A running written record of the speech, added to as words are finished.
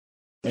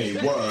A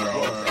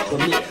world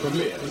premiere.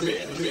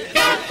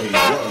 A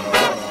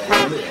world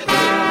premiere.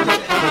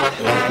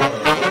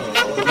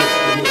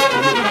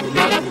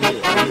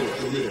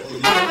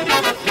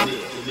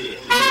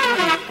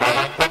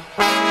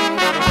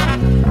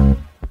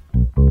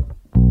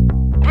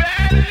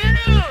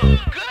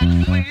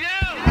 Good for you.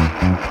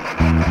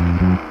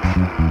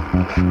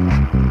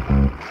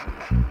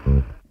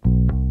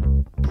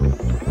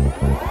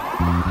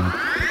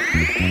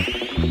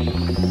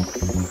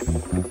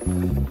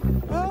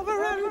 Over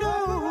and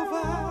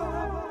over.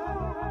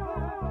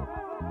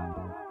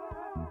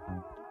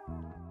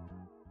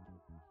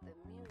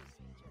 The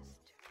music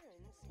just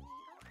turns me on.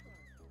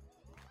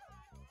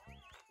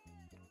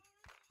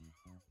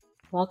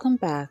 Welcome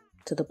back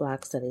to the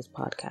Black Studies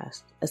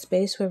Podcast, a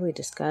space where we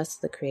discuss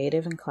the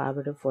creative and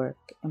collaborative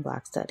work in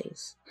Black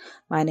Studies.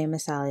 My name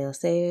is Sally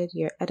El-Sayed,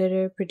 your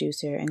editor,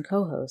 producer, and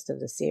co-host of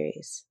the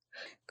series.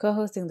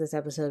 Co-hosting this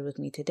episode with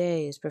me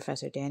today is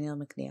Professor Daniel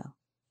McNeil.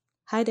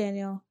 Hi,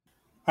 Daniel.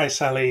 Hi,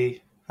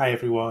 Sally. Hi,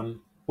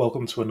 everyone.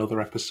 Welcome to another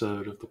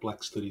episode of the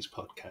Black Studies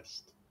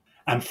Podcast.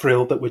 I'm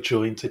thrilled that we're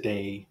joined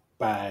today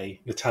by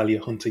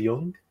Natalia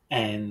Hunter-Young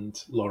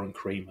and Lauren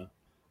Kramer.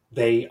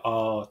 They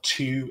are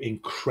two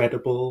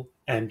incredible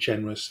and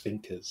generous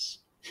thinkers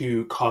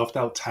who carved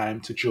out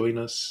time to join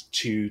us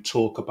to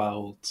talk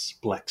about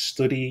Black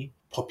study,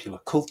 popular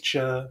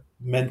culture,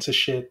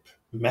 mentorship,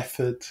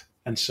 method,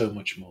 and so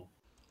much more.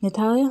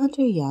 Natalia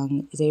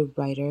Hunter-Young is a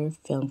writer,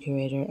 film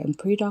curator, and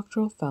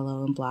pre-doctoral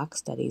fellow in Black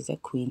Studies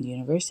at Queen's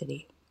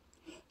University.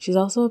 She's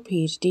also a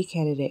PhD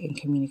candidate in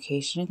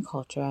Communication and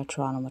Culture at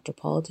Toronto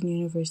Metropolitan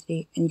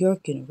University and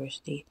York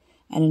University,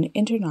 and an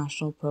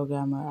international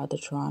programmer at the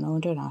Toronto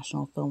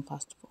International Film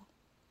Festival.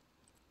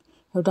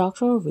 Her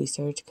doctoral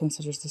research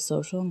considers the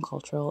social and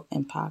cultural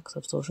impacts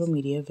of social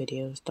media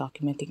videos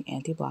documenting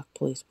anti-Black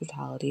police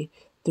brutality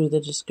through the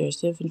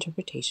discursive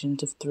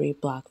interpretations of three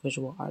Black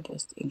visual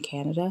artists in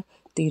Canada,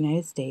 the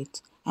United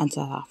States, and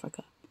South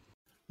Africa.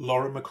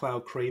 Lauren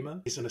McLeod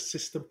Kramer is an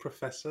assistant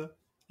professor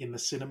in the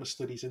Cinema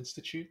Studies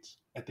Institute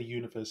at the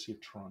University of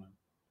Toronto.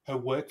 Her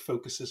work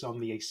focuses on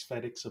the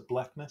aesthetics of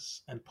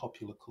Blackness and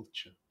popular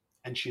culture,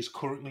 and she is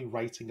currently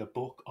writing a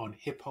book on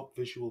hip-hop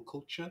visual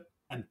culture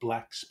and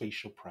Black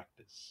spatial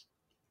practice.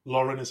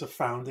 Lauren is a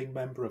founding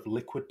member of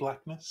Liquid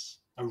Blackness,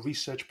 a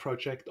research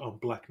project on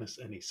Blackness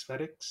and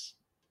aesthetics,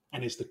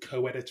 and is the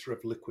co-editor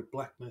of Liquid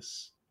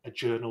Blackness, a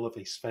journal of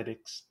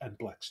aesthetics and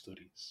Black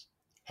studies.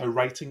 Her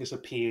writing has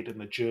appeared in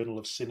the Journal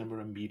of Cinema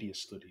and Media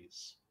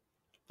Studies,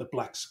 the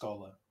Black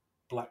Scholar,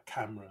 Black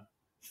Camera,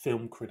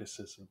 Film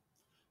Criticism,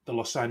 the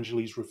Los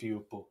Angeles Review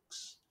of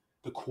Books,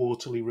 the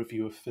Quarterly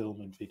Review of Film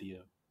and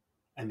Video,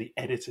 and the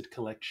edited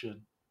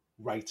collection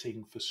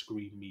Writing for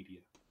Screen Media.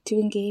 To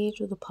engage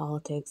with the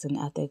politics and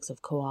ethics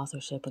of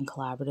co-authorship and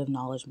collaborative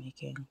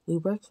knowledge-making, we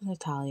worked with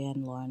Natalia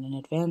and Lauren in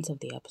advance of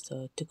the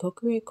episode to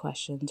co-create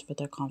questions for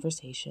their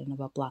conversation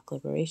about Black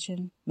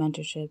liberation,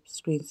 mentorship,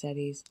 screen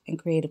studies, and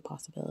creative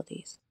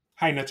possibilities.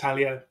 Hi,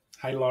 Natalia.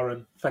 Hi,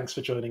 Lauren. Thanks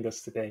for joining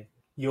us today.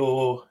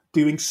 You're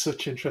doing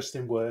such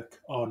interesting work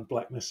on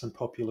Blackness and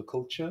popular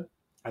culture.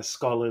 As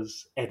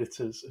scholars,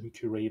 editors, and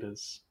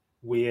curators,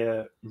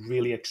 we're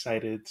really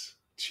excited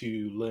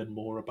to learn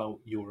more about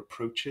your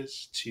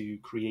approaches to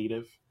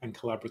creative and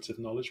collaborative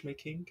knowledge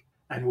making.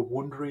 And we're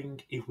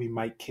wondering if we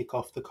might kick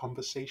off the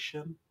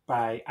conversation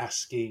by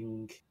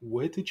asking,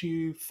 where did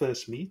you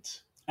first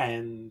meet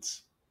and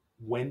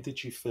when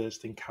did you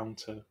first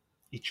encounter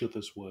each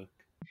other's work?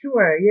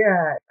 Sure,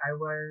 yeah. I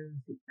was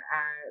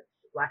at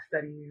Black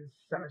Studies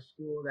summer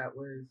school that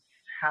was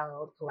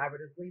held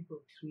collaboratively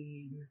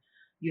between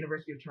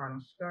University of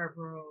Toronto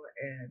Scarborough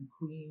and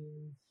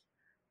Queen's.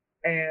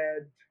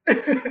 And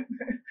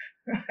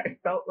I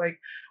felt like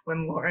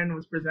when Lauren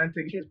was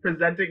presenting, she was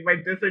presenting my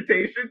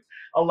dissertation,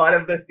 a lot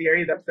of the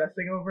theories I'm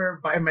obsessing over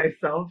by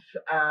myself.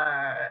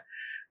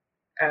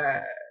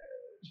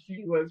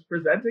 She was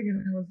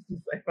presenting, and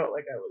I felt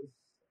like I was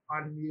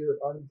on mute,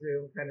 on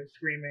Zoom, kind of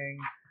screaming,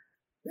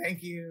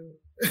 "Thank you."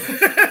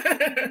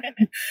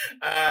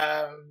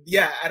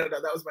 Yeah, I don't know.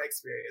 That was my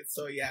experience.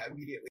 So yeah,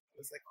 immediately I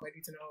was like, oh, I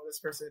need to know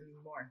this person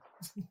more.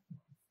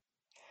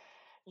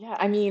 Yeah,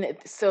 I mean,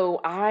 so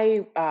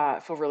I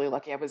feel really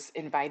lucky. I was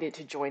invited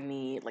to join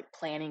the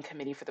planning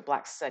committee for the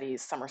Black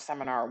Studies Summer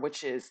Seminar,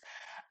 which is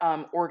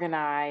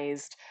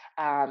organized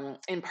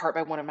in part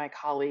by one of my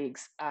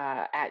colleagues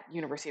at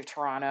University of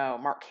Toronto,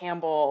 Mark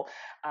Campbell,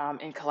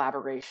 in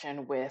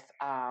collaboration with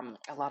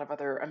a lot of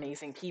other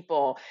amazing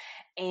people,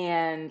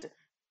 and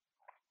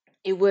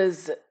it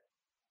was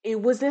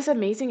this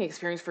amazing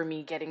experience for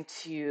me getting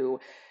to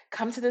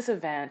come to this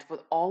event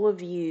with all of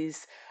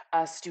these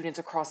students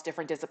across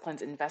different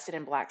disciplines invested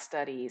in Black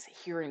studies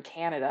here in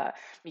Canada,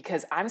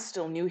 because I'm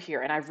still new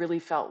here, and I really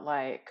felt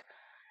like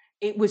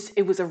it was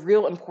a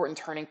real important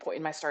turning point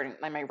in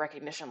my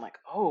recognition, like,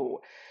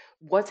 oh,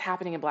 what's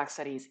happening in Black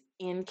studies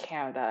in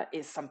Canada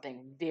is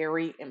something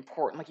very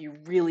important. Like, you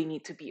really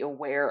need to be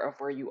aware of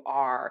where you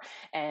are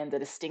and the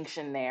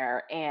distinction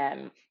there.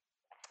 And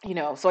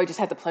So I just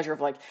had the pleasure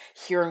of like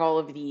hearing all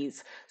of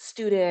these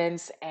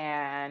students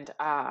and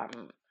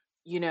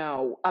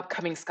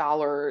upcoming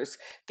scholars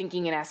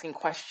thinking and asking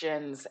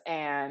questions,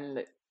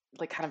 and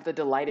like kind of the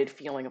delighted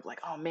feeling of like,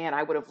 oh man,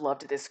 I would have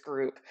loved this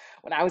group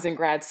when I was in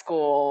grad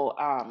school.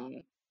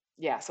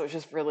 Yeah, so it was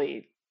just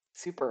really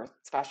super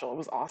special. It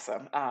was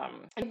awesome.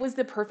 It was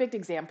the perfect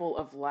example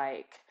of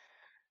like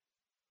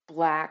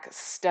Black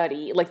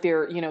study, like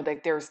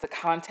like there's the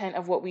content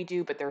of what we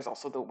do, but there's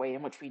also the way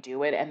in which we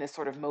do it, and this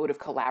sort of mode of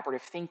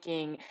collaborative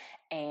thinking.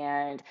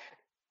 And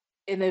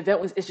the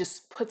event is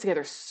just put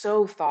together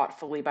so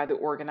thoughtfully by the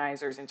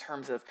organizers in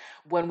terms of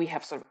when we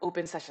have sort of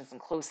open sessions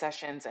and closed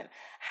sessions and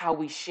how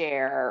we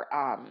share.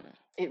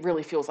 It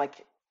really feels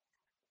like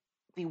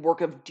the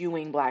work of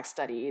doing Black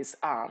studies.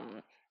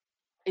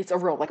 It's a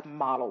real like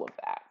model of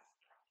that.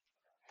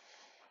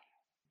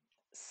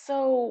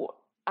 So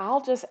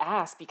I'll just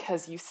ask,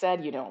 because you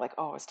said, like,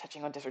 oh, I was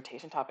touching on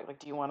dissertation topic. Like,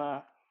 do you want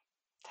to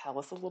tell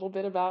us a little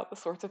bit about the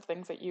sorts of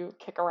things that you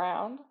kick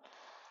around?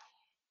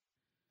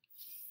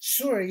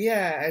 Sure,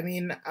 yeah. I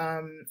mean,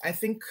 I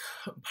think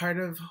part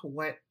of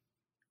what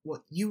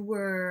you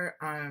were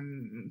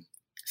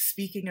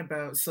speaking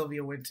about,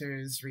 Sylvia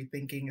Wynter's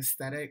Rethinking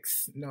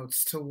Aesthetics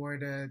Notes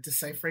Toward a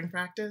Deciphering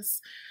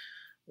Practice,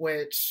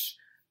 which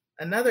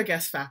another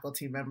guest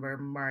faculty member,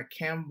 Mark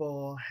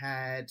Campbell,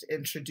 had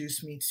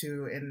introduced me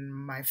to in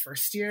my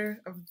first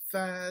year of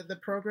the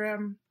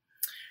program.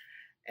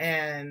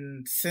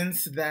 And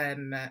since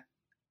then,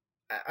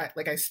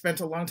 I spent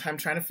a long time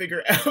trying to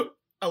figure out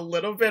a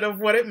little bit of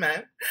what it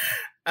meant.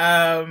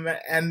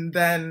 And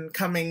then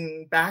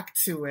coming back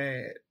to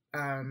it,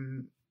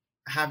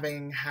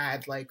 having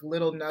had like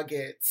little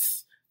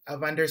nuggets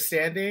of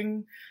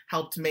understanding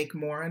helped make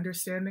more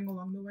understanding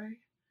along the way.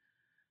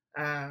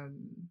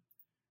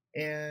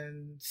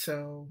 And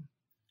so,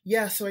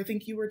 yeah, so I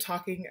think you were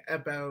talking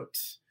about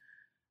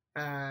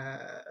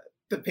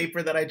the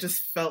paper that I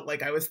just felt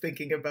like I was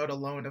thinking about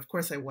alone. Of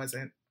course I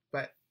wasn't,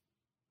 but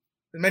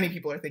many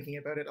people are thinking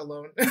about it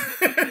alone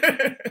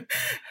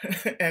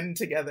and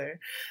together.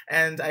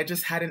 And I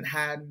just hadn't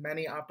had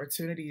many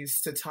opportunities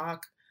to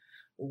talk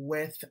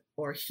with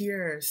or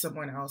hear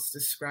someone else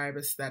describe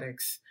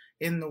aesthetics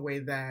in the way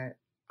that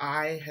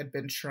I had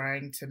been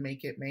trying to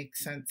make it make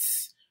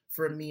sense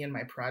for me and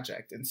my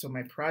project. And so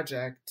my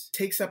project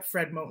takes up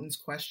Fred Moten's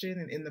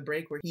question in the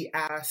break, where he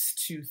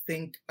asked to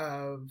think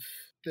of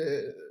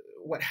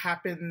what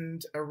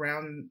happened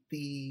around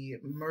the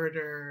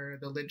murder,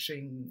 the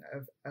lynching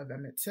of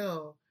Emmett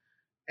Till,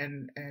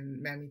 and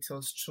Mamie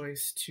Till's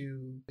choice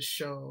to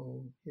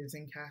show his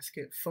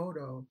in-casket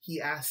photo.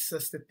 He asks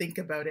us to think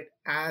about it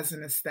as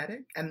an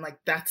aesthetic. And like,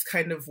 that's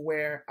kind of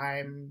where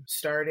I'm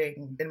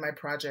starting in my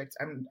project.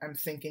 I'm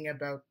thinking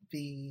about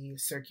the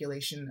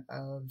circulation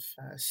of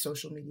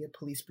social media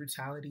police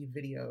brutality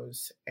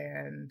videos,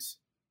 and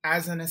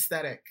as an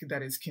aesthetic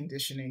that is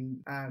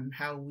conditioning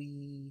how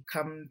we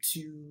come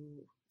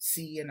to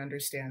see and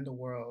understand the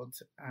world.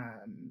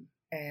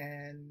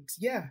 And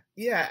yeah,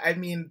 I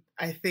mean,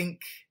 I think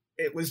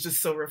it was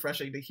just so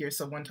refreshing to hear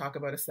someone talk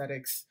about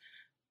aesthetics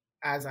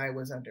as I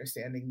was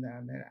understanding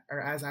them, or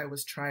as I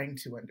was trying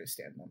to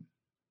understand them.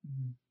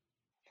 Mm-hmm.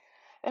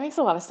 That makes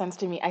a lot of sense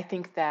to me. I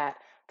think that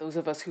those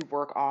of us who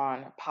work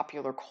on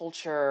popular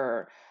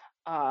culture,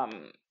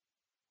 um,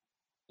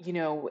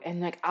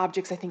 and like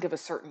objects, I think of a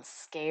certain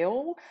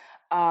scale,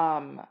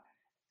 um,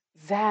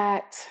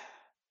 that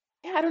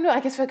yeah, I don't know. I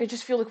guess like I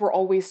just feel like we're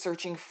always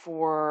searching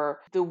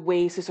for the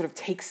ways to sort of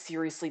take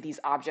seriously these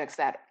objects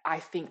that I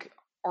think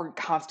are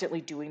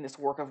constantly doing this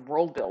work of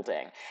world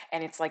building.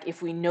 And it's like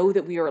if we know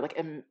that we are like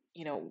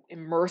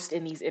immersed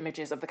in these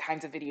images of the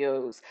kinds of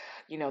videos,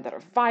 that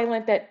are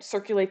violent, that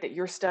circulate, that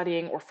you're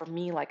studying, or for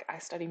me, like I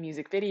study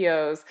music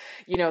videos,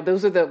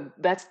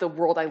 that's the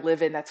world I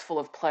live in, that's full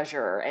of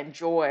pleasure and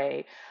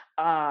joy.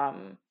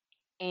 Um,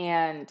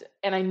 and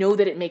I know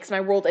that it makes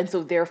my world, and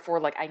so therefore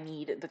like I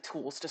need the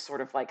tools to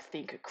sort of like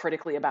think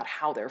critically about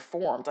how they're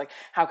formed, like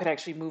how could I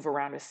actually move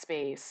around a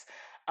space,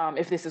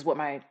 if this is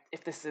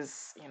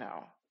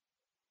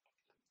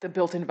the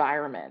built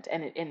environment,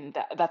 and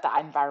that the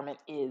environment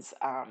is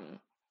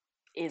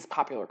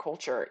popular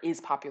culture,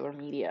 is popular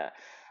media.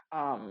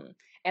 um,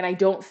 and I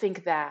don't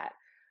think that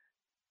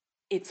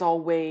it's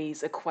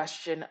always a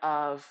question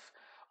of,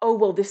 oh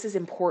well, this is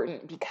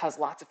important because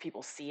lots of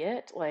people see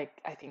it.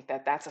 Like I think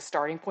that that's a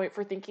starting point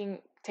for taking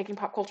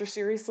pop culture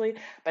seriously,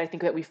 but I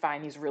think that we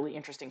find these really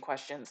interesting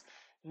questions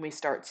when we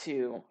start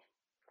to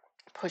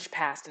push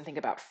past and think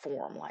about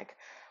form. Like,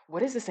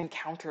 what is this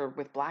encounter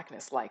with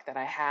blackness like that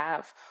I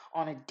have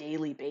on a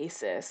daily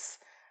basis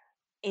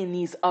in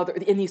these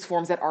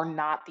forms that are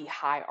not the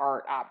high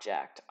art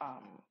object.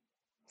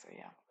 So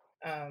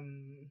yeah.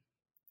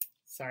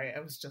 Sorry, I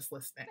was just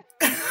listening.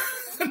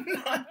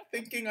 Not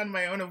thinking on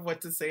my own of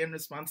what to say in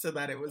response to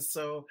that. I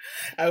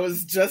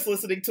was just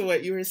listening to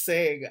what you were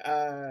saying.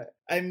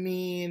 I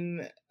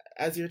mean,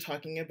 as you're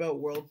talking about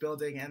world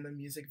building and the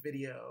music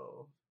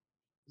video,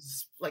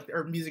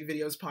 or music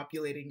videos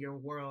populating your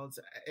world,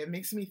 it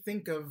makes me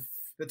think of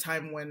the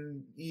time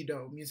when,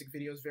 music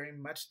videos very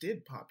much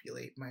did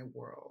populate my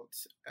world.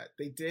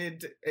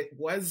 It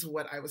was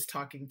what I was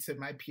talking to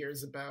my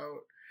peers about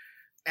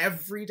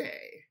every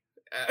day.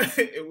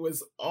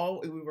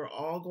 We were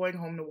all going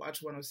home to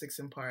watch 106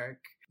 in Park.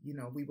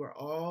 We were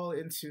all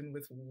in tune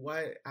with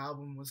what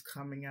album was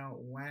coming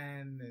out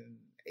when, and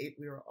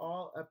we were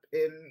all up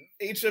in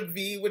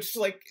HMV, which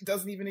like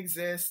doesn't even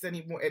exist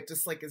anymore. It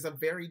just like is a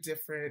very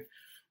different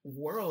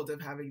world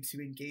of having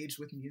to engage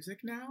with music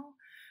now.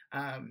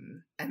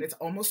 And it's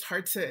almost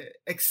hard to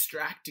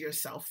extract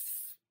yourself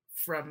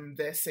from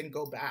this and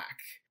go back.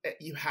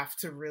 You have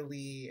to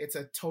really, it's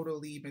a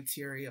totally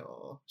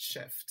material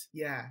shift.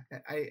 Yeah.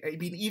 I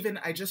mean, even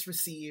I just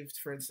received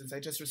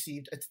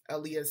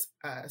Aaliyah's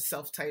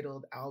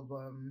self-titled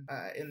album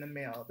in the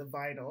mail, the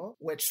vinyl,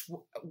 which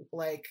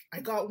like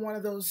I got one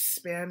of those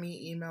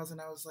spammy emails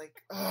and I was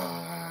like,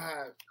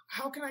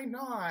 how can I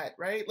not,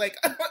 right? Like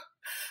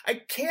I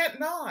can't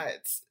not,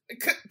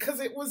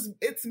 because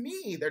it's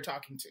me they're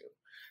talking to.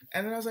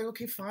 And then I was like,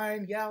 okay,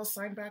 fine. Yeah, I'll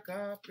sign back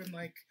up and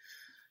like,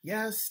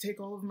 yes,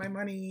 take all of my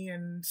money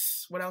and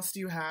what else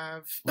do you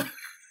have?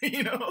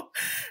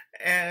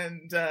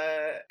 And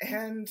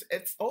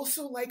it's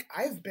also like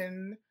I've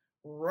been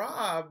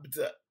robbed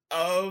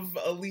of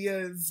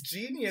Aaliyah's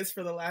genius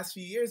for the last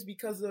few years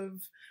because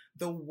of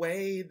the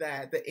way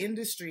that the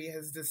industry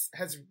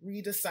has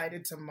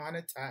redecided to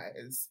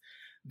monetize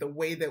the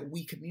way that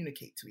we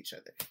communicate to each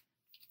other.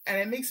 And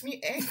it makes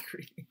me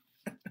angry.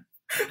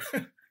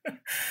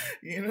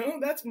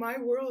 That's my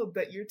world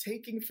that you're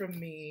taking from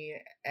me,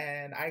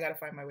 and I got to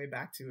find my way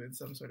back to in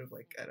some sort of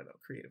like, I don't know,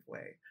 creative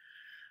way.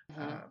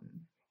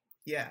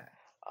 Yeah.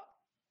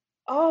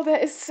 Oh,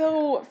 that is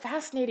so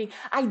fascinating.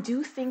 I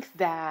do think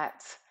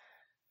that.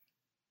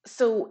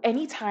 So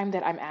anytime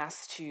that I'm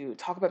asked to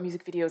talk about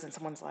music videos and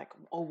someone's like,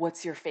 "Oh,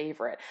 what's your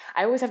favorite?"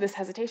 I always have this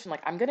hesitation,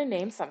 like I'm gonna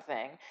name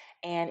something,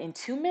 and in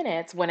 2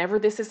 minutes, whenever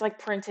this is like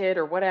printed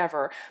or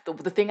whatever,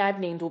 the thing I've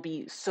named will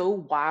be so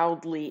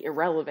wildly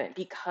irrelevant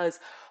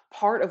because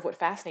part of what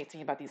fascinates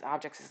me about these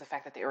objects is the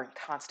fact that they are in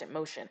constant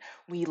motion.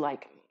 We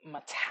like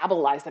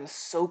metabolize them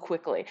so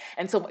quickly,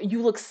 and so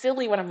you look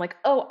silly when I'm like,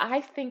 "Oh, I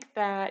think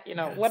that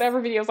Yes.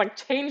 whatever videos like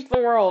changed the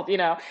world."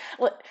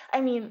 Well, I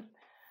mean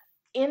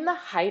in the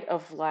height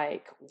of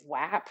like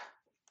WAP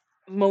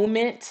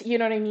moment, you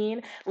know what I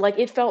mean? Like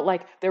it felt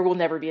like there will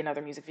never be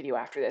another music video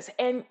after this.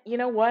 And you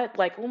know what?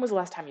 Like when was the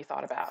last time you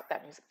thought about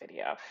that music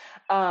video?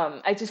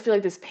 I just feel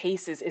like this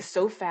pace is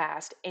so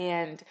fast,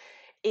 and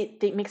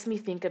it makes me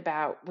think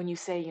about when you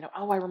say,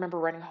 oh, I remember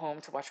running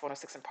home to watch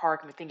 106 in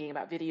Park and thinking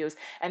about videos,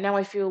 and now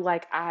I feel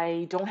like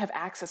I don't have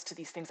access to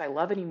these things I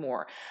love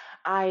anymore.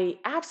 I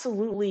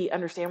absolutely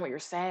understand what you're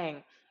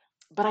saying,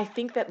 but I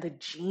think that the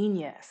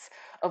genius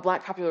of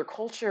Black popular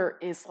culture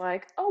is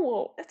like, oh,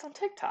 well, it's on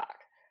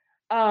TikTok.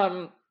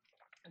 Um,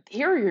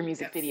 Here are your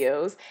music Yes.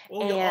 videos,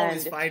 Well, you'll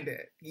always and find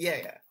it.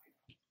 Yeah.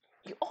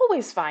 you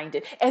always find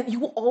it. And you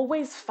will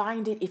always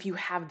find it if you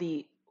have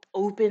the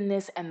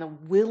openness and the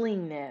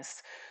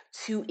willingness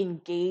to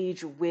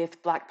engage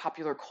with Black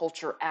popular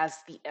culture as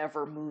the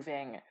ever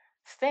moving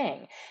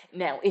thing.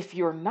 Now, if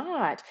you're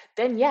not,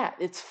 then yeah,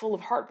 it's full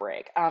of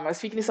heartbreak. I was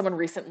speaking to someone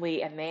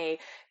recently and they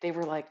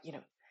were like,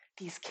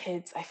 these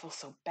kids, I feel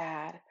so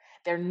bad.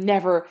 They're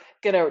never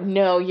gonna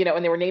know,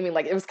 and they were naming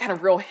like it was kind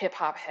of real hip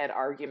hop head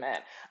argument.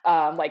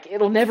 Like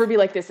it'll never be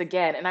like this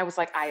again. And I was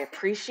like, I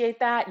appreciate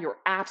that. You're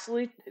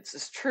absolutely, it's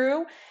just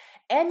true.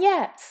 And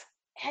yet,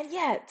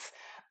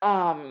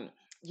 um,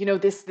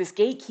 this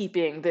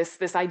gatekeeping,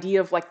 this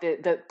idea of like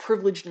the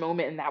privileged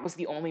moment, and that was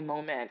the only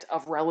moment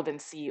of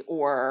relevancy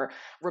or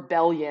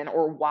rebellion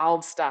or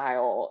wild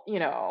style.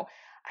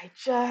 I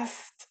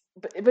just,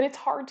 but it's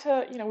hard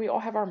to, we all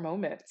have our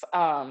moments.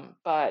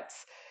 But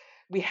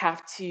we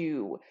have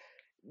to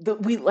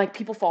we like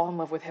people fall in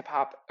love with hip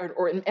hop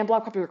and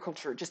Black popular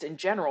culture just in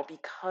general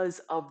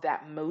because of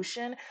that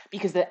motion,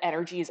 because the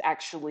energy is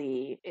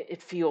actually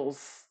it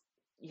feels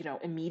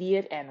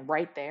immediate and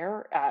right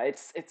there.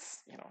 It's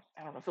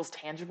I don't know, it feels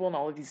tangible in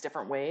all of these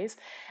different ways.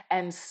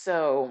 And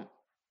so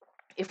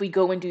if we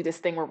go and do this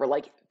thing where we're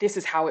like, this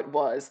is how it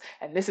was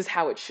and this is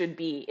how it should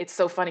be, it's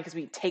so funny because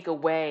we take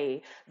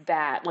away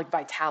that like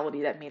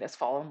vitality that made us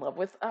fall in love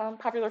with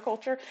popular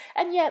culture.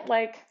 And yet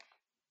like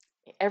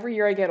every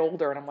year I get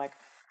older and I'm like,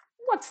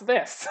 what's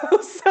this?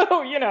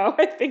 So,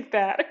 I think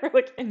that we're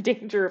like in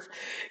danger of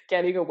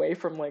getting away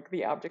from like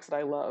the objects that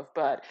I love.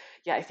 But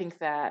yeah, I think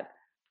that,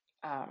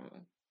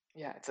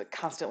 yeah, it's a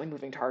constantly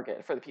moving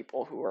target for the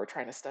people who are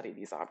trying to study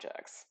these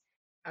objects.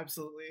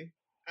 Absolutely.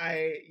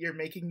 You're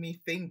making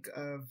me think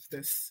of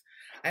this.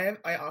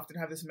 I often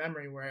have this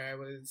memory where I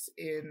was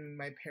in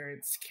my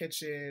parents'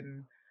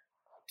 kitchen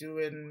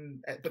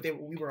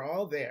we were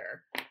all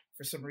there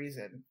for some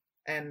reason,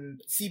 and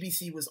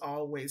CBC was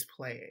always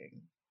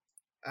playing,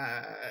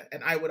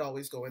 and I would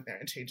always go in there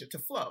and change it to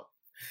Flow,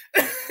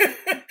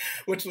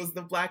 which was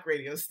the Black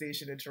radio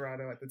station in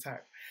Toronto at the time,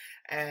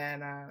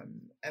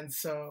 and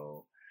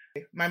so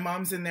my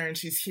mom's in there and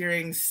she's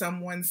hearing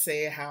someone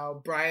say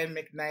how Brian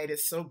McKnight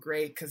is so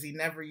great because he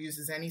never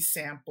uses any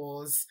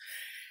samples.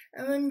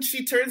 And then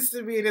she turns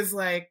to me and is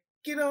like,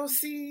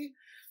 see,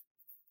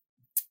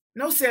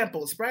 no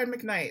samples. Brian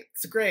McKnight,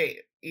 it's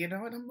great, And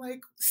I'm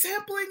like,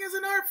 sampling is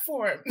an art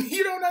form.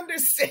 You don't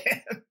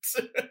understand.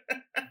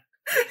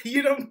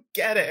 You don't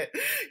get it,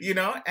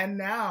 And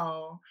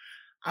now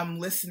I'm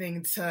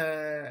listening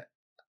to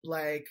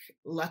like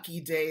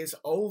Lucky Days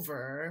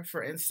Over,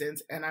 for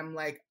instance, and I'm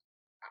like,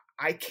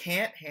 I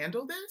can't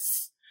handle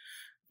this.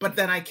 But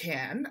then I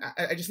can.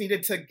 I just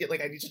needed to get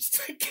I need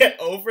just to get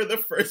over the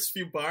first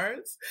few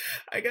bars,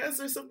 I guess,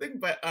 or something.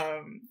 But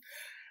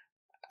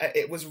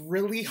it was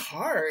really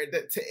hard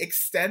to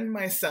extend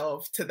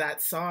myself to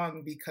that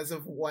song because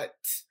of what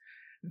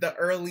the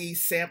early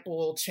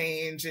sample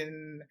change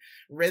and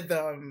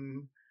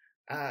rhythm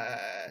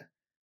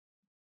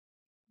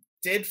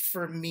did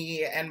for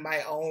me and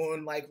my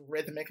own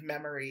rhythmic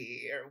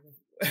memory or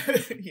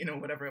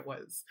whatever it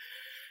was.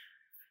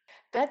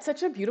 That's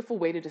such a beautiful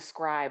way to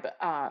describe,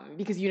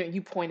 because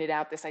you pointed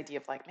out this idea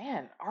of like,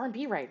 man,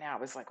 R&B right now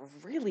is like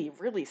really,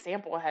 really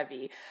sample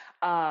heavy,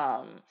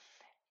 um,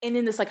 and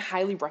in this like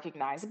highly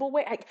recognizable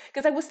way.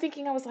 Because I was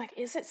thinking, I was like,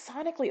 is it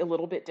sonically a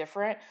little bit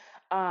different?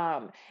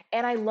 And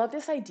I love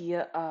this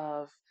idea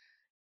of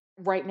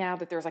right now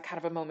that there's like kind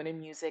of a moment in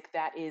music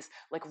that is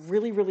like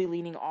really, really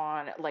leaning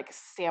on like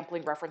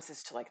sampling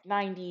references to like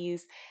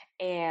 90s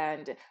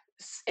and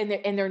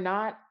and they're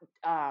not.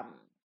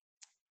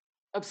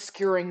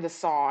 Obscuring the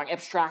song,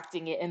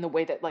 abstracting it in the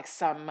way that like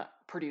some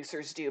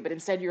producers do, but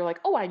instead you're like,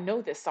 oh, I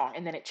know this song,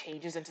 and then it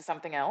changes into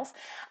something else.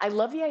 I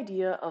love the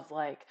idea of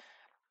like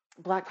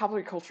Black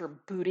popular culture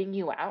booting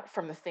you out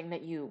from the thing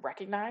that you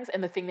recognize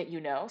and the thing that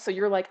you know. So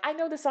you're like, I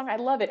know this song, I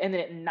love it, and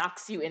then it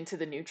knocks you into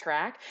the new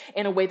track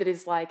in a way that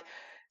is like,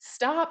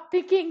 stop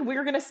thinking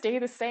we're gonna stay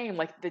the same.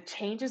 Like the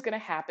change is gonna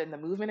happen, the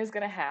movement is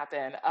gonna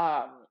happen.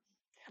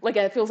 Like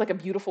it feels like a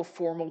beautiful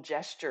formal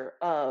gesture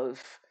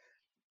of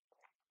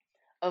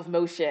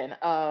motion,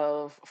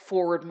 of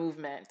forward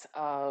movement,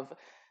 of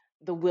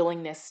the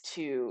willingness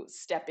to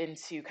step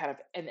into kind of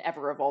an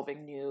ever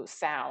evolving new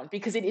sound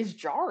because it is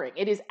jarring.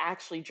 It is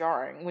actually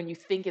jarring when you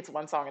think it's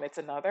one song and it's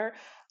another.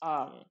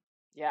 Um,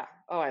 yeah.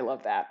 Oh, I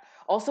love that.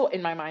 Also,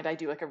 in my mind, I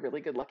do like a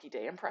really good Lucky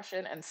Day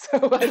impression, and so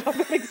I love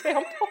that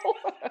example.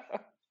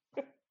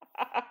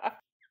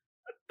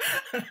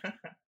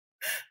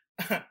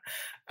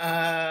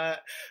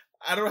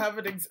 I don't have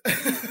an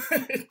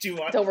do you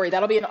want? Don't worry,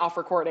 that'll be an off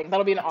recording.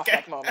 That'll be an off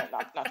mic moment.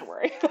 Not to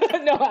worry.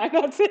 No, I'm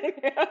not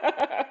saying.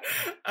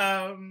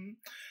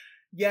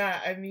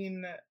 Yeah, I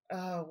mean,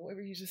 what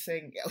were you just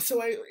saying?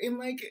 So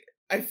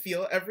I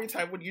feel every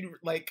time when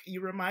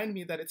you remind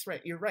me that it's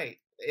right. You're right.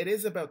 It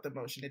is about the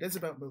motion. It is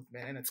about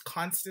movement, and it's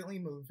constantly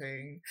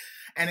moving.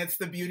 And it's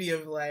the beauty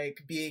of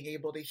like being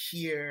able to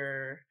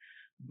hear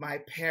my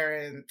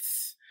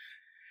parents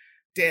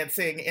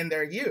dancing in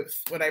their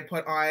youth when I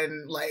put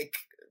on like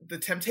the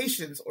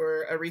Temptations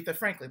or Aretha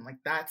Franklin. Like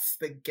that's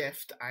the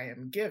gift I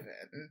am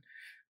given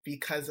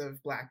because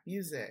of Black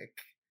music.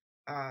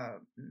 But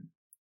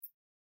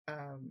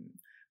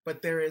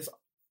there is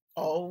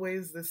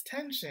always this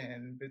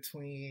tension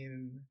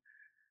between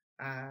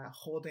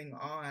holding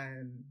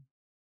on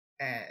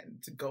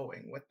and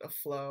going with the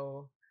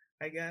flow,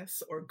 I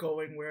guess, or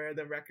going where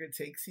the record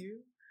takes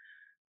you.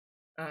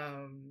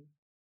 And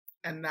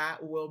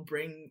that will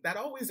bring that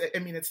always, I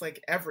mean, it's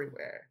like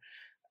everywhere.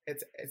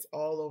 It's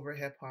all over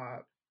hip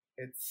hop.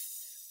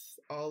 It's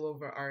all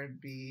over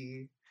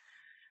R&B.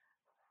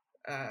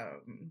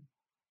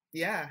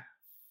 Yeah,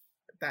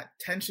 that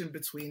tension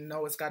between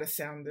no, it's got to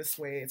sound this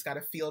way, it's got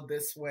to feel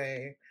this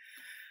way.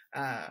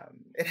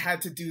 It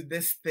had to do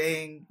this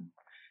thing.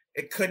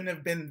 It couldn't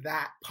have been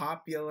that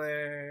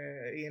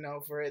popular,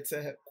 for it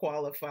to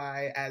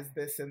qualify as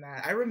this and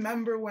that. I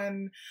remember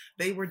when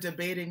they were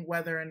debating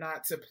whether or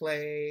not to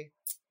play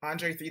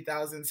Andre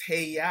 3000's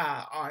Hey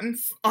Ya on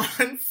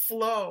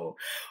Flow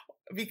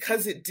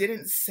because it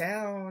didn't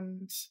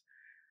sound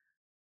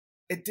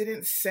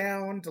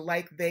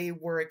like they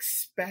were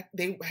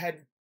they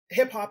had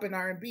hip hop and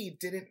R&B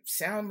didn't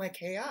sound like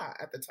Hey Ya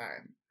at the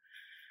time.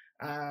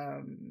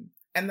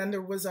 And then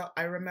there was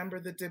I remember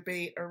the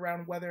debate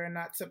around whether or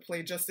not to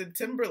play Justin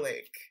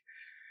Timberlake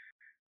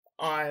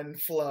on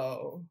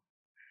Flow,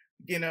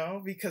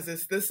 because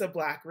is this a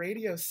Black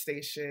radio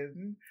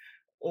station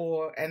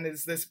and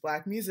is this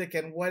Black music?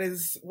 And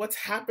what's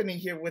happening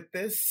here with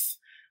this,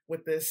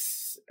 it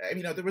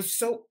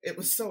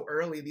was so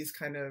early, these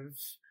kind of,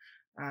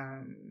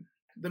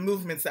 the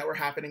movements that were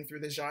happening through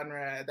the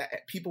genre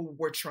that people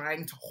were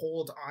trying to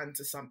hold on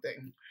to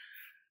something,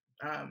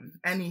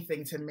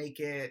 anything to make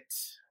it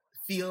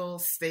still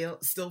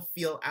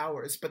feel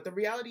ours. But the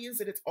reality is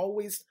that it's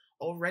always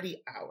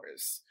already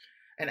ours.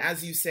 And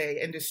as you say,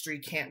 industry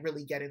can't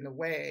really get in the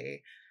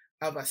way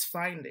of us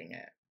finding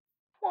it.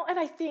 Well, and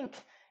I think,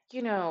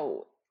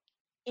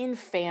 in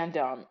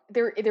fandom,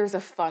 there's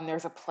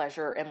a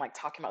pleasure in like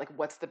talking about like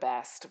what's the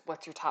best,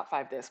 what's your top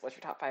 5 this, what's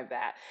your top 5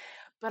 that.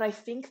 But I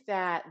think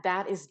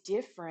that is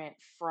different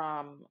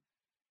from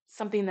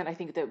something that I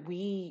think that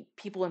we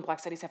people in Black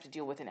studies have to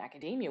deal with in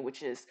academia,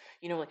 which is,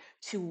 like,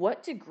 to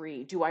what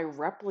degree do I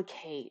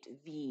replicate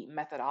the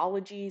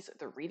methodologies,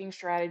 the reading Yeah.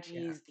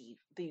 strategies,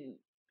 the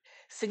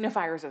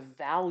signifiers of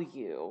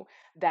value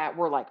that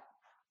were like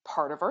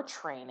part of our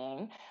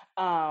training,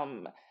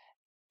 um,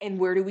 and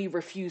where do we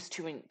refuse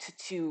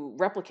to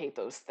replicate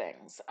those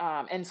things?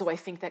 And so I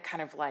think that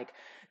kind of like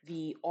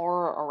the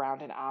aura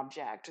around an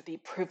object, the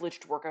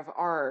privileged work of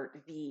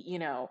art, the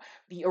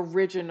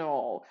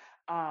original,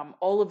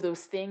 all of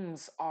those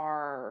things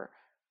are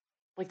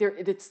like there.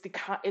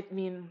 I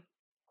mean,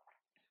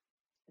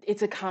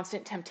 it's a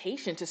constant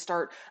temptation to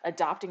start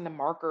adopting the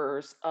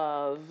markers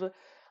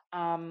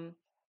um,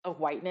 of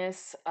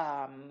whiteness,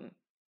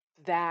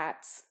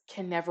 that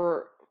can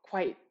never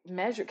quite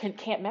measure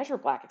can't measure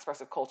Black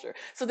expressive culture.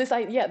 So this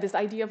idea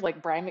of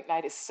like Brian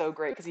McKnight is so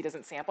great because he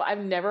doesn't sample.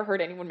 I've never heard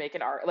anyone make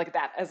an art like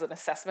that as an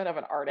assessment of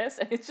an artist,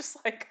 and it's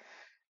just like,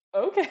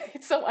 okay,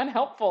 it's so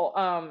unhelpful.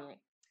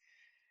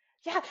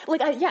 Yeah,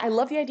 like I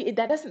love the idea.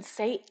 That doesn't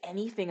say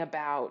anything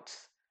about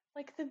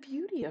like the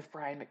beauty of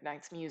Brian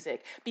McKnight's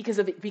music because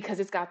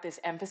it's got this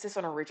emphasis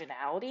on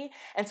originality.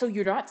 And so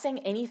you're not saying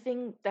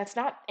anything that's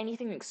not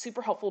anything that's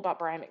super helpful about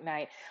Brian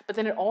McKnight, but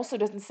then it also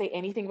doesn't say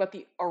anything about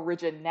the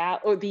original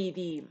or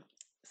the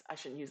I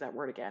shouldn't use that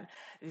word again.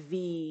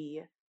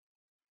 The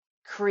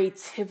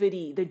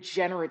creativity, the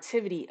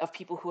generativity of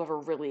people who have a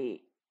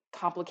really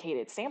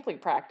complicated sampling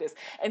practice.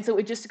 And so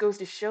it just goes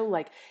to show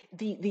like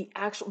the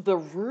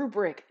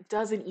rubric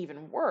doesn't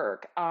even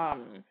work.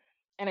 And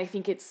I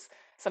think it's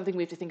something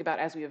we have to think about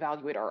as we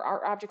evaluate our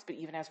art objects, but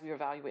even as we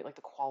evaluate like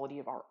the quality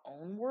of our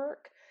own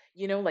work.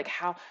 Like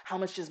how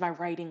much does my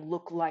writing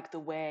look like the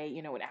way,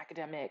 an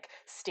academic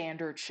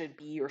standard should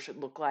be or should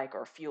look like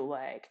or feel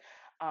like?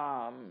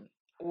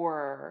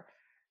 Or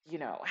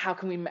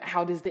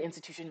how does the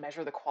institution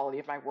measure the quality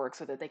of my work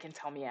so that they can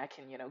tell me I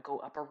can, go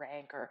up a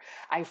rank, or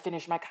I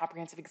finished my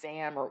comprehensive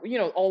exam, or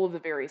all of the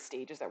various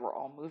stages that we're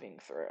all moving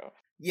through.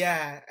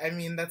 Yeah, I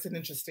mean, that's an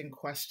interesting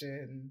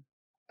question,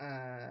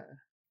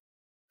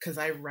 because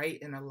I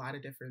write in a lot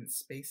of different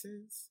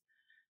spaces,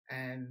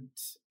 and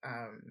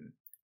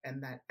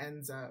that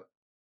ends up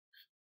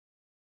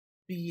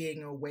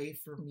being a way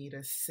for me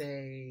to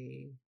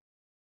say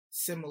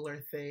similar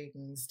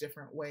things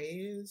different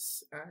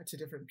ways to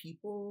different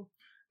people,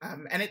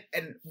 and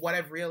what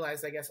I've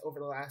realized, I guess, over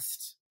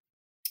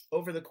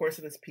the course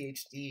of this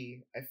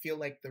PhD, I feel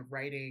like the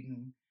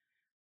writing,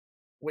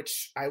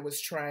 which I was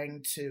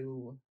trying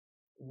to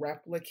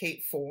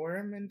replicate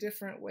form in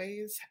different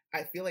ways,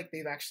 I feel like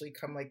they've actually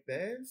come like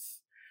this.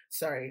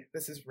 Sorry,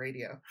 this is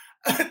radio.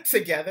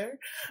 Together.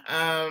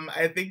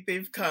 I think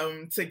they've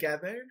come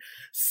together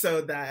so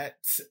that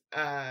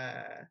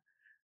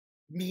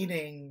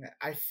meaning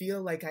I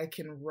feel like I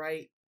can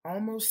write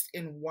almost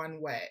in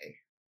one way.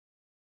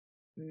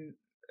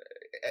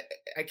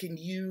 I can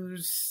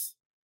use,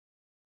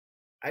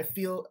 I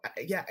feel,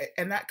 yeah,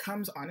 and that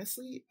comes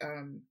honestly,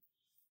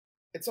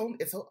 it's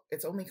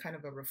only kind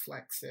of a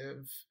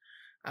reflexive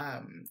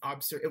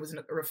it was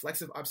a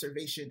reflexive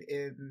observation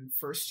in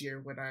first year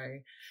when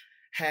I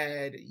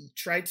had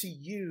tried to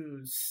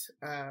use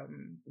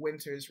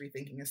Winter's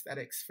Rethinking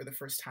Aesthetics for the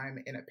first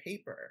time in a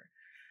paper.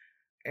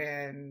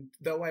 And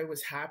though I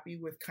was happy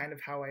with kind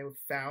of how I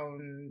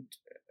found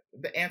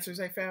the answers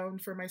I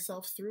found for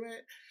myself through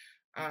it,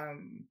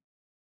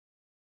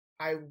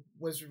 I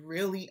was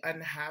really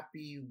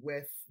unhappy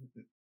with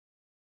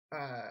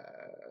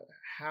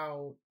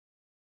how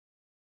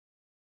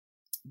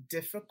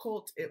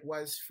difficult it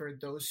was for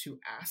those who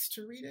asked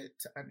to read it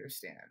to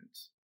understand.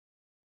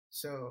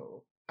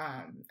 So,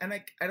 and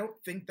I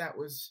don't think that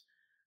was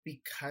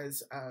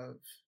because of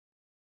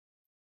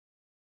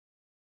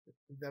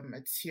the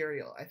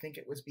material. I think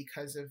it was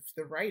because of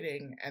the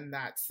writing, and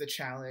that's the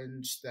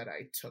challenge that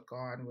I took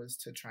on, was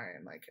to try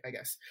and, like, I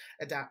guess,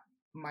 adapt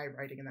my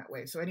writing in that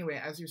way. So anyway,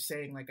 as you're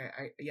saying, like,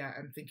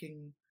 I'm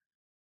thinking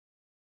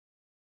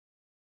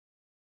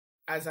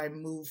as I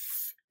move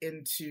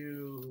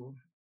into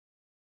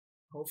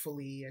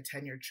hopefully a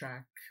tenure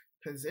track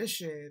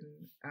position,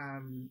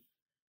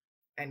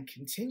 and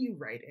continue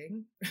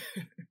writing,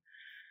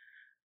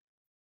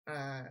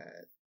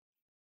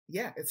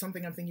 yeah, it's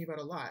something I'm thinking about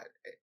a lot.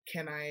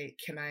 Can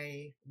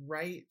I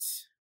write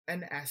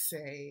an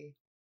essay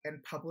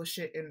and publish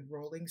it in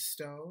Rolling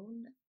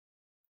Stone?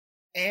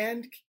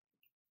 And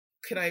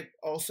could I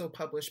also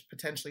publish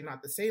potentially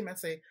not the same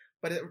essay,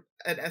 but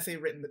an essay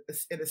written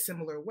in a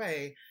similar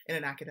way in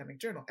an academic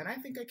journal? And I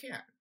think I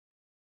can.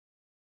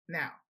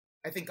 Now,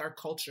 I think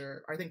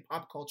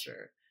pop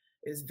culture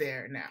is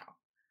there now.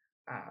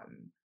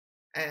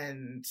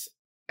 And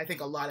I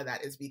think a lot of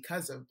that is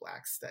because of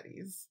Black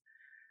studies,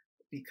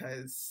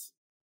 because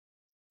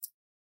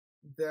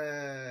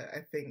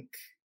I think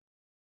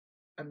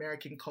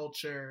American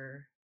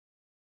culture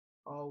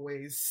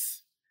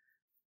always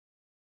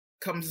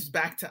comes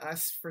back to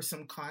us for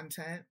some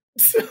content.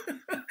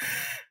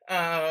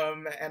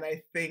 And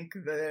I think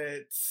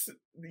that,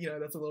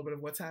 that's a little bit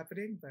of what's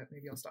happening, but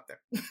maybe I'll stop there.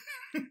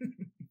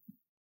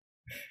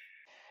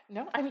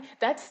 No, I mean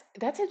that's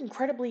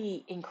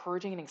incredibly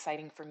encouraging and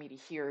exciting for me to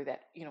hear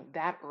that,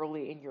 that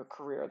early in your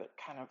career that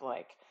kind of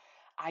like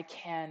I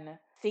can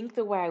think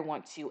the way I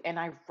want to and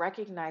I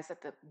recognize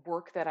that the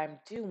work that I'm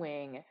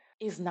doing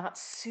is not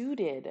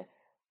suited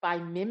by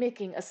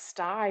mimicking a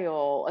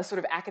style, a sort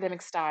of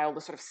academic style,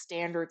 the sort of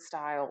standard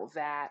style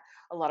that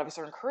a lot of us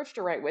are encouraged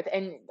to write with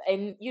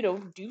and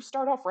do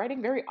start off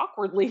writing very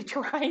awkwardly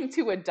trying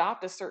to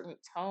adopt a certain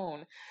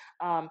tone.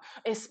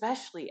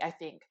 Especially I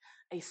think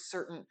a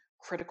certain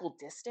critical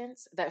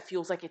distance that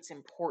feels like it's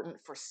important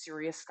for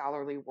serious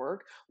scholarly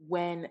work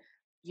when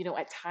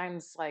at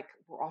times like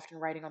we're often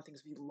writing on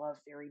things we love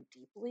very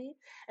deeply,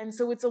 and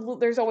so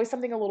there's always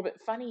something a little bit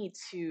funny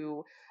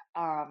to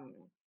um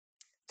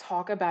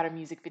talk about a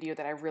music video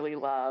that I really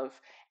love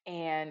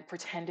and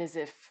pretend as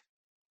if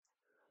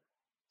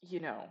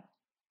you know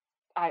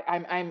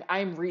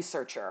I'm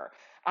researcher.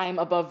 I'm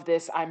above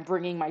this. I'm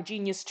bringing my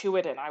genius to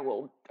it, and I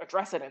will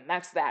address it. And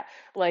that's that.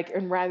 Like,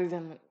 and rather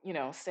than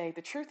say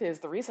the truth is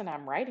the reason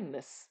I'm writing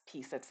this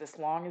piece that's this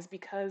long is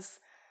because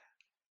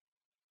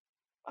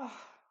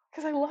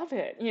I love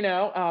it.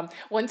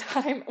 One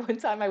time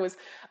I was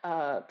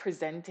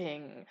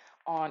presenting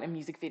on a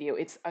music video.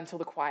 It's Until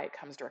the Quiet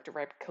Comes, directed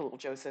by Khalil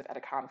Joseph at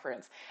a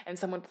conference, and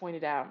someone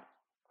pointed out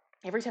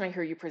every time I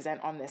hear you present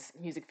on this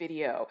music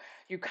video,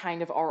 you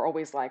kind of are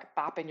always like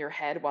bopping your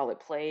head while it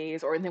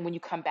plays, or and then when you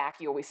come back,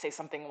 you always say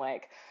something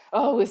like,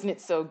 "Oh, isn't it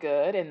so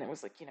good?" And it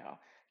was like,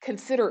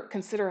 consider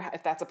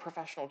if that's a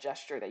professional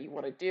gesture that you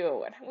want to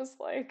do. And I was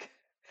like,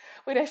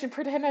 wait, I should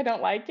pretend I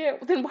don't like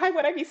it? Then why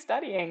would I be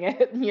studying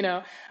it?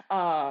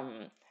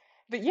 Um,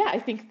 but yeah, I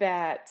think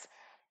that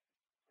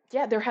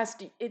yeah, there has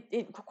to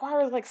it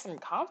requires like some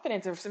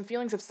confidence or some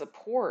feelings of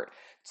support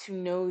to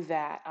know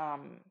that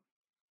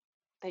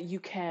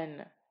you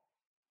can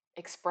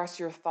express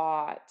your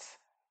thought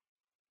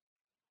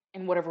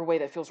in whatever way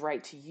that feels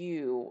right to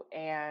you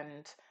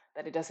and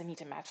that it doesn't need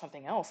to match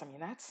something else. I mean,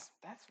 that's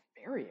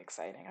very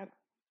exciting.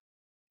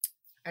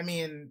 I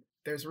mean,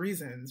 there's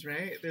reasons,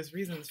 right? There's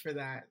reasons for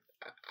that.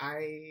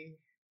 I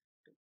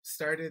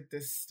started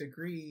this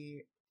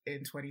degree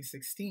in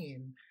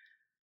 2016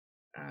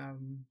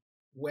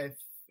 with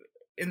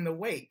In the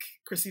Wake,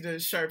 Cressida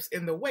Sharp's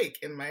In the Wake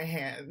in my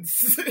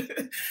hands.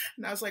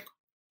 And I was like,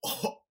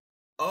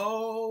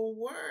 oh,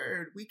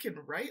 word, we can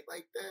write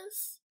like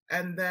this?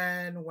 And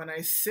then when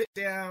I sit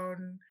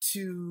down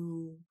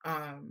to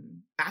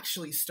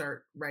actually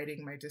start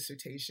writing my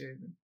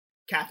dissertation,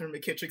 Catherine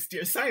McKittrick's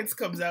Dear Science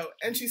comes out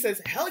and she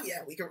says, hell yeah,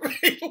 we can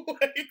write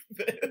like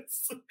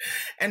this.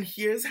 And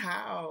here's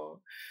how,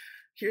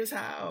 and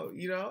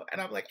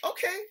I'm like,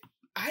 okay,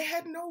 I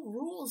had no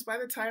rules by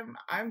the time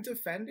I'm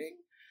defending.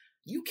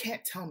 You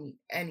can't tell me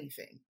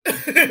anything.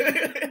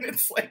 And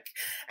it's like,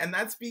 and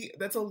that's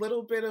a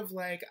little bit of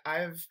like,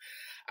 I've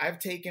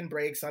taken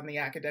breaks on the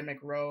academic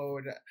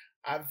road.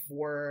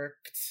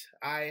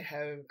 I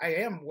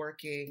am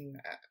working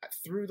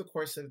through the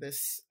course of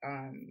this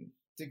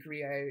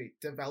degree. I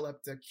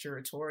developed a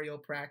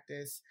curatorial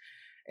practice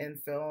in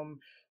film,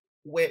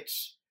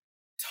 which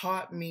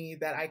taught me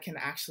that I can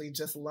actually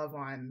just love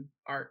on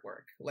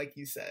artwork, like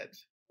you said,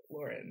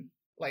 Lauren.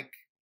 Like,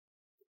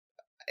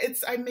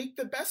 I make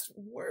the best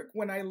work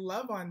when I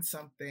love on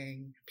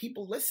something.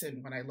 People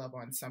listen when I love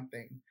on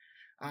something,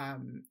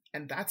 and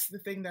that's the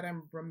thing that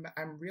I'm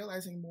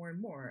realizing more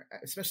and more,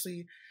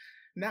 especially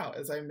now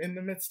as I'm in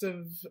the midst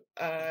of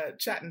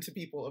chatting to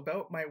people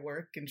about my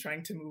work and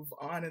trying to move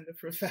on in the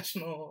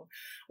professional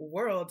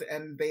world,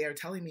 and they are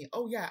telling me,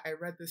 "Oh yeah, I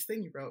read this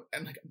thing you wrote,"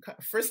 and like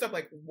first I'm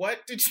like,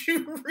 "What did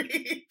you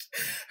read?"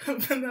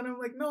 And then I'm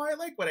like, "No, I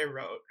like what I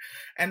wrote,"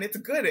 and it's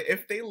good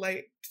if they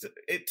liked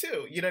it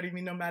too. You know what I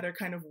mean? No matter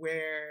kind of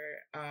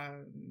where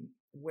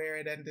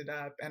it ended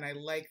up, and I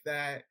like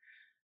that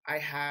I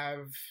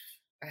have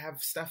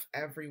stuff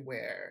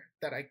everywhere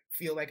that I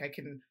feel like I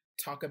can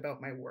talk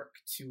about my work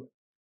to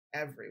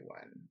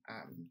everyone.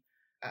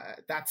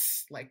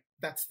 That's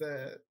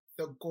the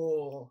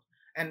goal,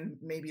 and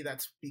maybe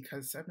that's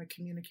because I'm a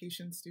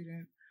communication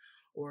student,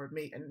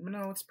 and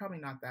no, it's probably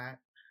not that.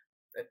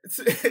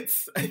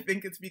 It's I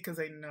think it's because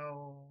I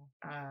know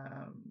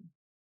I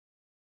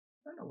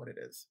don't know what it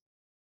is.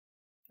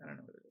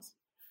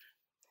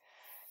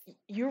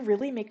 You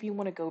really make me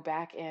want to go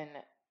back and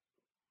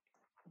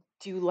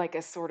do like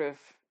a sort of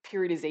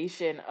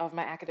periodization of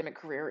my academic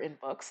career in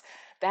books.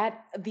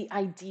 That the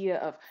idea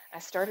of I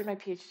started my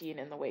PhD and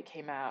In the Wake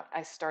came out,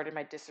 I started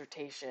my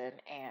dissertation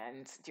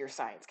and Dear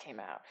Science came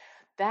out.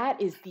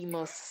 That is the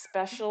most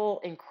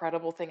special,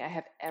 incredible thing I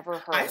have ever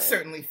I heard.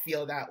 certainly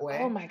feel that Oh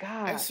way. my I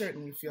gosh.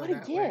 certainly feel What a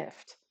that way.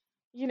 gift.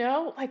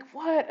 Like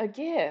what a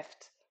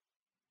gift.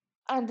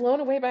 I'm blown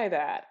away by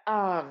that.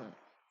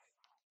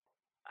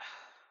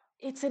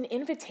 It's an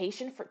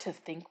invitation to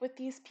think with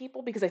these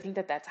people because I think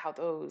that that's how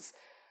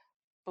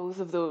both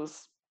of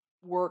those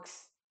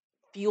works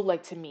feel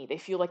like to me. They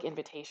feel like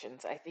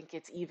invitations. I think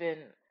it's even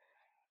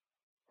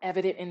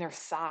evident in their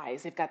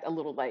size. They've got a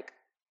little like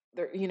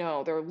they're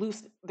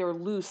loose,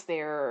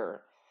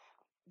 they're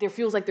there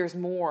feels like there's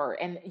more,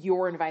 and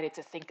you're invited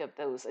to think of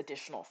those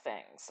additional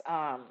things.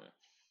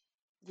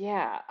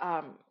 Yeah.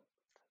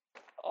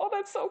 Oh,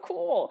 that's so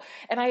cool.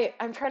 And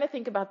I'm trying to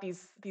think about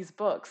these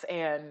books,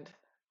 and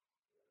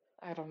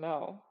I don't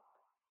know.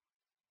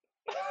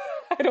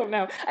 I don't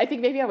know. I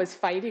think maybe I was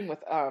fighting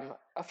with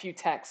a few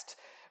texts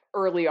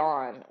early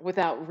on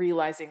without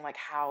realizing like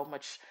how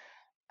much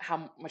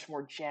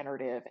more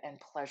generative and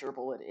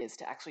pleasurable it is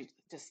to actually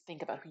just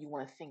think about who you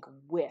want to think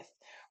with,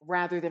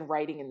 rather than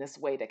writing in this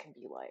way that can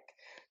be like,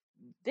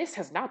 this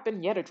has not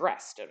been yet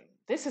addressed and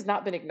this has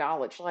not been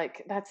acknowledged.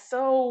 Like, that's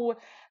so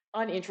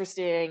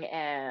uninteresting,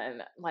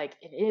 and like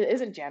it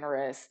isn't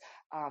generous.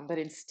 But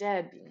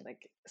instead being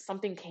like,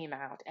 something came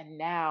out and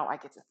now I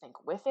get to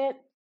think with it.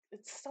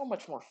 It's so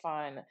much more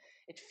fun.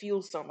 It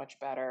feels so much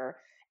better,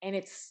 and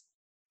it's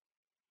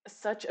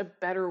such a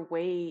better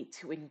way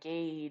to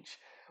engage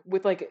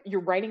with, like,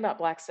 you're writing about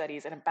black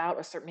studies and about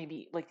a certain,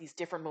 maybe like these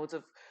different modes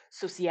of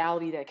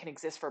sociality that can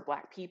exist for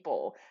black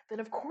people. Then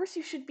of course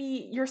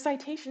your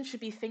citation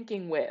should be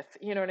thinking with,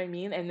 you know what I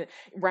mean, and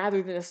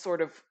rather than a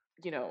sort of,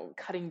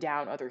 cutting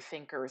down other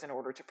thinkers in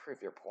order to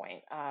prove your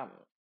point.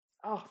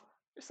 Oh,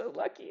 you're so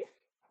lucky.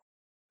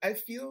 I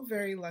feel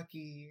very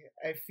lucky.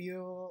 I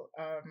feel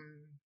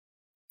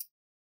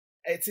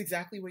it's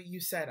exactly what you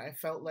said. I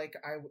felt like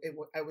I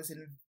was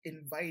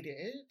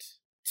invited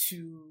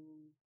to.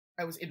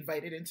 I was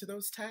invited into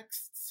those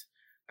texts.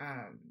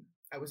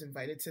 I was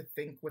invited to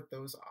think with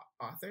those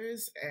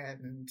authors,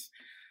 and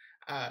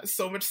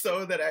so much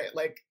so that I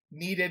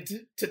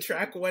needed to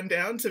track one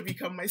down to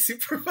become my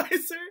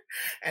supervisor,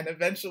 and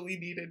eventually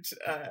needed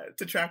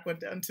to track one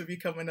down to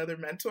become another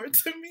mentor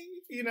to me.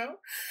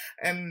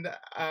 And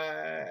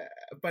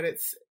but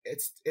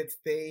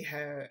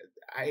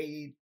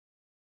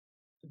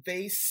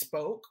they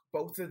spoke,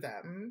 both of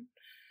them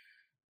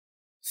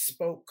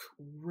spoke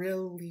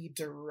really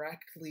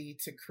directly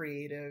to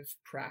creative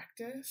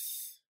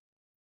practice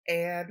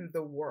and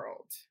the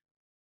world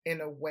in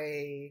a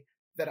way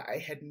that I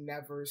had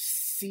never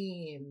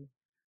seen.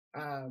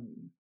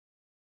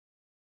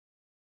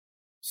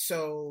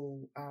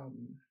 So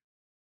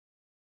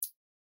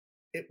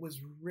it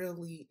was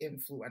really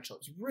influential.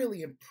 It was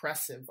really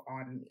impressive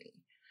on me.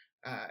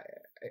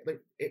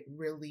 It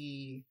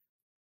really,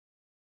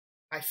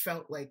 I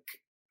felt like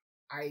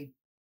I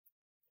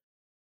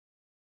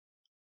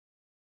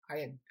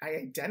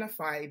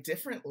identify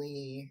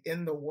differently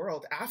in the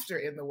world after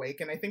In the Wake.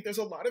 And I think there's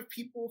a lot of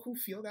people who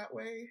feel that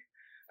way.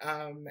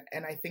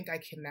 And I think I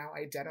can now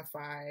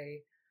identify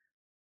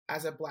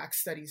as a Black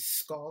Studies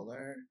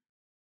scholar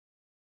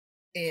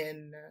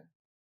in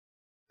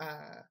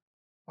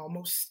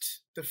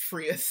almost the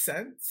freest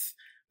sense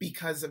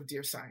because of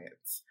Dear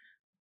Science,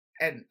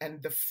 and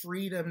the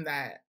freedom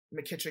that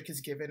McKittrick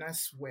has given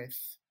us with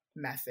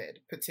method,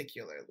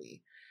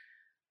 particularly.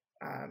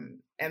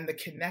 And the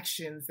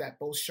connections that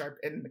both Sharp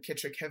and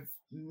McKittrick have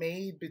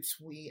made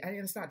between, I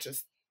mean, it's not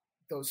just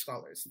those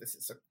scholars. This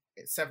is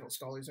several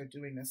scholars are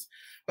doing this,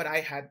 but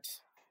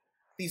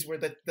these were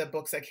the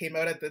books that came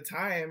out at the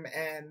time,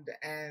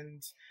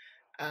 and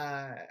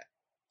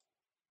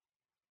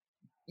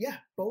yeah,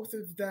 both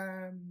of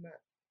them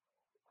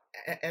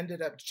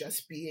ended up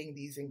just being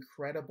these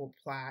incredible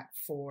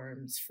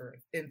platforms for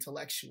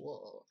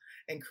intellectual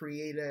and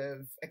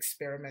creative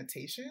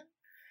experimentation.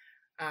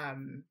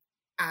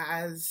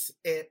 As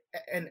it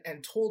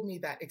and told me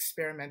that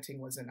experimenting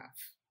was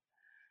enough.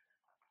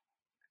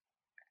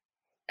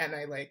 And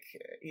I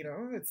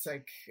it's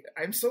like,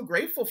 I'm so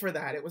grateful for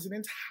that. It was an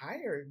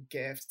entire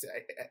gift.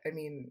 I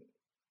mean,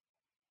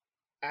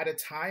 at a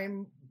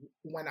time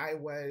when I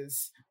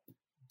was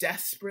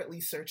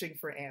desperately searching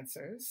for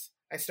answers.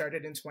 I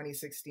started in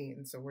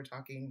 2016, so we're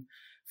talking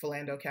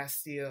Philando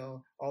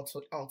Castile,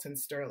 Alton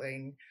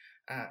Sterling,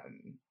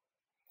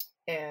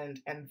 and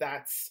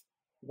that's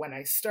when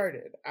I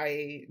started.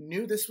 I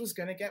knew this was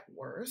going to get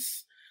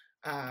worse.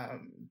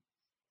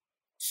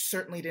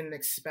 Certainly didn't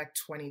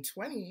expect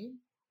 2020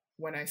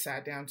 when I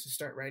sat down to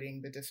start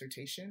writing the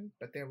dissertation,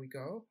 but there we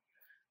go.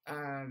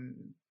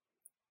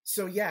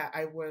 So yeah,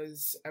 I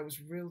was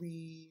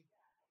really,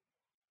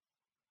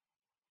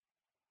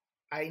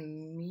 I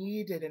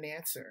needed an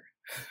answer.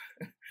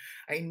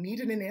 I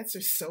needed an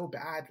answer so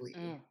badly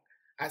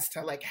as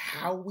to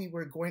how we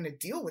were going to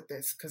deal with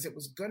this, because it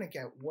was going to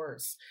get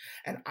worse.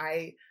 And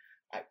I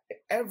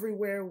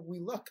everywhere we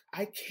look,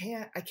 I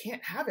can't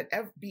have it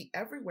be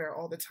everywhere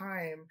all the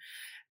time.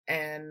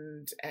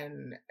 And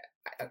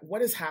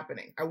what is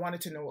happening? I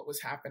wanted to know what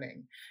was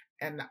happening.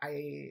 And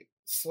I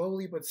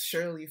slowly but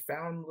surely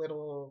found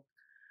little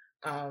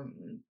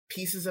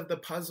pieces of the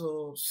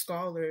puzzle,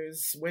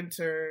 scholars,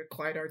 Winter,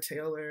 Clyde R.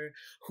 Taylor,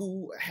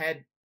 who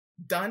had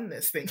done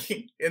this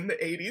thinking in the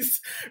 80s,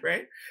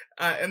 right?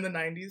 In the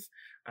 90s.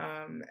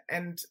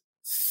 And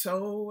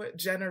so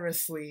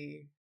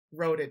generously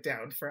wrote it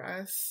down for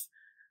us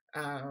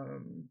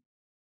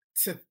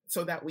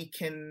so that we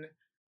can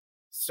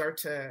start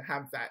to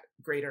have that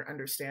greater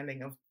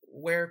understanding of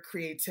where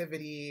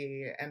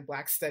creativity and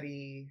Black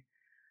study,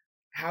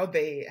 how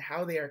they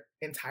are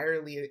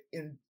entirely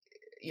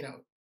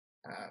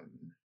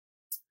um,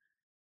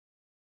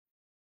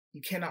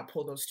 you cannot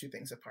pull those two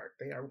things apart.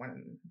 They are one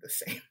and the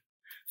same.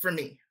 For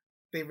me,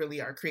 they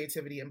really are.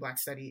 Creativity and Black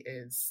study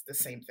is the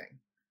same thing.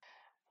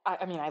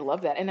 I mean, I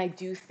love that. And I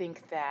do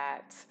think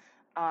that,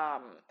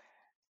 um,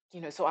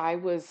 so I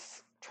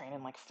was trained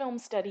in like film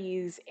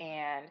studies,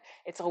 and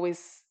it's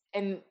always,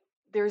 and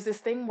there's this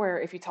thing where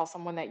if you tell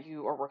someone that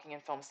you are working in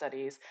film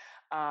studies,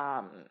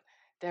 um,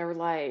 they're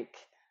like,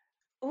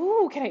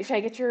 ooh, should I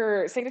get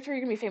your signature?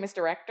 You're gonna be a famous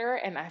director.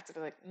 And I have to be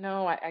like,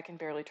 no, I can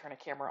barely turn a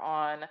camera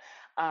on.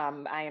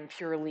 I am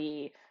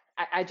purely,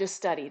 I just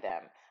study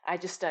them. I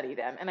just study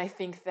them. And I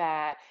think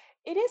that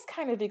it is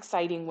kind of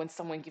exciting when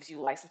someone gives you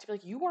license to be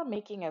like, you are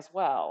making as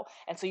well.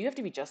 And so you have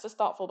to be just as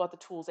thoughtful about the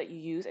tools that you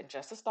use and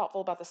just as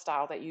thoughtful about the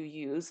style that you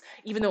use,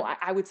 even though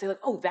I would say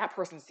like, oh, that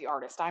person's the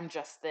artist. I'm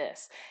just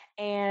this.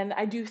 And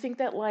I do think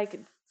that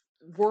like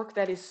work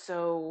that is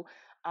so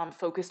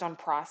focused on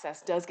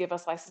process does give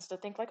us license to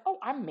think like, oh,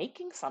 I'm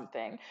making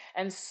something.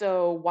 And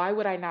so why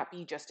would I not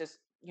be just as,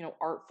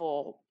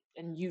 artful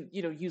and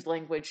use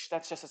language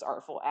that's just as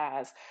artful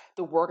as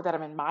the work that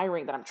I'm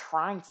admiring, that I'm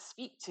trying to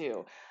speak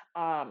to.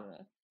 Um,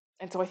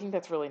 and so I think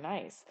that's really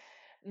nice.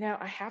 Now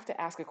I have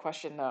to ask a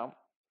question though.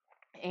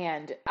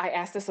 And I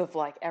ask this of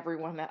like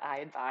everyone that I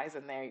advise,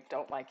 and they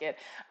don't like it.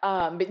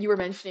 But you were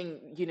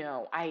mentioning,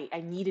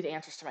 I needed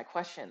answers to my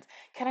questions.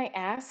 Can I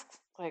ask,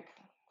 like,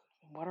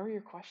 what are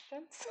your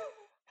questions?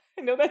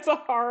 I know that's a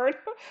hard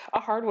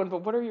one,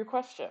 but what are your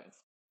questions?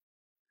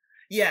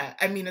 Yeah,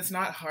 I mean, it's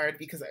not hard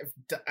because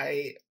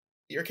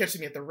you're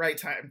catching me at the right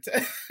time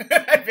to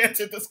I've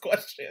answered this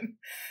question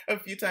a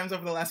few times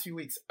over the last few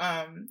weeks.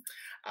 My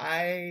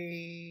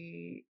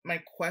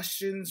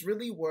questions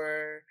really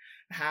were,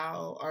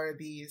 how are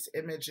these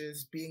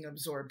images being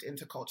absorbed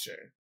into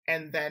culture?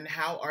 And then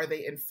how are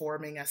they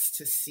informing us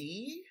to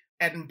see?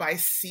 And by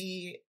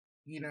see,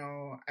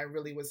 I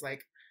really was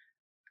like,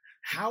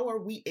 how are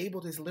we able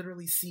to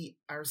literally see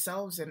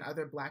ourselves and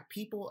other Black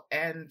people,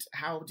 and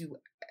how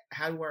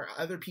are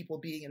other people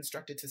being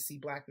instructed to see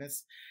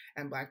Blackness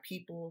and Black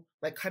people,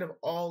 like kind of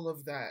all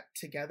of that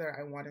together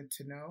I wanted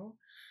to know.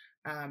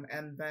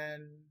 And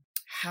then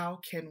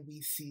how can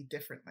we see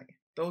differently?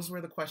 Those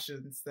were the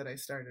questions that I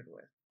started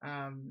with.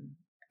 And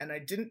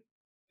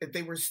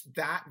they were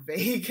that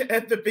vague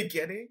at the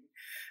beginning,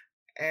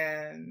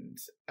 and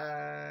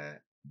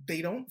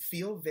they don't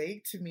feel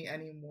vague to me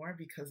anymore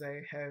because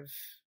I have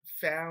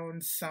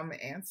found some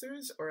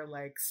answers, or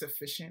like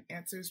sufficient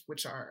answers,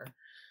 which are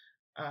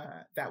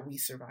that we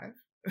survive,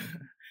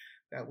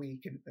 that we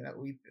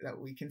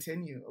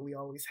continue, we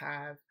always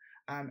have,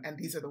 and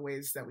these are the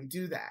ways that we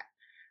do that,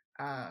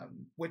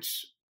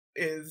 which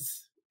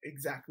is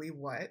exactly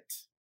what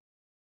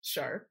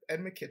Sharp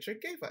and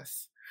McKittrick gave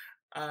us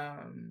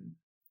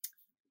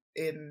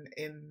in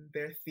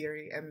their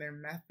theory and their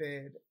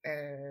method.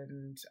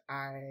 And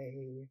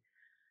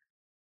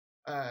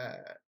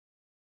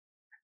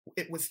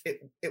it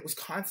was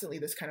constantly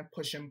this kind of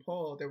push and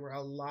pull. There were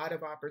a lot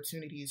of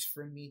opportunities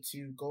for me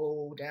to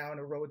go down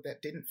a road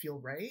that didn't feel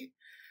right,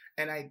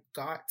 and I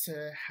got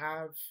to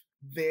have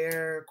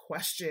their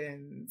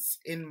questions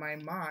in my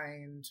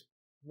mind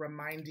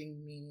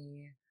reminding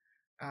me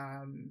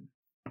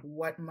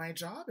what my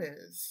job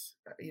is,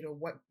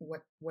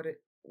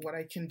 what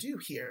I can do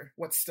here,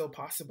 what's still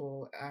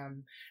possible.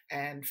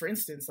 And for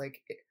instance,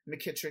 like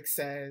McKittrick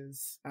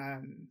says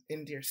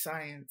in Dear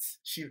Science,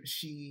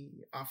 she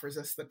offers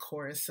us the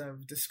chorus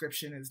of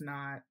description is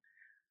not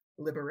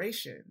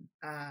liberation.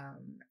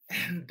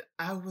 And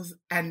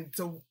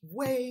the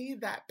way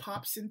that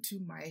pops into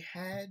my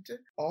head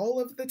all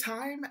of the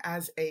time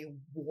as a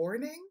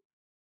warning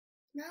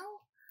now,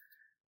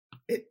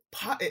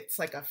 it's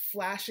like a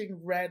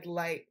flashing red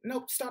light.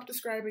 Nope, stop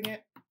describing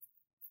it.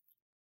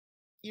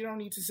 You don't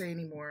need to say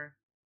anymore.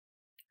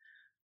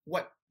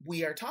 What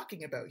we are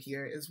talking about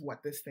here is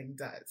what this thing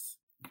does,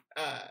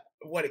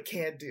 what it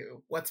can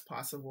do, what's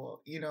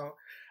possible,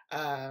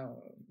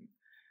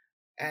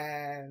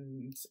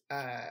 and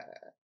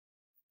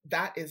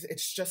that is,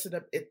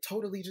 it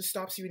totally just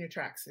stops you in your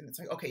tracks, and it's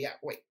like, okay, yeah,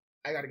 wait,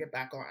 I got to get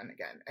back on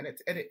again. And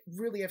it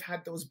really, I've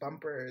had those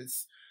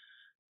bumpers.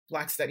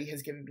 Black Study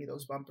has given me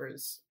those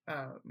bumpers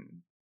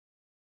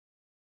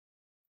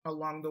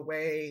along the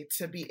way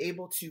to be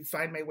able to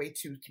find my way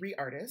to 3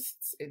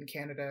 artists in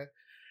Canada,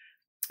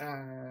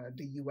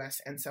 the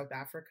US, and South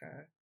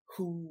Africa,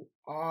 who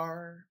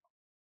are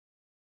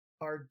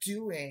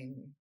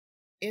doing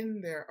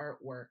in their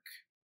artwork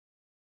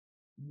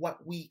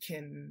what we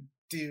can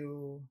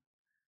do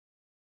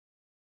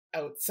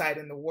outside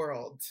in the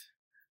world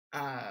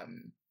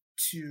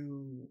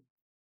to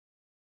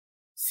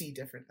see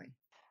differently.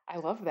 I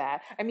love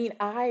that. I mean,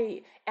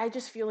 I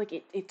just feel like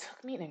it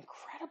took me an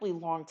incredibly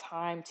long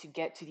time to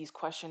get to these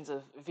questions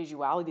of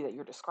visuality that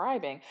you're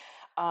describing.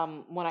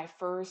 When I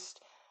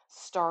first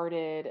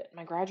started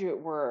my graduate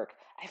work,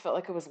 I felt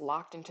like I was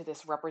locked into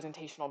this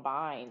representational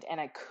bind,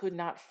 and I could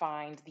not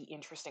find the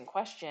interesting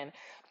question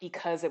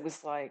because it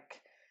was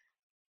like,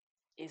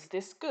 is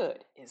this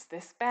good? Is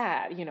this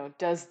bad?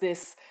 Does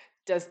this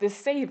does this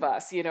save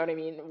us? You know what I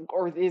mean?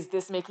 Or is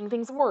this making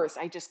things worse?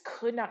 I just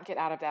could not get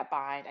out of that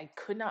bind. I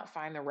could not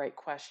find the right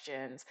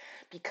questions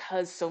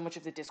because so much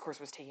of the discourse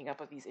was taking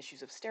up of these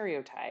issues of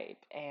stereotype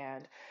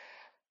and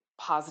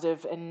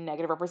positive and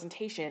negative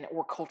representation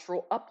or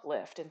cultural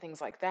uplift and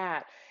things like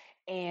that.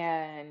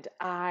 And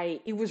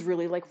it was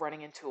really like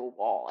running into a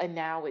wall. And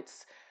now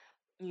it's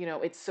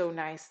so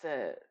nice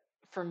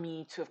for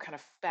me to have kind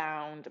of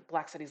found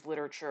Black studies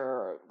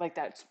literature like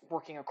that's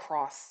working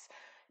across,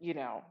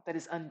 that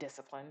is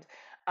undisciplined.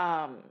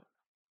 Um,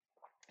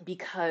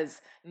 because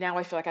now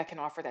I feel like I can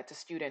offer that to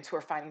students who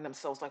are finding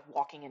themselves like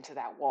walking into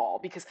that wall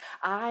because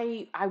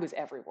I was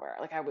everywhere.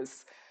 Like I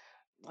was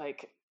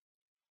like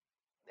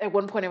at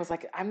one point I was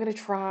like, I'm gonna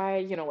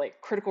try,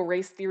 like critical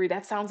race theory.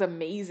 That sounds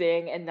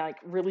amazing. And like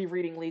really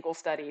reading legal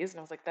studies. And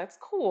I was like, that's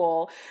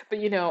cool. But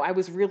I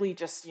was really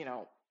just,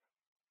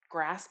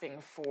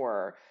 grasping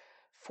for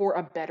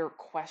a better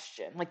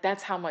question. Like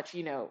that's how much,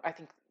 I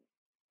think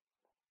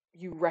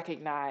you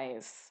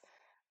recognize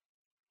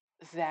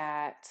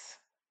that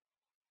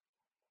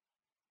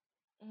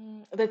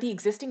that the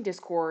existing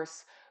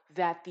discourse,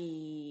 that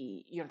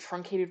the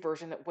truncated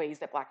version that ways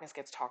that Blackness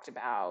gets talked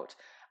about,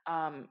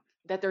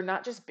 that they're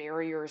not just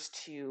barriers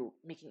to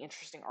making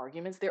interesting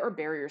arguments, there are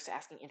barriers to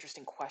asking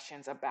interesting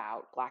questions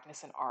about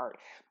Blackness and art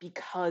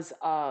because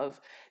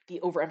of the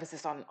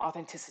overemphasis on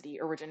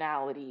authenticity,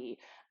 originality,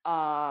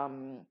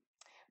 um,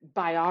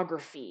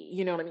 biography.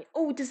 You know what I mean?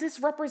 Oh, does this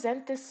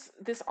represent this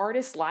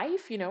artist's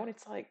life? And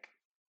it's like,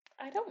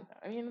 I don't know.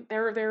 I mean,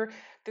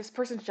 this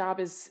person's job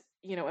is,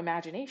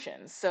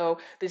 imagination. So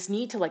this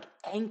need to like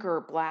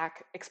anchor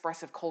Black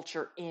expressive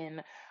culture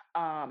in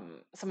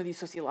some of these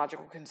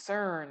sociological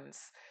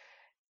concerns,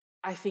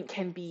 I think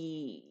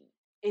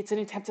it's an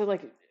attempt to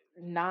like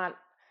not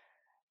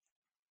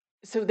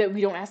so that we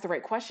don't ask the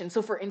right question.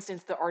 So for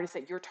instance, the artists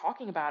that you're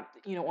talking about,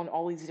 on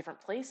all these different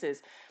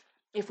places,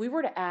 if we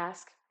were to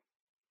ask,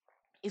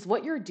 is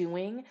what you're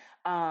doing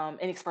an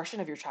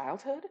expression of your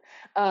childhood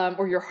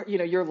or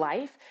your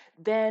life,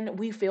 then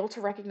we fail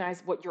to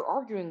recognize what you're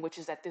arguing, which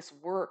is that this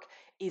work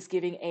is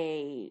giving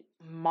a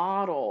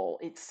model.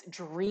 It's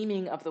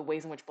dreaming of the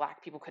ways in which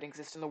Black people could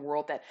exist in the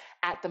world that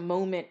at the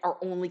moment are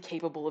only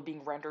capable of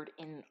being rendered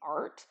in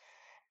art,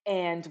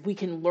 and we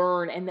can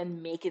learn and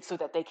then make it so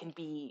that they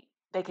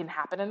can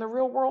happen in the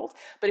real world.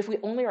 But if we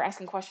only are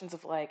asking questions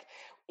of like,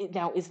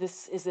 now is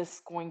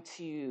this going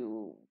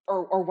to,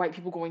 or white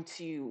people going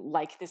to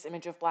like this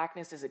image of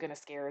Blackness? Is it going to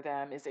scare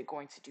them? Is it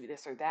going to do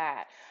this or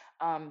that?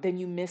 Then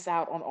you miss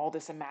out on all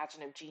this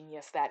imaginative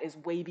genius that is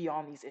way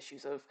beyond these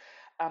issues of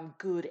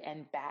good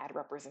and bad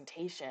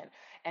representation.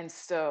 And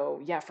so,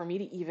 yeah, for me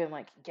to even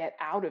like get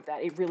out of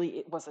that, it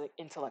was an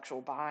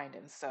intellectual bind.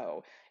 And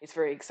so it's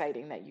very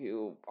exciting that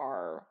you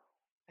are,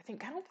 I think,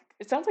 kind of,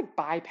 it sounds like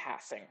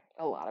bypassing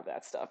a lot of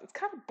that stuff. It's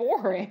kind of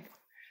boring.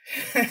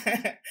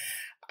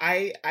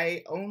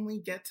 I only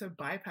get to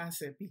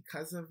bypass it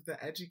because of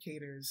the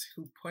educators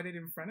who put it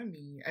in front of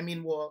me. I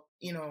mean, well,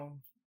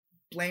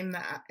 blame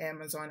the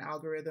Amazon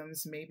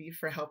algorithms maybe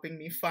for helping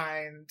me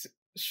find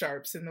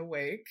sharps in the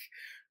wake.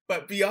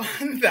 But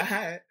beyond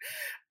that,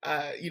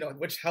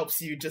 which helps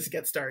you just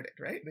get started,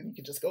 right? Then you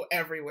can just go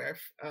everywhere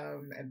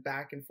and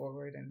back and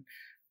forward. And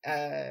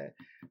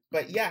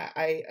but yeah,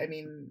 I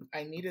mean,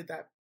 I needed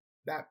that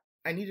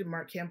I needed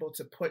Mark Campbell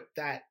to put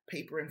that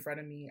paper in front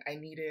of me. I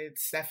needed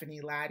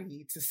Stephanie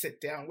Laddie to sit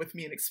down with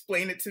me and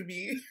explain it to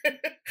me.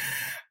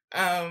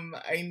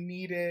 I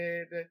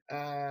needed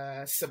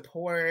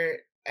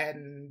support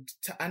and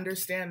to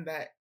understand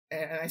that.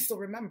 And I still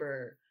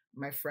remember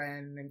my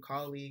friend and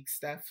colleague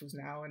Steph, who's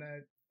now in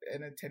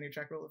a tenure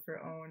track role of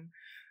her own.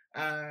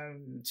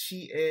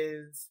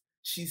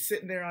 She's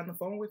sitting there on the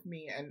phone with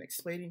me and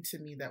explaining to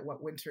me that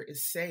what Winter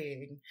is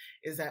saying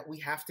is that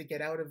we have to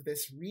get out of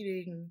this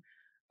reading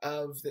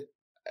of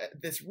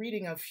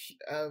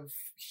of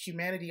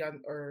humanity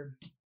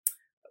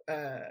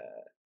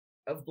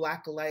of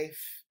Black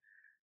life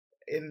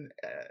in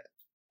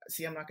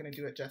see, I'm not going to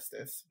do it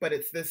justice, but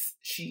it's this,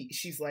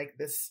 she's like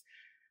this,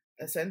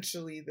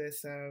 essentially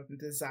this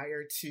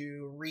desire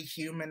to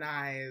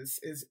rehumanize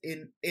is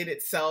in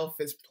itself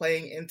is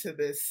playing into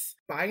this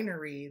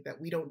binary that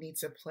we don't need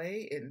to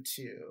play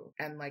into.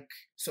 And like,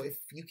 so if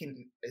you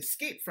can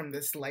escape from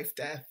this life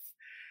death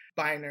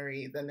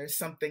binary, then there's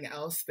something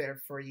else there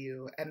for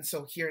you. And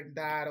so hearing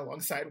that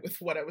alongside with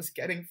what I was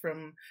getting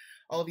from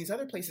all these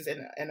other places,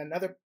 and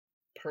another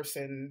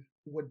person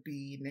would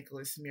be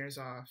Nicholas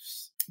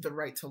Mirzoff's The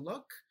Right to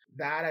Look,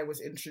 that I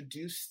was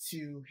introduced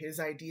to his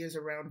ideas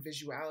around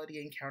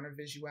visuality and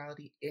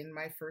counter-visuality in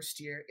my first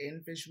year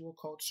in visual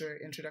culture,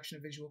 introduction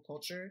to visual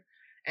culture.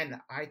 And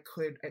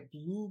it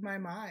blew my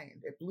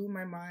mind. It blew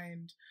my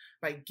mind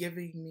by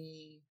giving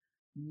me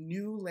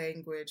new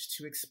language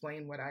to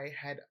explain what I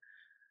had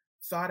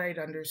thought I'd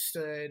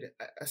understood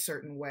a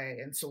certain way.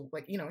 And so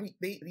like,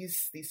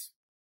 these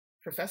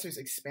professors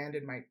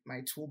expanded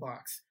my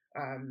toolbox.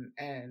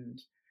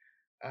 And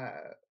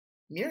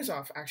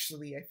Mirzoff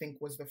actually, I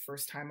think, was the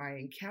first time I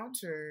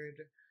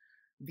encountered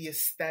the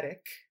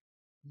aesthetic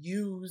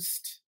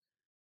used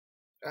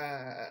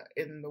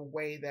in the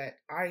way that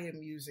I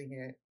am using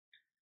it.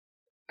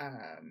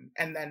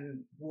 And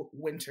then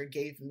Winter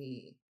gave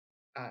me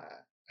a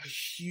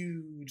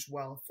huge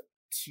wealth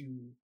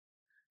to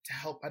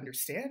help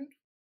understand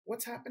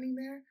what's happening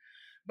there.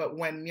 But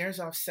when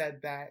Mirzov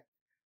said that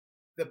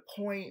the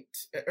point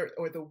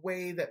or the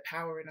way that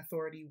power and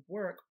authority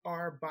work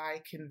are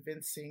by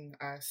convincing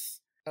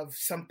us of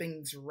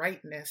something's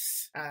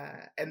rightness,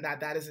 and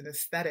that is an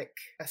aesthetic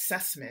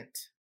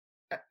assessment,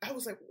 I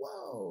was like,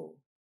 whoa,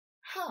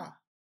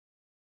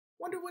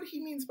 wonder what he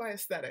means by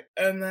aesthetic.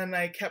 And then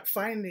I kept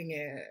finding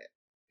it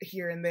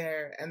here and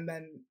there. And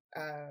then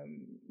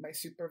my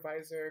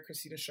supervisor,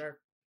 Christina Sharp,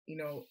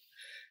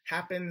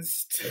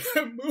 happens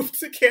to move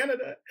to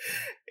Canada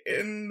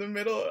in the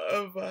middle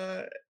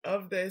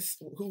of this,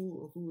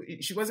 who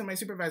she wasn't my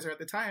supervisor at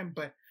the time,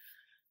 but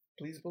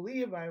please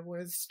believe I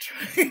was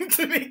trying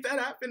to make that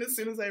happen as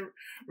soon as I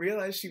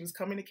realized she was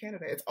coming to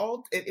Canada. It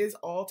is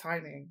all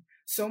timing.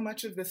 So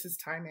much of this is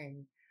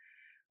timing.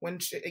 When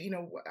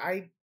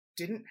I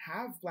didn't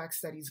have Black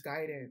Studies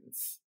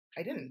guidance.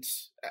 I didn't.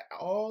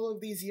 All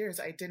of these years,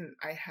 I didn't.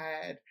 I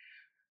had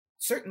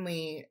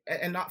certainly,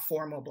 and not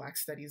formal Black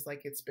Studies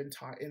like it's been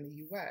taught in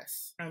the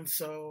US. And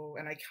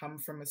I come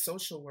from a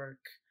social work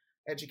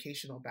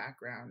educational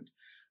background,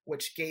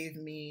 which gave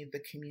me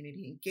the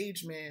community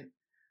engagement,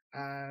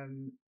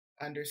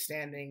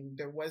 understanding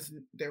there was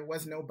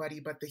nobody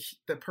but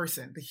the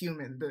person, the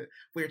human,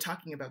 we're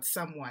talking about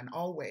someone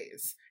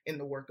always in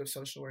the work of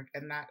social work.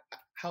 And that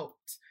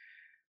helped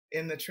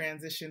in the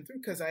transition through,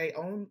 because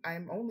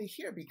I'm only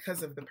here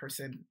because of the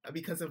person,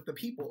 because of the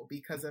people,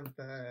 because of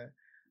the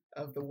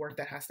work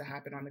that has to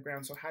happen on the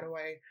ground. So how do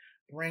I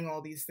bring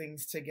all these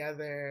things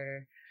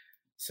together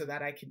so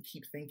that I can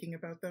keep thinking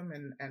about them?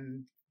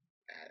 And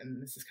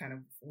this is kind of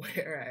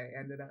where I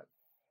ended up.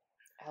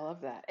 I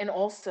love that. And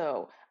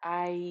also,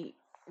 I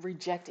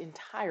reject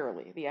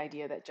entirely the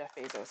idea that Jeff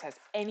Bezos has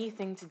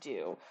anything to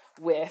do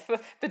with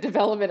the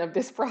development of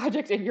this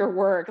project and your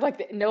work.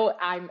 Like, no,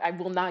 I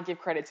will not give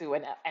credit to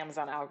an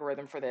Amazon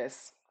algorithm for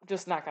this.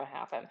 Just not going to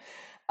happen.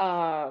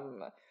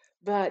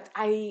 But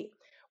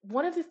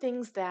one of the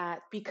things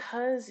that,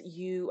 because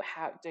you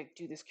have to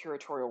do this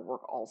curatorial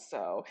work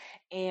also,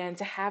 and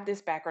to have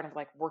this background of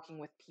like working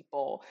with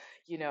people,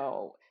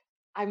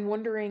 I'm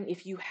wondering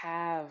if you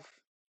have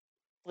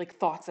like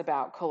thoughts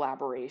about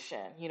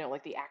collaboration,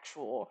 like the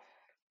actual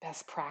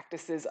best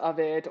practices of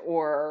it,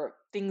 or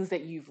things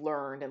that you've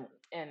learned.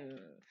 And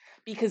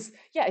because,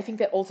 yeah, I think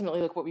that ultimately,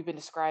 like what we've been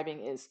describing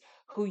is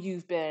who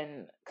you've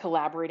been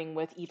collaborating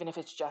with, even if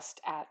it's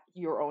just at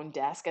your own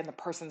desk and the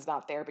person's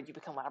not there, but you've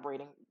been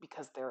collaborating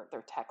because they're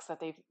texts that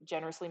they've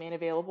generously made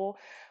available.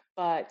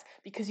 But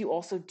because you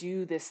also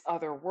do this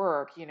other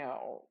work, yeah,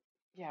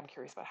 I'm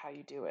curious about how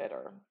you do it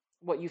or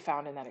what you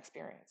found in that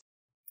experience.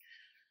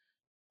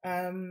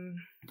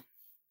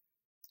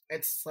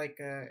 It's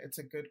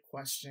a good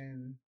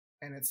question,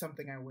 and it's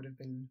something I would have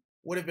been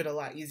a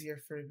lot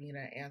easier for me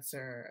to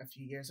answer a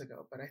few years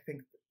ago. But I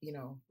think,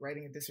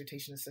 writing a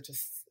dissertation is such a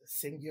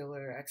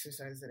singular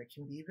exercise that it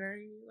can be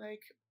very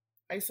like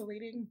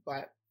isolating.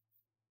 But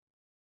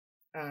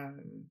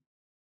in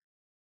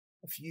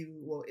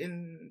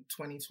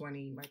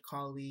 2020, my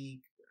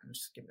colleague, I'm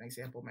just giving an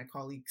example, my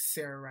colleague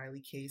Sarah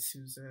Riley Case,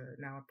 who's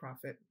now a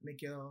prophet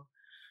McGill,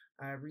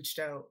 reached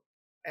out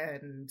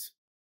and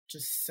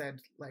just said,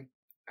 like,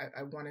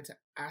 I wanted to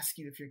ask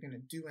you if you're going to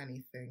do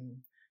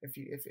anything, if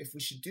we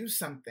should do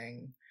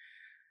something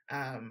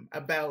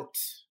about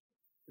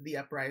the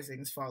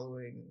uprisings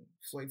following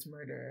Floyd's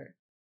murder.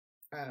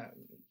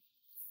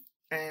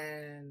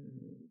 And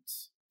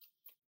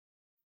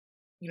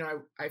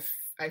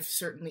I've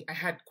certainly, I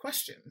had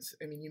questions.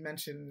 I mean, you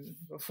mentioned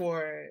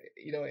before,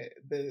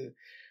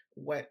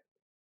 what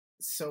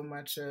so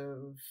much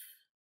of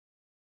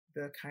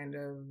the kind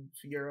of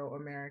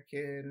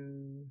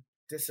Euro-American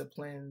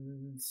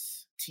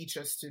disciplines teach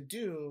us to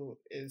do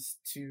is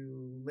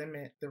to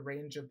limit the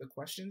range of the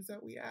questions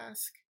that we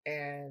ask.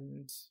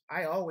 And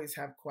I always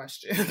have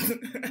questions.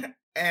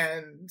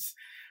 And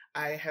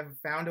I have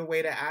found a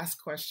way to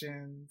ask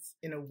questions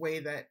in a way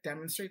that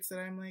demonstrates that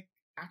I'm like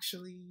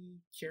actually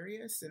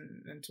curious,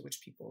 and to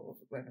which people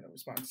are going to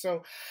respond.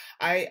 So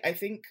I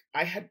think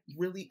I had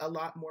really a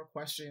lot more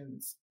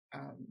questions.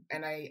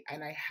 And I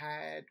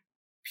had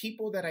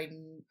people that I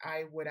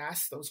would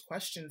ask those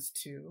questions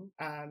to.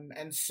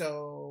 And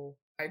so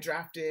I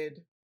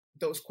drafted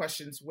those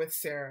questions with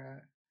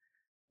Sarah.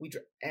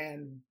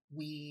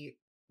 We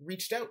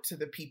reached out to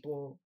the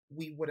people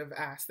we would have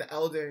asked, the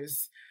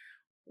elders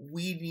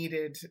we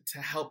needed to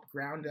help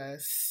ground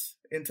us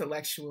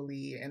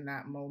intellectually in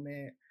that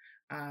moment,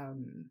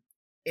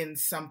 in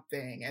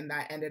something. And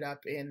that ended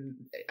up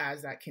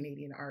as that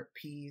Canadian art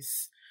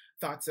piece,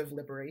 Thoughts of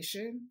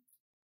Liberation,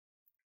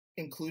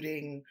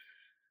 including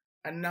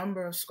a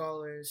number of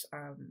scholars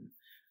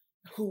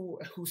who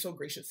so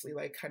graciously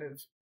like kind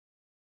of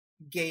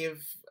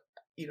gave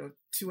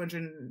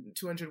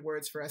 200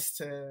 words for us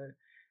to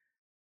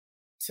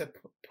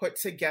put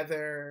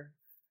together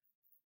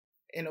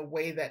in a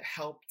way that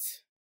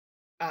helped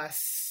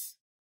us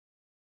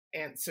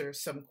answer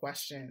some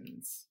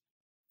questions.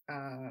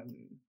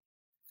 And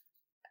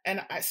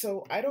I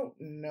don't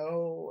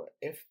know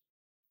if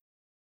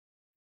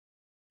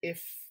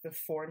the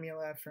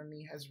formula for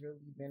me has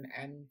really been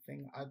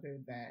anything other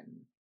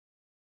than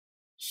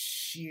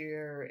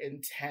sheer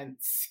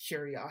intense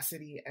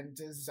curiosity and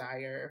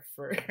desire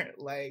for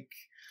like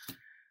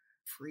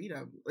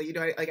freedom.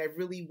 I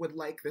really would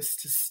like this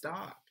to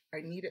stop.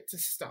 I need it to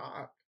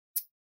stop.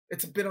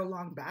 It's been a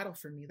long battle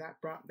for me. That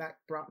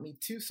brought me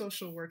to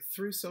social work,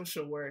 through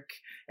social work,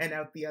 and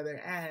out the other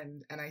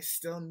end, and I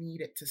still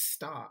need it to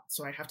stop.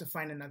 So I have to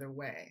find another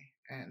way.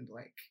 And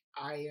like,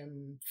 I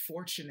am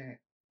fortunate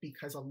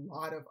because a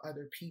lot of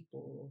other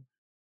people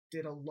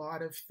did a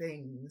lot of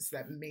things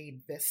that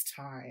made this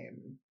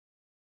time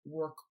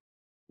work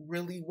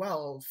really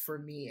well for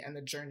me and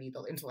the journey,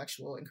 the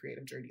intellectual and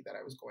creative journey that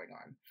I was going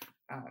on.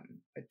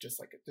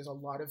 There's a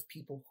lot of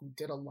people who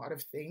did a lot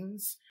of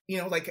things,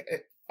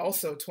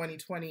 also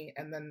 2020,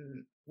 and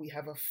then we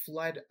have a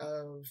flood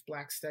of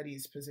Black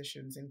Studies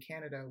positions in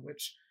Canada,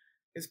 which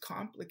is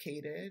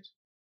complicated,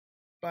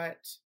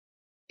 but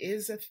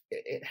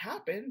it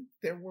happened.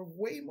 There were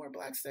way more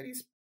Black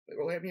Studies.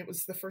 I mean, it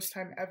was the first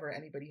time ever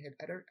anybody had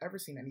ever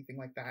seen anything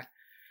like that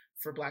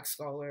for Black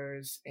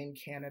scholars in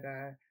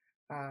Canada.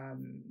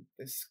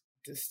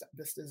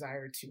 This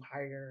desire to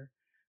hire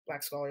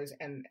Black scholars,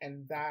 and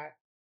that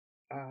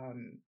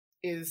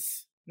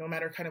is, no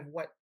matter kind of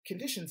what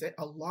conditions it,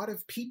 a lot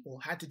of people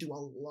had to do a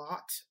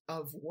lot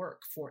of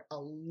work for a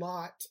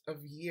lot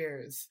of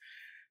years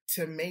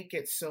to make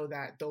it so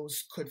that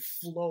those could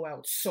flow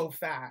out so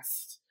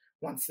fast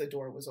once the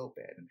door was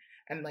open.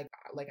 And like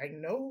I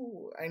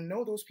know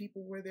those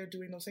people were there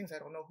doing those things. I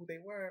don't know who they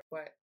were,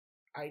 but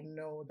I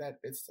know that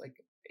it's like,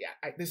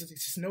 there's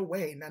just no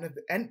way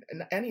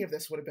any of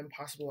this would have been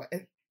possible.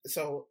 And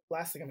so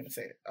last thing I'm going to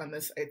say on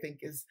this, I think,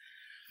 is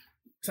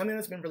something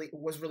that's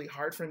was really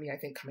hard for me. I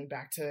think coming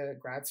back to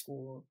grad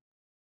school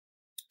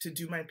to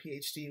do my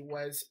PhD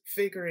was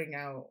figuring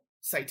out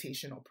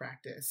citational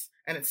practice.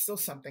 And it's still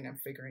something I'm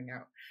figuring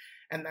out.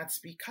 And that's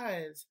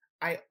because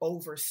I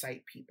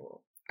oversight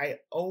people. I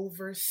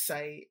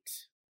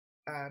oversight,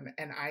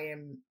 and I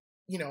am,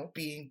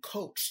 being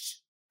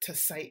coached to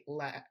cite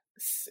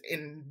less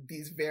in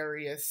these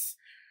various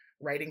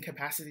writing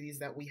capacities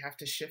that we have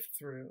to shift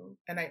through.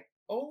 And I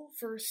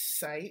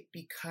oversight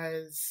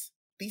because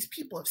these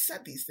people have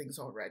said these things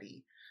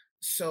already.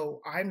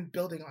 So I'm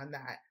building on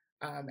that.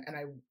 And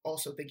I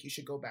also think you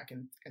should go back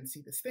and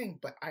see this thing,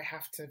 but I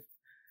have to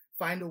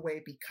find a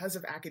way, because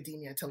of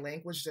academia, to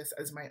language this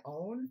as my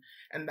own.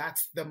 And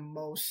that's the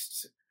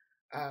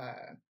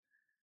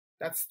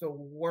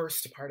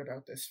worst part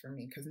about this for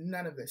me, because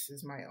none of this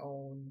is my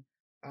own.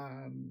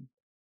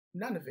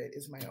 None of it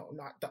is my own.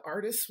 Not the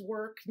artist's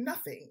work,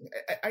 nothing.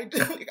 I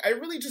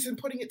really just am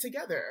putting it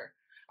together.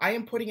 I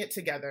am putting it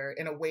together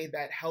in a way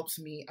that helps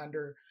me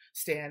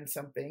understand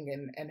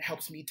something and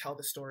helps me tell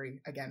the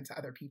story again to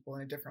other people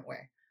in a different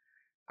way.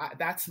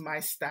 That's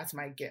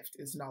my gift,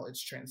 is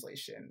knowledge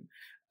translation,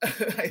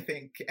 I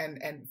think,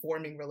 and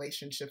forming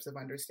relationships of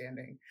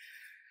understanding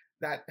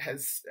that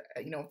has,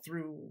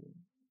 through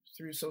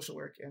social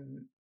work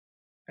and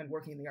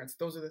working in the arts.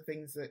 Those are the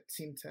things that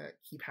seem to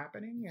keep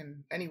happening.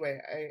 And anyway,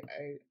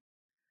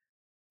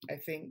 I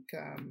think,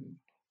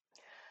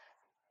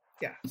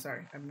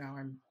 sorry,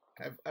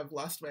 I've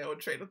lost my own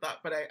train of thought,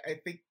 but I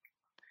think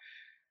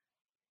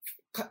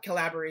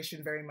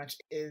collaboration very much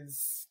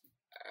is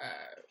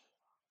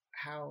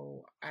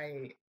how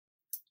I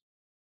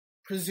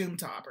presume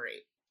to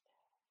operate.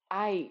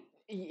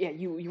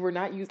 You were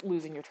not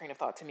losing your train of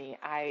thought to me.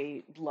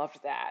 I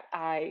loved that.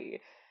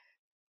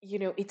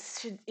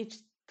 It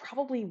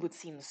probably would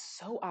seem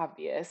so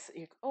obvious,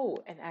 like, oh,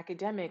 an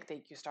academic,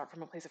 that you start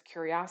from a place of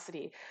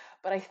curiosity.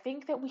 But I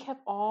think that we have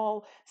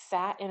all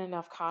sat in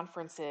enough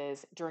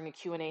conferences during a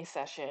Q&A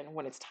session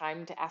when it's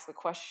time to ask a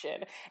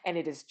question, and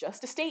it is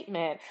just a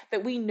statement,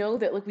 that we know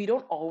that, like, we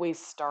don't always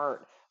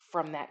start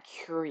from that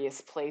curious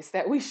place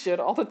that we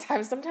should all the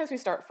time. Sometimes we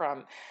start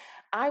from,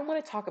 I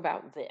want to talk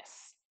about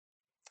this,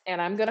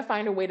 and I'm going to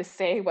find a way to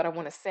say what I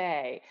want to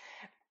say.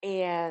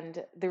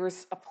 And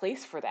there's a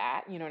place for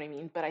that, you know what I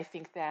mean? But I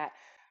think that,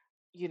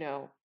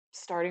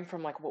 starting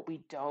from like what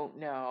we don't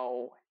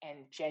know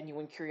and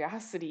genuine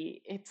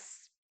curiosity,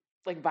 it's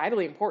like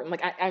vitally important.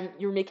 Like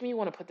you're making me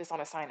want to put this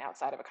on a sign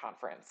outside of a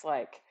conference,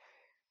 like,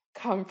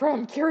 come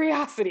from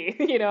curiosity,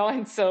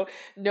 And so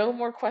no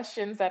more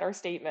questions that are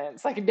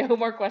statements, like no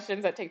more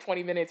questions that take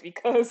 20 minutes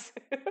because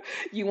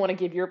you want to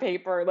give your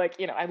paper. Like,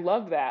 I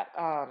love that.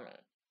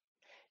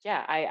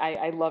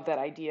 I love that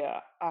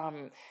idea.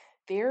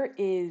 There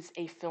is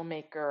a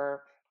filmmaker,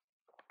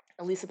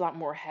 Elisa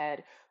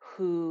Blount-Moorhead,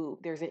 who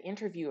there's an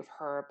interview of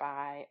her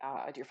by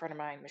a dear friend of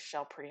mine,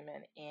 Michelle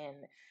Prettyman, in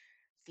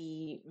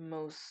the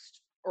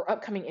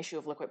upcoming issue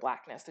of Liquid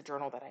Blackness, the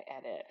journal that I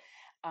edit.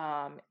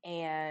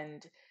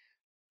 And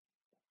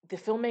the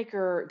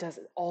filmmaker does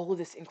all of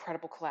this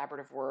incredible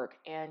collaborative work,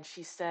 and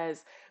she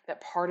says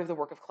that part of the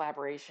work of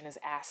collaboration is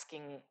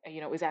asking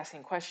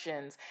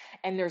questions.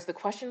 And there's the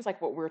questions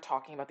like what we're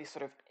talking about, these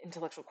sort of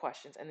intellectual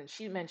questions, and then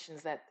she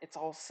mentions that it's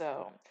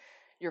also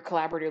your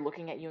collaborator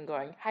looking at you and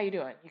going, how you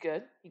doing? You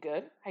good? You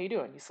good? How you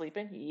doing? You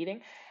sleeping? You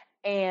eating?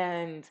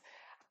 And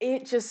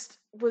it just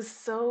was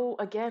so,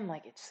 again,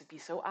 like, it should be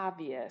so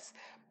obvious.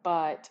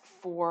 But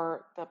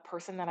for the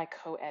person that I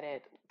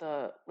co-edit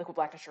the Liquid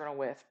Blackness Journal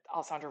with,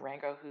 Alessandra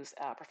Rango, who's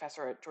a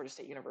professor at Georgia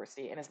State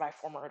University and is my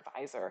former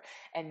advisor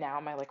and now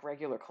my like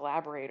regular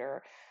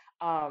collaborator,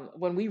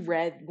 when we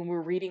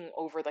were reading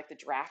over like the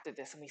draft of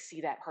this and we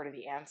see that part of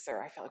the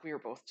answer, I felt like we were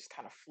both just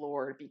kind of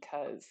floored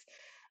because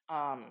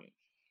um,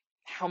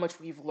 how much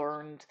we've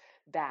learned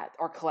that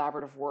our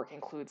collaborative work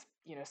includes,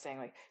 saying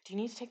like, do you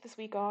need to take this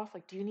week off?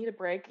 Like, do you need a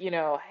break?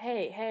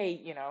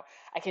 Hey,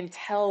 I can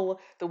tell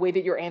the way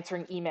that you're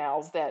answering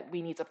emails that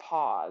we need to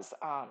pause.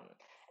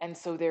 And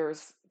so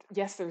there's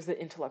the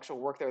intellectual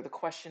work there, the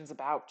questions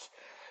about,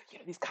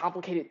 these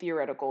complicated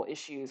theoretical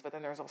issues, but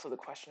then there's also the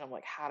question of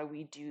like, how do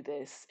we do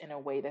this in a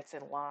way that's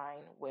in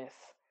line with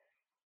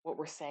what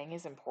we're saying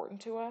is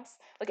important to us.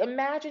 Like,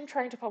 imagine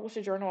trying to publish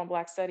a journal on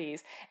Black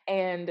studies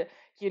and,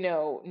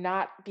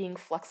 not being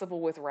flexible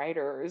with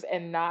writers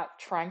and not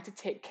trying to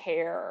take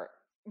care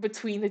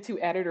between the two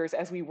editors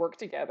as we work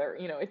together.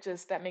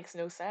 That makes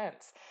no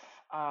sense.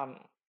 Um,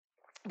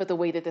 but the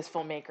way that this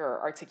filmmaker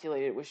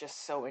articulated it was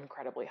just so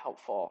incredibly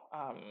helpful.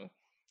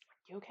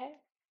 You okay?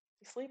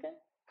 You sleeping?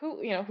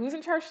 Who's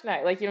in charge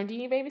tonight? Like, do you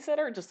need a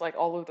babysitter? Just like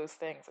all of those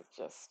things. It's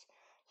just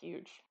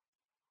huge.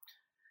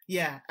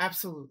 Yeah,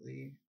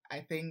 absolutely. I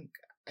think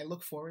I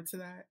look forward to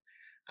that.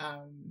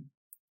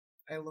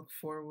 I look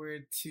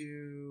forward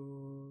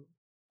to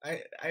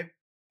I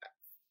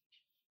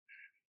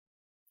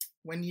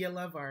when you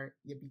love art,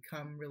 you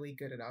become really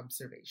good at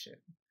observation.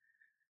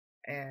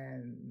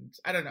 And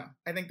I don't know.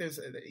 I think there's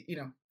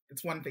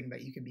it's one thing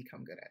that you can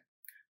become good at,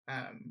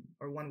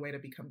 or one way to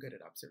become good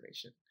at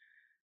observation.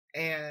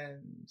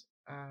 And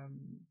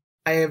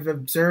I have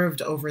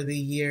observed over the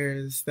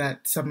years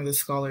that some of the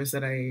scholars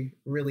that I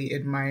really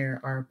admire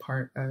are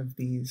part of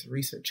these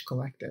research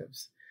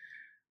collectives.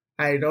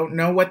 I don't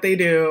know what they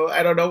do.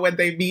 I don't know when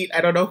they meet. I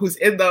don't know who's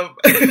in them.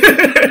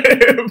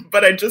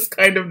 But I just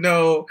kind of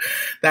know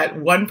that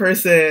one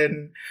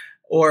person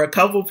or a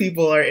couple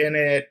people are in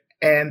it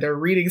and they're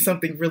reading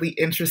something really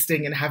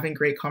interesting and having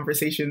great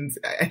conversations.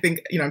 I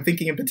think, I'm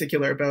thinking in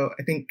particular about,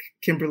 I think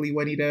Kimberly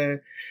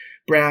Juanita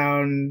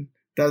Brown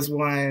does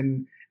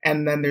one.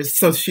 And then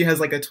she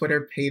has like a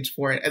Twitter page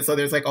for it. And so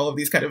there's like all of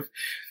these kind of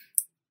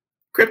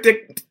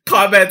cryptic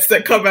comments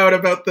that come out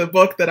about the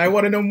book that I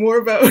want to know more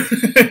about,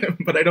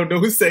 but I don't know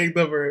who's saying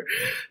them, or,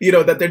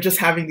 that they're just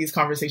having these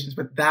conversations.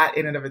 But that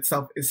in and of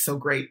itself is so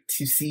great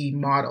to see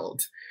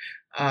modeled,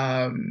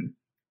 to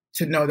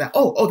know that,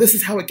 oh, this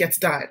is how it gets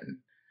done.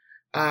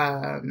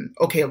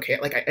 Okay.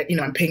 Like,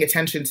 I'm paying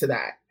attention to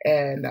that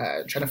and,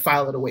 trying to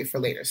file it away for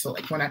later. So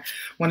like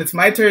when it's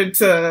my turn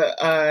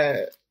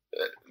to,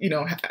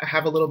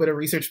 have a little bit of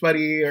research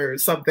buddy or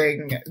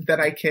something that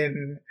I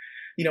can,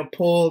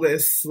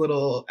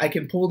 I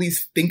can pull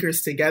these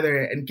thinkers together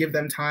and give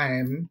them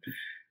time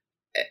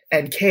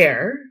and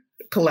care,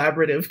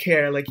 collaborative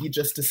care, like you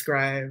just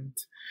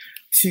described,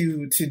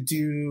 to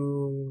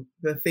do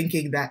the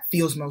thinking that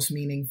feels most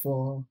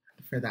meaningful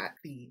for that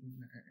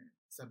theme or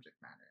subject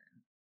matter.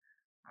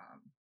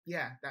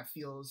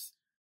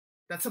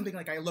 That's something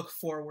like I look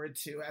forward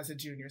to as a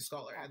junior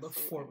scholar. Absolutely. I look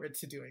forward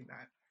to doing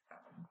that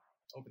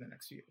over the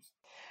next few years.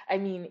 I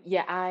mean,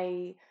 yeah,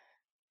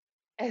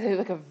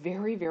 like a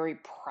very, very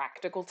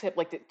practical tip,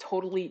 like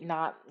totally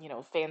not,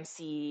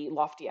 fancy,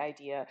 lofty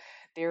idea.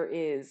 There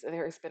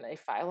has been a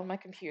file on my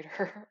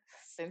computer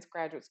since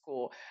graduate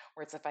school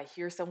where it's if I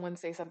hear someone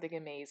say something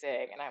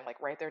amazing and I'm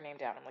like, write their name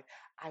down, I'm like,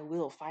 I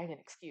will find an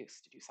excuse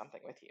to do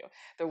something with you.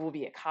 There will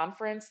be a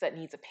conference that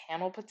needs a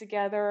panel put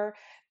together.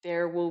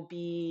 There will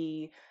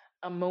be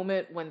a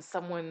moment when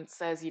someone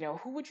says,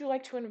 who would you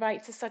like to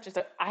invite to such and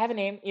such? I have a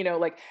name,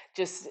 like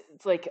just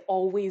like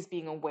always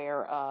being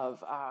aware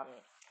of,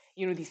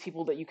 these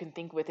people that you can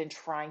think with and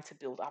trying to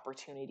build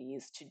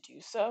opportunities to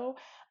do so.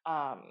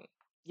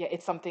 Yeah,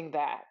 it's something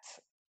that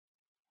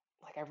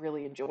like I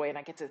really enjoy, and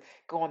I get to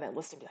go on that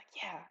list and be like,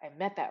 yeah, I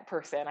met that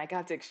person. I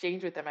got to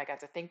exchange with them. I got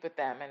to think with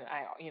them, and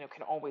I,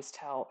 can always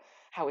tell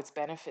how it's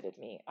benefited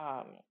me.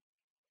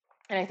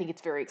 And I think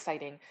it's very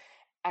exciting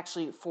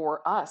actually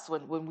for us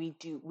when we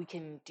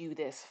can do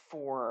this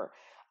for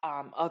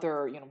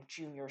other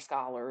junior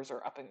scholars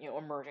or up and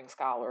emerging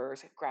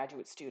scholars,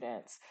 graduate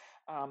students.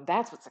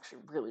 That's what's actually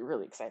really,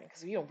 really exciting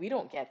because we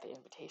don't get the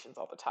invitations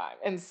all the time,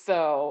 and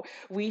so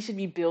we should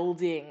be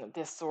building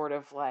this sort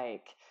of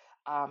like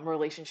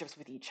relationships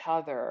with each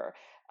other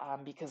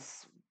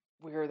because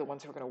we're the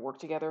ones who are going to work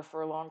together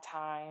for a long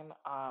time.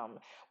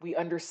 We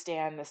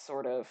understand this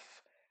sort of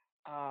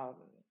um,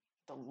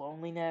 the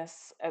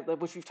loneliness,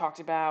 which we've talked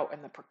about,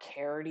 and the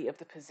precarity of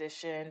the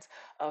positions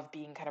of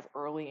being kind of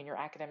early in your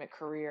academic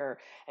career.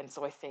 And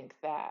so I think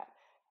that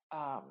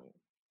um,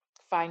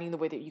 finding the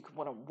way that you can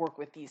want to work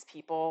with these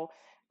people,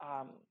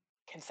 um,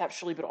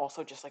 conceptually, but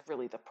also just like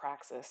really the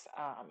praxis,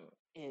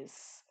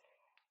 is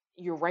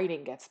your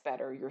writing gets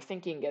better, your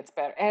thinking gets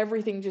better,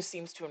 everything just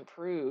seems to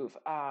improve.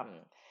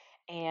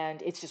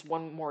 And it's just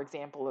one more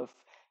example of,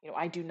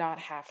 I do not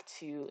have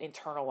to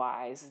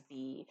internalize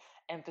the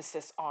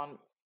emphasis on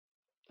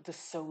the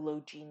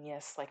solo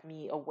genius like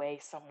me away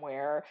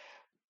somewhere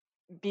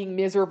being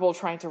miserable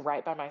trying to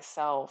write by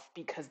myself,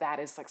 because that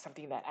is like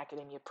something that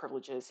academia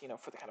privileges,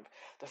 for the kind of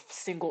the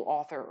single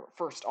author,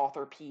 first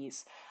author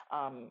piece.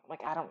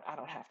 Like I don't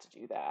have to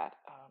do that.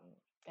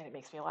 And it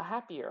makes me a lot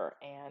happier,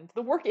 and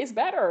the work is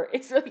better.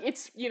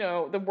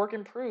 The work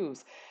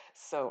improves.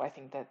 So I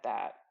think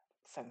that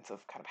sense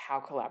of kind of how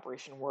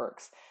collaboration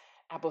works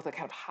at both a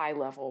kind of high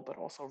level, but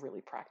also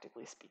really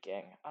practically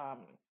speaking.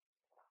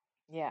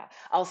 Yeah.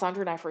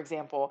 Alessandra and I, for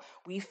example,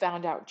 we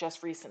found out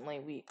just recently,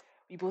 we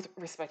both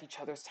respect each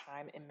other's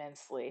time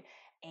immensely.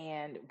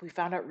 And we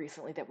found out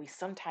recently that we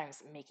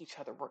sometimes make each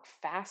other work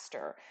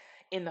faster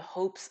in the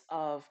hopes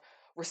of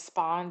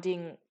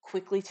responding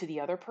quickly to the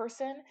other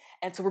person.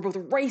 And so we're both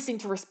racing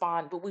to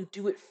respond, but we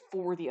do it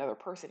for the other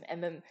person.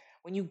 And then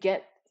when you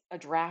get a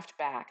draft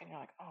back and you're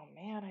like, oh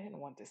man, I didn't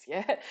want this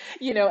yet,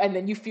 and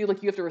then you feel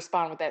like you have to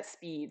respond with that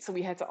speed. So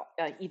we had to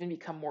even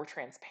become more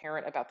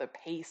transparent about the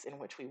pace in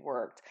which we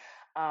worked,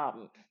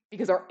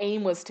 because our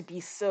aim was to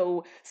be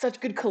such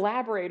good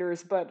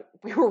collaborators, but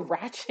we were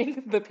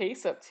ratcheting the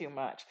pace up too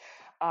much.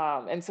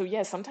 And so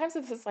yeah, sometimes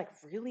it's just like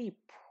really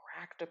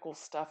practical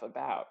stuff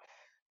about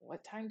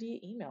what time do you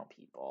email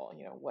people?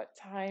 What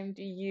time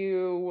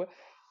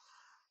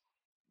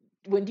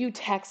when do you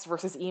text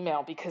versus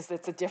email, because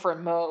it's a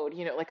different mode,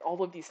 like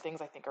all of these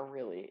things I think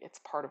it's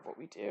part of what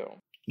we do.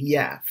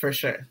 Yeah, for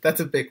sure.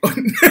 That's a big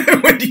one.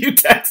 When do you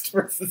text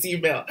versus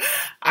email?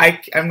 I'm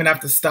going to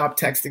have to stop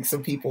texting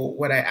some people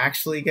when I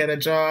actually get a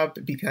job,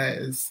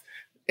 because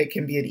it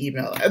can be an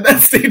email at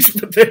that stage,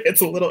 but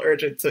it's a little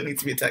urgent, so it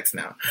needs to be a text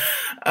now.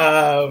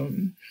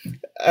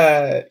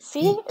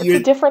 See, it's a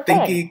different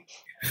thing.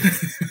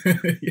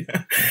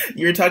 Yeah,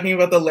 you're talking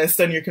about the list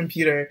on your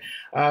computer.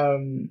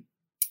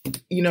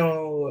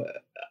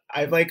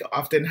 I've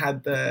often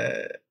had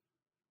the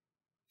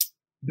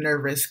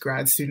nervous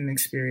grad student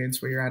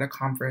experience where you're at a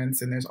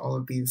conference and there's all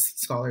of these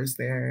scholars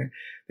there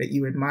that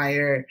you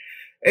admire,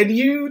 and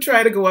you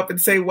try to go up and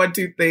say one,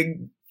 two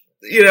things,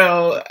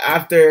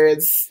 after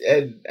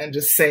and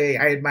just say,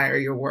 I admire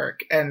your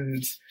work.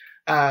 And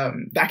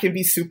that can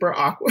be super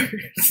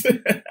awkward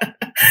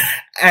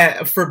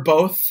for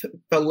both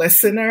the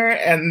listener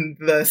and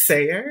the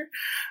sayer,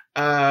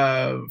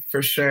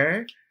 for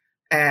sure.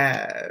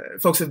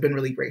 Folks have been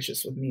really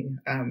gracious with me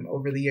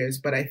over the years,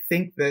 but I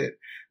think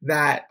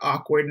that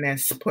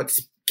awkwardness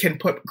can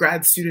put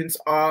grad students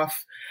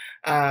off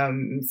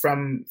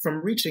from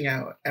reaching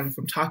out and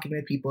from talking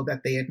to people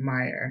that they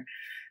admire.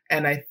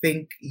 And I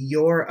think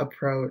your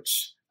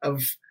approach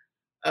of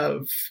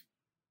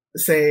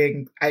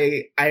saying,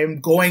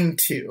 I'm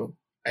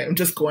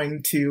just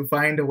going to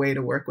find a way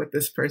to work with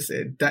this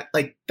person,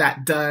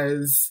 that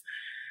does,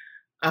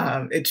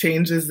 it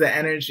changes the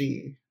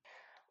energy.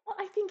 Well,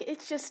 I think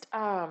it's just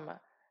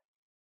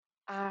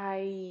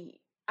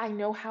I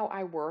know how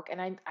I work,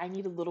 and I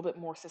need a little bit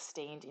more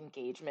sustained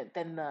engagement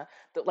than the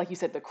like you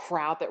said, the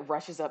crowd that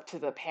rushes up to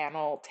the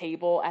panel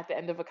table at the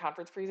end of a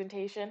conference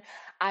presentation.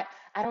 I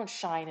don't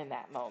shine in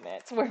that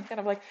moment. So we're kind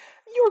of like,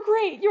 you're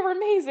great, you're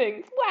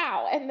amazing,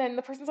 wow, and then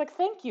the person's like,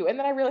 thank you, and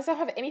then I realize I don't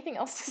have anything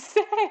else to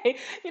say.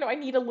 I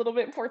need a little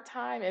bit more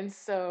time, and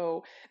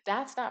so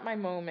that's not my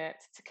moment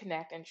to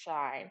connect and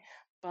shine.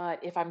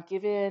 But if I'm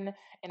given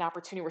an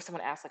opportunity where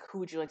someone asks, like, who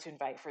would you like to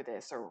invite for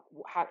this? Or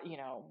how,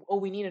 oh,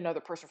 we need another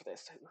person for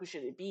this. Who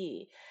should it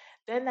be?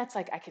 Then that's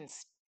like, I can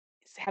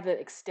have that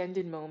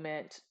extended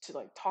moment to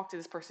like talk to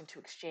this person, to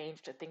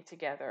exchange, to think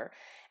together.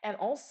 And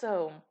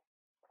also,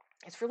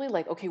 it's really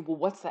like, okay, well,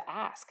 what's the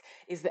ask?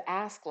 Is the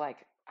ask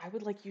like, I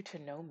would like you to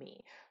know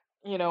me,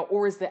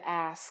 or is the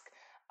ask,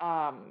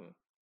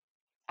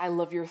 I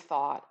love your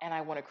thought and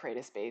I want to create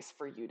a space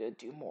for you to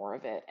do more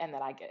of it, and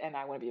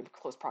I want to be in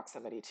close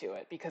proximity to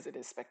it because it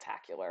is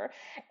spectacular.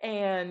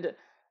 And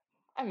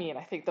I mean,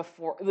 I think the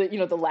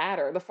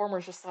latter, the former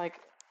is just like,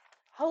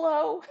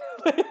 hello,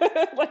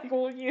 like,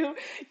 will you,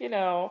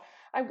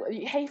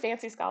 hey,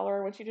 fancy scholar,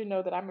 I want you to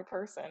know that I'm a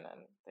person,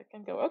 and they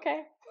can go,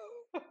 okay,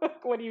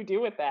 what do you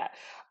do with that?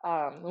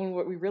 When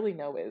what we really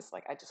know is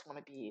like, I just want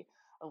to be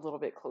a little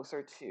bit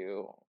closer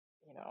to,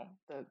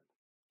 the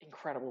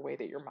incredible way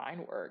that your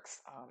mind works,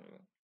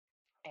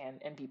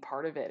 and be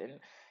part of it, and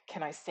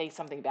can I say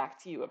something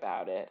back to you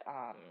about it?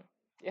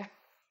 Yeah.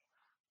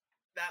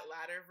 That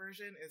latter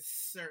version is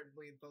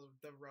certainly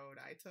the road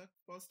I took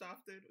most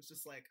often. It was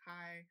just like,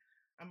 hi,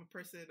 I'm a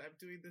person, I'm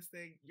doing this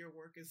thing, your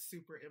work is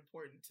super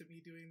important to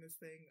me doing this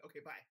thing,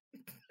 okay, bye.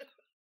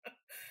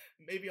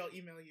 Maybe I'll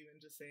email you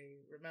and just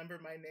say,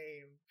 remember my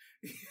name.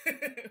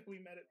 We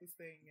met at this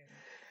thing,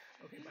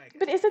 and okay, bye, guys.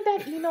 But isn't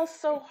that email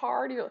so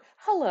hard? You're like,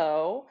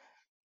 hello,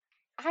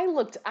 I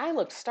looked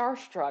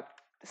starstruck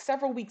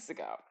several weeks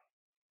ago.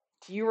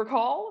 Do you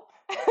recall?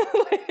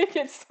 Like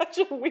it's such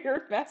a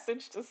weird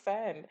message to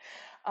send.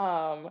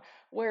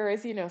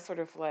 Whereas, sort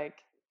of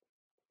like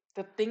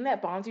the thing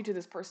that bonds you to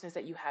this person is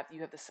that you have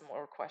the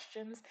similar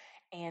questions,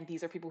 and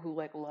these are people who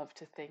like love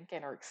to think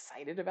and are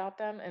excited about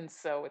them, and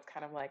so it's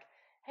kind of like,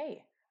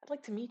 hey, I'd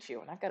like to meet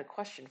you, and I've got a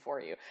question for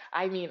you.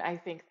 I mean, I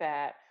think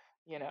that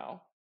you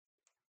know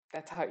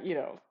that's how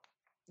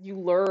you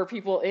lure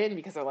people in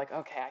because they're like,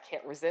 okay, I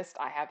can't resist.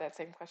 I have that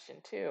same question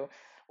too.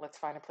 Let's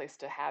find a place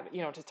to have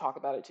to talk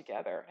about it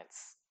together.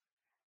 It's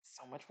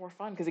so much more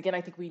fun because again,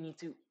 I think we need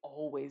to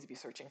always be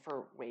searching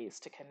for ways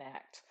to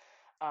connect,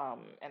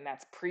 and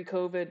that's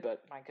pre-COVID,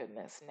 but my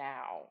goodness,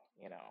 now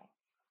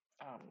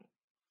um,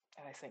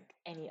 and I think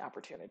any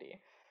opportunity,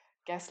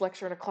 guest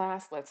lecture in a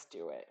class, let's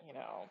do it.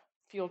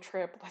 Field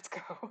trip, let's go.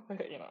 I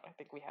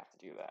think we have to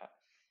do that.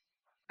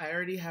 I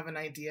already have an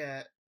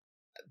idea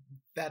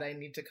that I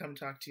need to come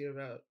talk to you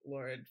about,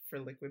 Lauren, for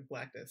Liquid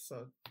Blackness.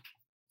 So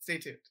stay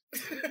tuned.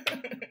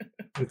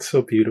 It's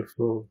so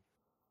beautiful.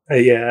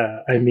 Yeah,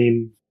 I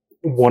mean,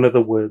 one of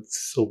the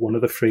words or one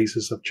of the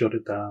phrases I've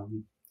jotted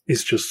down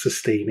is just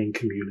sustaining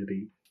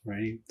community,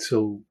 right?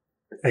 So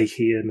I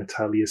hear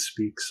Natalia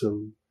speak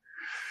so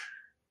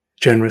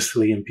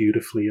generously and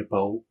beautifully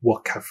about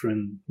what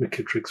Catherine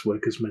McKittrick's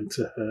work has meant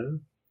to her.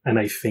 And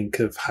I think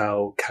of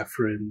how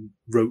Catherine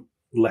wrote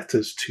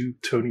letters to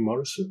Toni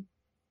Morrison,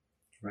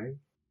 right?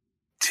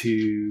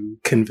 To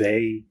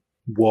convey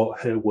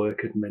what her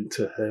work had meant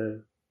to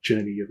her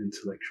journey of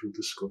intellectual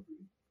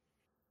discovery,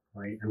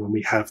 right? And when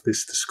we have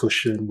this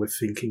discussion, we're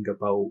thinking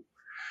about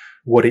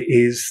what it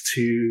is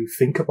to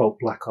think about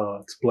black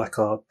art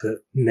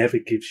that never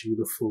gives you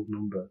the full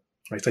number,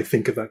 right? I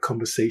think of that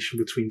conversation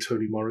between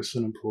Toni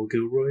Morrison and Paul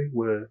Gilroy,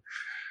 where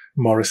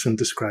Morrison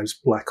describes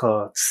black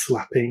art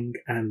slapping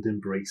and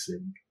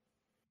embracing,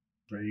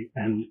 right?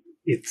 And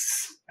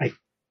I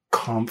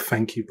can't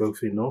thank you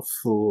both enough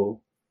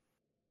for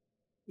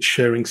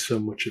sharing so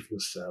much of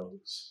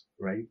yourselves,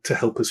 right? To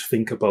help us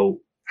think about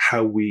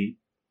how we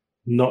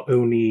not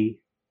only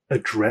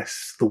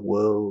address the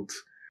world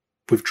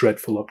with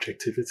dreadful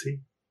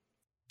objectivity,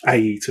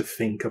 i.e. to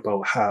think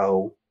about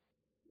how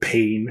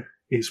pain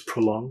is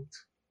prolonged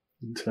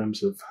in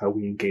terms of how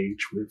we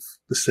engage with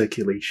the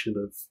circulation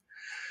of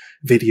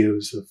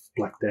videos of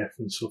Black death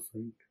and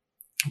suffering,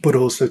 but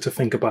also to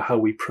think about how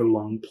we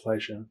prolong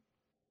pleasure,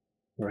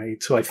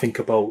 right? So I think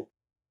about,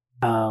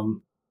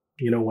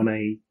 when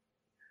I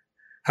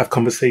have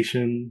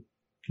conversation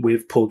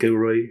with Paul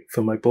Gilroy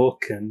for my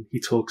book, and he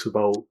talks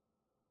about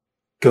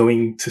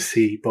going to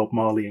see Bob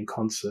Marley in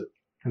concert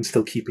and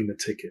still keeping the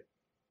ticket,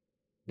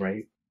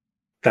 right?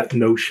 That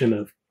notion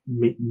of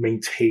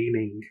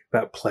maintaining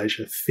that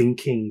pleasure,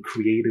 thinking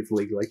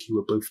creatively like you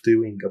were both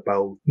doing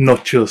about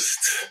not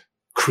just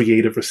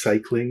creative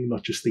recycling,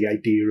 not just the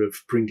idea of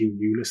bringing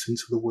newness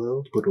into the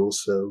world, but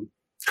also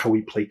how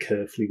we play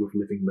carefully with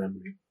living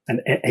memory.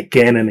 And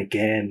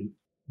again,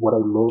 what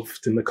I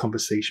loved in the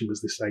conversation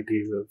was this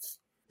idea of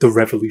the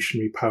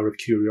revolutionary power of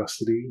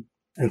curiosity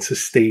and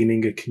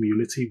sustaining a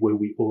community where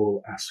we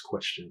all ask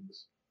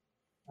questions.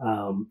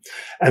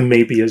 And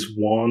maybe as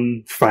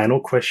one final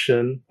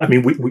question,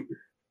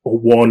 or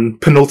one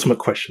penultimate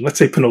question, let's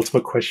say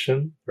penultimate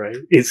question, right?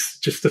 Is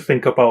just to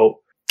think about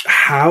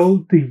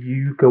how do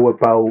you go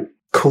about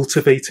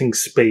cultivating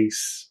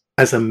space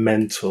as a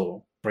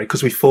mentor, right?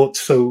 Because we thought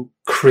so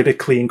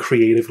critically and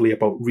creatively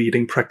about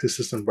reading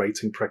practices and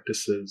writing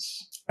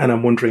practices. And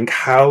I'm wondering,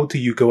 how do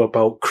you go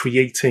about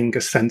creating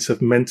a sense of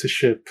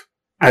mentorship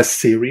as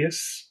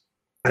serious,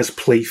 as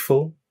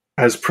playful,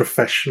 as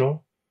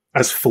professional,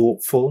 as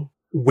thoughtful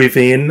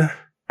within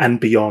and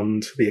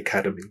beyond the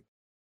academy?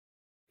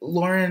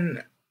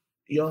 Lauren,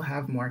 you'll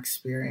have more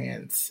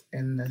experience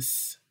in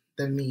this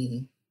than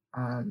me,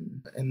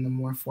 in the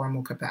more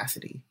formal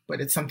capacity, but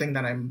it's something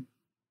that I'm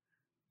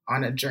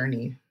on a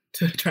journey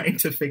to trying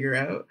to figure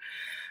out.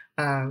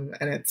 And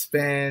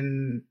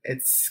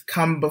it's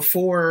come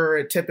before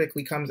it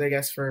typically comes, I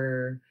guess,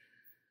 or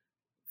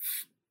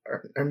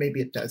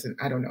maybe it doesn't,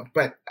 I don't know.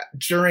 But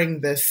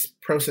during this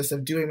process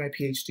of doing my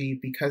PhD,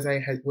 because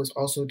I was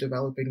also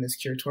developing this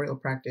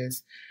curatorial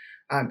practice,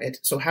 it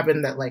so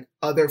happened that like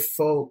other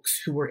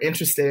folks who were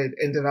interested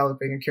in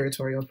developing a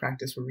curatorial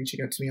practice were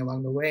reaching out to me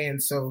along the way.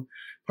 And so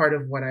part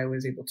of what I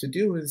was able to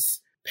do was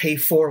pay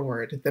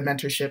forward the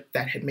mentorship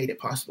that had made it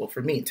possible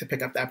for me to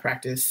pick up that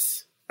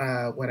practice,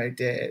 what I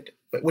did,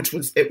 but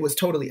it was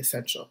totally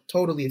essential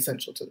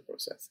to the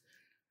process.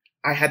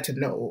 I had to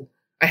know,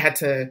 I had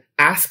to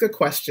ask a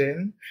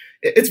question.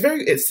 It's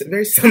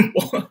very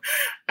simple.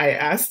 I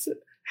asked,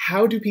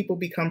 how do people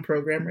become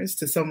programmers,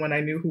 to someone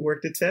I knew who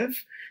worked at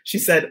TIFF? She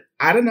said,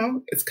 I don't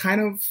know. It's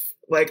kind of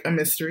like a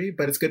mystery,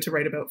 but it's good to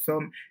write about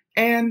film.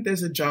 And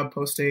there's a job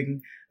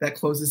posting that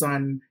closes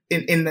on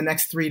in the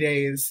next 3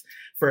 days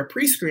for a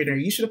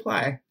pre-screener. You should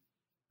apply.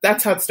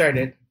 That's how it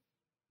started.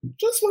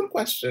 Just one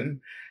question.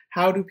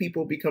 How do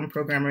people become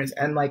programmers?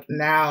 And like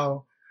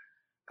now,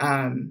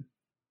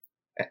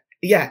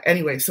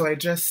 anyway, so I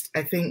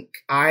think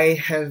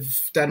I have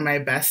done my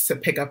best to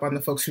pick up on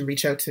the folks who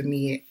reach out to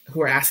me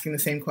who are asking the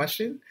same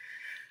question,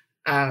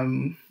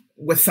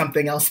 with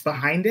something else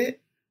behind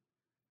it,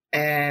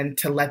 and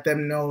to let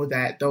them know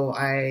that though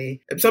I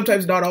am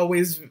sometimes not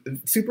always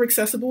super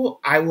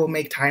accessible, I will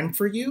make time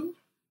for you.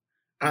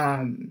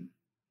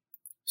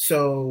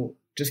 So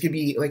just give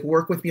me, like,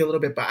 work with me a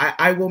little bit, but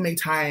I will make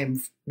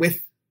time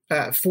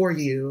for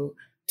you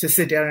to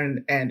sit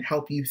down and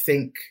help you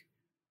think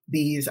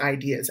these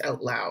ideas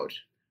out loud.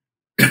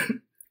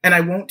 And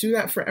I won't do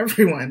that for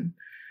everyone,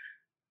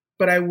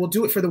 but I will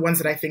do it for the ones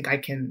that I think I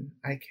can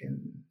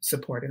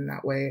support in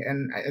that way.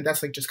 And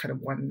that's like just kind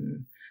of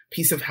one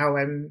piece of how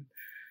I'm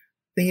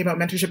thinking about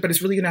mentorship, but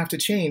it's really going to have to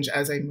change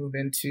as I move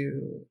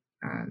into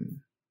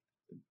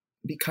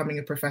becoming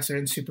a professor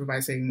and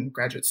supervising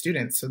graduate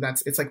students. So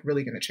it's like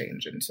really going to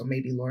change. And so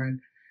maybe Lauren,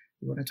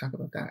 you want to talk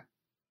about that?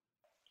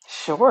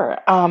 Sure.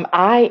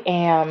 I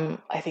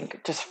am, I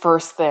think, just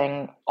first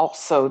thing,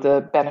 also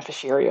the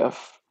beneficiary of,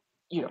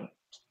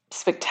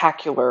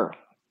 spectacular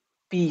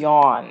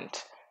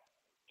beyond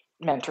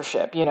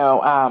mentorship,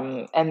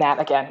 and that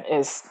again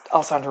is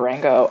Alessandra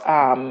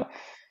Rango,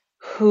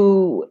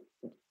 who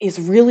is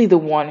really the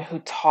one who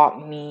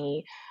taught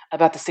me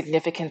about the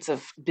significance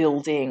of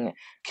building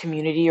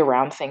community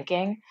around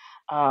thinking.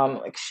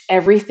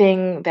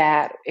 Everything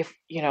that, if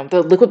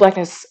the Liquid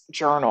Blackness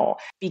Journal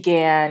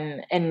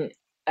began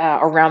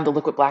around the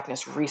Liquid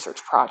Blackness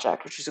Research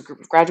Project, which is a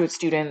group of graduate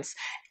students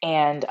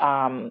and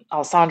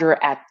Alessandra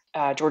at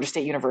Georgia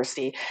State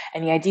University.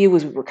 And the idea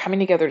was we were coming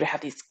together to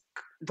have these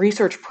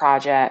research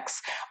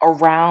projects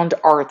around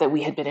art that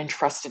we had been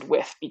entrusted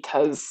with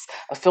because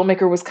a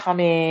filmmaker was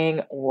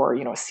coming, or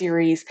a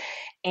series.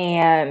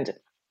 And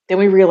then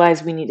we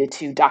realized we needed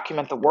to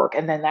document the work,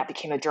 and then that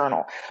became a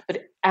journal.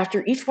 But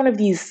after each one of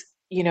these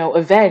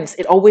events,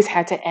 it always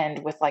had to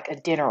end with like a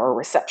dinner or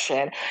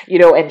reception,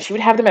 and she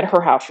would have them at her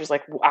house. She was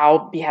like,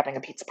 I'll be having a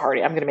pizza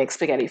party. I'm going to make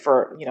spaghetti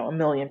for, 1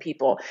 million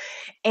people.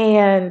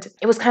 And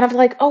it was kind of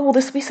like, oh, well,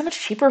 this would be so much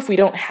cheaper if we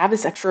don't have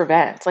this extra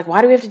event. Like,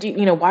 why do we have to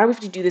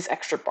do this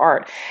extra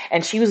part?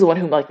 And she was the one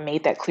who like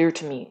made that clear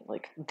to me.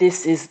 Like,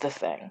 this is the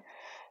thing.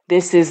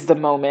 This is the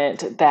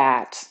moment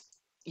that,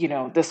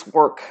 this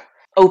work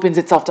opens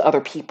itself to other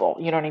people,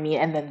 you know what I mean?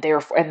 And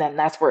then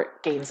that's where it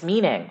gains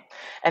meaning.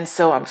 And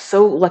so I'm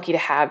so lucky to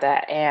have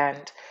that.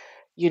 And,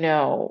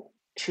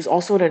 she's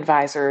also an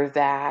advisor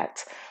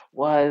that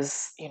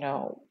was,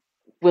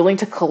 willing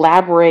to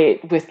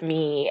collaborate with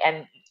me,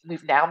 and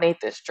we've now made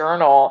this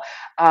journal.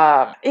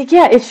 It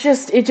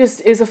just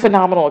is a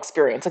phenomenal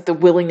experience. Like the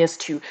willingness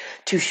to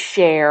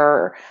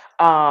share,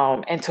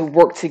 and to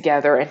work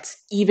together. And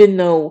even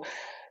though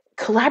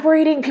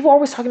collaborating, people are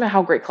always talking about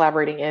how great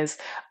collaborating is,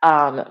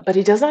 but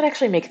it does not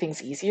actually make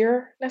things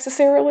easier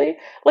necessarily.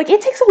 Like it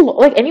takes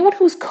like anyone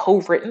who's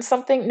co-written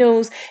something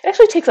knows it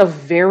actually takes a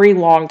very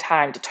long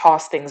time to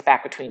toss things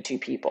back between two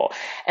people.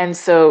 And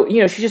so,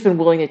 she's just been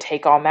willing to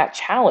take on that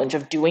challenge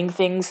of doing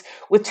things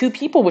with two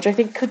people, which I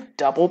think could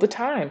double the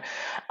time.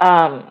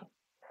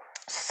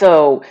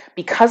 So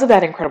because of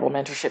that incredible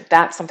mentorship,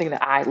 that's something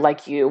that I,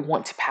 like you,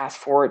 want to pass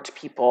forward to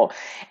people.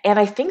 And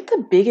I think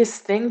the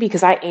biggest thing,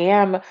 because I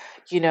am, at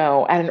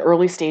an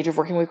early stage of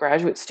working with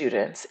graduate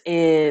students,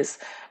 is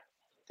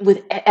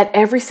at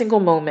every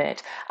single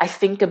moment, I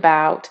think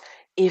about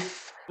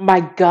if my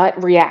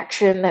gut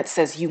reaction that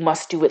says you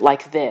must do it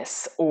like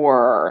this,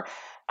 or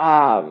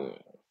that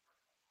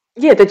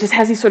just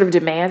has these sort of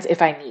demands,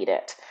 if I need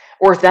it.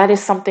 Or if that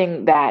is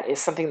something that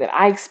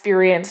I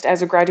experienced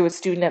as a graduate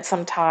student at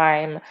some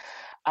time,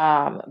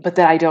 but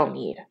that I don't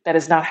need, that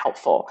is not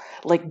helpful.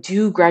 Like,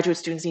 do graduate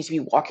students need to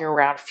be walking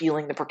around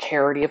feeling the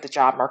precarity of the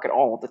job market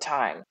all of the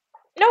time?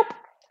 Nope.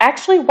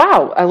 Actually,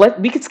 wow,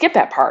 we could skip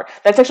that part.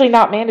 That's actually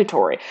not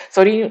mandatory.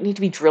 So do you need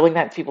to be drilling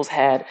that in people's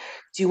head?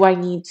 Do I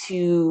need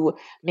to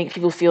make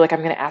people feel like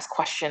I'm going to ask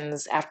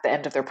questions at the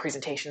end of their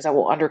presentations that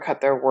will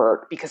undercut their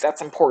work because that's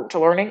important to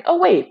learning? Oh,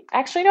 wait,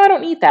 actually, no, I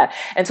don't need that.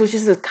 And so it's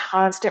just a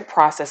constant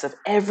process of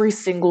every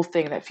single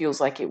thing that feels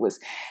like it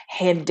was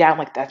handed down,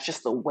 like that's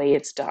just the way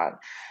it's done,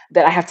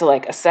 that I have to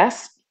like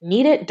assess,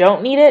 need it,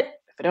 don't need it.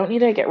 If I don't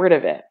need it, I get rid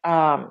of it.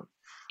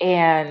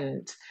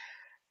 And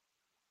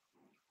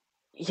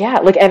yeah,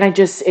 like, and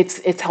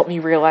it's helped me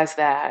realize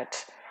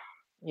that,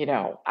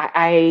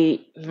 my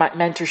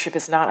mentorship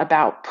is not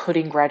about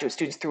putting graduate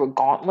students through a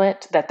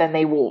gauntlet that then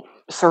they will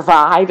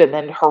survive and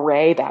then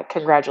hooray, that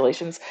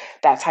congratulations,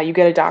 that's how you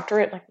get a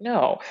doctorate. Like,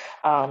 no,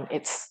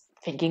 it's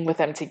thinking with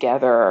them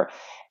together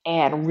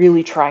and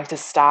really trying to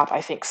stop,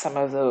 I think, some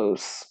of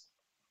those,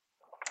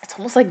 it's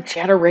almost like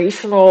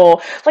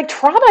generational, like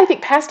trauma, I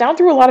think, passed down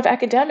through a lot of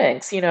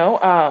academics,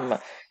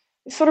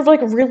 sort of like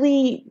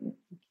really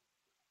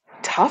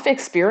tough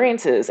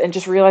experiences, and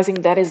just realizing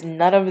that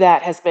none of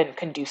that has been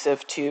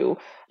conducive to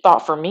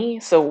thought for me.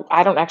 So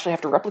I don't actually have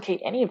to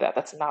replicate any of that.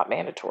 That's not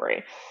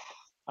mandatory.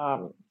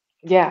 I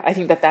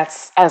think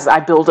that's, as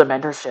I build a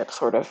mentorship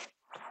sort of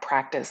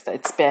practice, that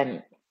it's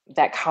been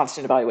that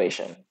constant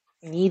evaluation.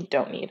 Need,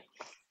 don't need.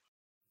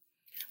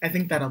 I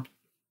think that'll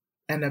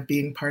end up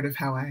being part of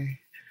how I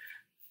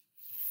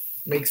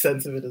make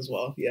sense of it as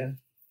well. Yeah.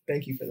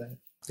 Thank you for that.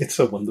 It's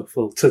so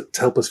wonderful to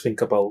help us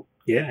think about,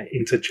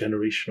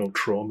 intergenerational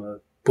trauma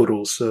but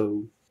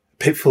also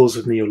pitfalls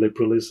of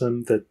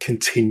neoliberalism that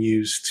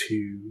continues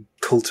to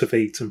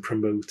cultivate and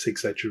promote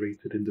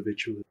exaggerated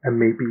individualism. And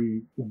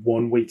maybe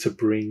one way to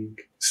bring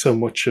so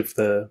much of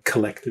the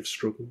collective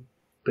struggle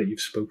that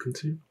you've spoken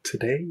to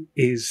today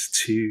is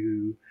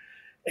to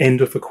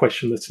end with a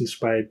question that's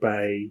inspired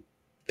by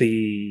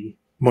the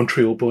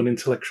Montreal-born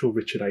intellectual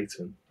Richard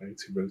Eiton, right,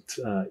 who wrote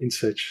In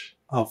Search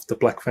of the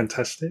Black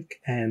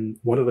Fantastic. And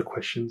one of the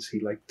questions he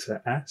liked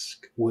to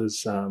ask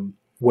was,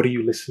 what are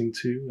you listening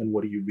to and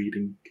what are you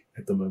reading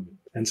at the moment?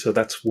 And so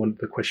that's one of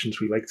the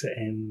questions we like to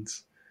end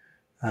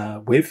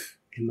with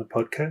in the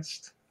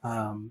podcast.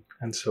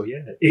 And so,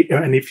 yeah.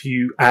 And if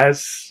you,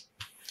 as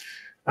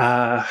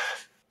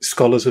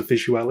scholars of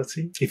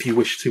visuality, if you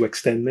wish to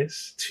extend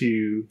this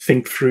to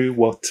think through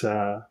what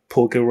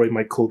Paul Gilroy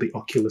might call the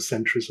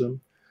oculocentrism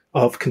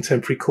of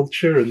contemporary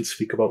culture and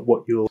speak about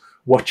what you're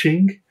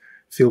watching,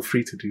 feel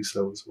free to do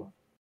so as well.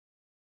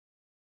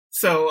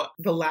 So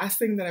the last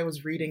thing that I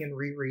was reading and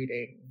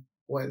rereading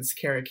was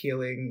Kara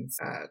Keeling's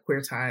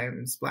Queer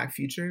Times, Black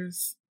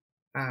Futures,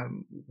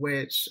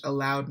 which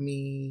allowed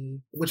me,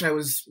 which I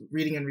was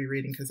reading and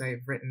rereading because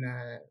I've written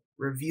a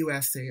review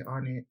essay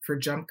on it for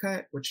Jump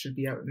Cut, which should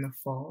be out in the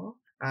fall.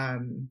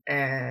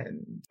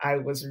 And I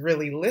was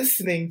really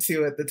listening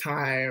to at the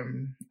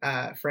time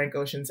Frank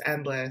Ocean's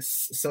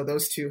Endless. So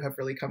those two have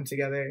really come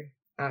together.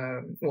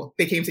 Well,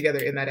 they came together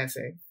in that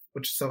essay,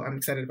 so I'm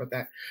excited about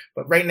that.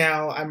 But right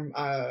now I'm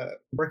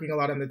working a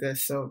lot on the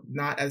disc, so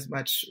not as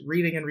much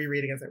reading and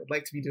rereading as I would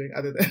like to be doing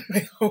other than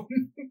my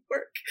own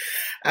work.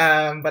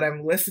 But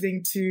I'm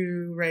listening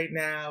to right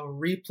now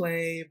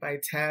Replay by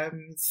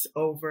Thames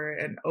over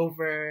and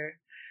over.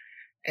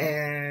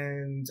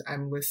 And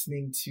I'm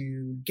listening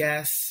to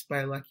Guess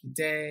by Lucky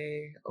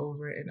Day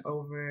over and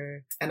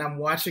over. And I'm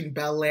watching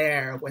Bel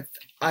Air with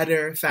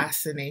utter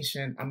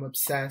fascination. I'm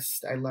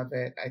obsessed. I love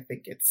it. I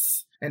think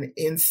it's an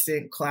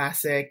instant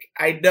classic.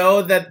 I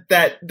know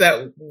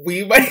that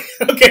we might,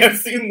 okay, I've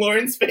seen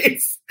Lauren's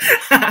face,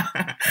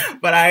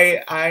 but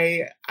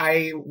I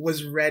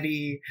was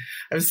ready.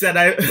 I've said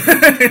I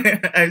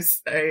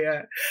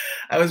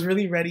was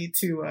really ready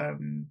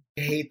to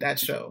hate that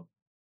show.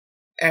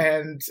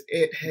 And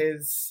it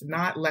has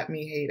not let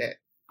me hate it.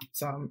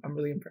 So I'm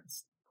really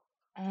impressed.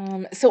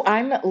 So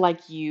I'm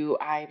like you.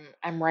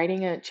 I'm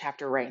writing a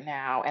chapter right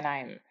now, and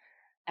I'm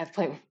at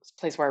a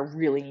place where I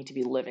really need to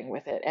be living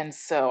with it. And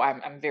so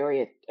I'm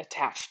very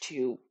attached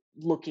to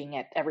looking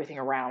at everything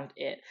around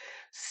it.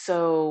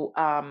 So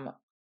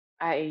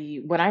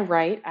when I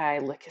write, I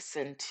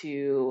listen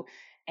to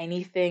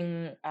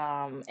anything,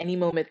 any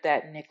moment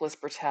that Nicholas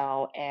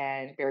Bertel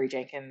and Barry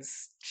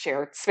Jenkins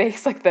shared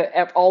space, like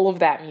all of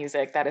that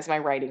music. That is my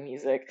writing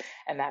music,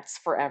 and that's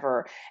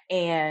forever.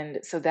 And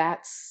so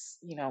that's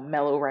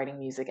mellow writing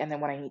music. And then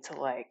when I need to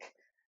like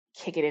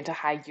kick it into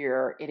high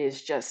gear, it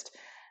is just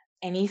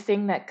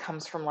anything that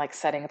comes from like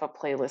setting up a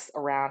playlist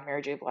around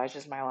Mary J.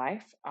 Blige's My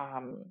Life,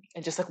 and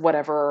just like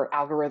whatever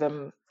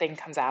algorithm thing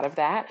comes out of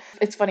that.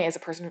 It's funny, as a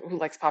person who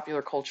likes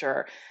popular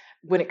culture,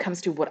 when it comes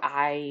to what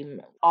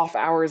I'm off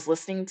hours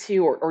listening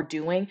to or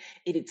doing,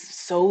 it's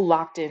so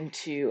locked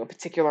into a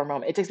particular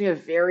moment. It takes me a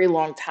very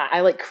long time.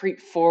 I like creep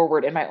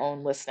forward in my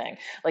own listening.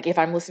 Like if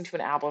I'm listening to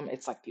an album,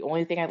 it's like the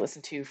only thing I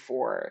listen to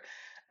for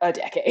a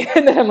decade.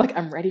 And then I'm like,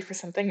 I'm ready for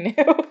something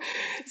new.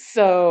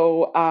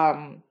 So,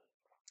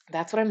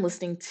 that's what I'm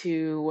listening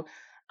to,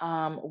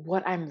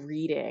 what I'm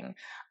reading.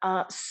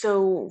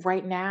 So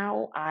right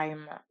now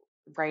I'm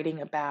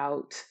writing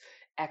about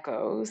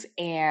echoes,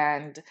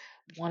 and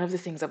one of the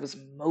things I was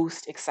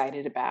most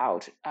excited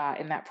about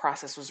in that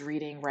process was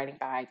writing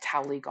by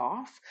Tao-Lee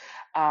Goff,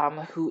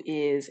 who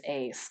is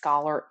a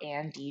scholar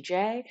and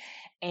DJ.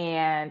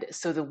 And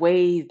so the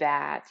way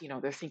that,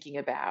 they're thinking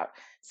about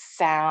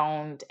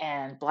sound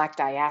and Black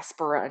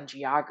diaspora and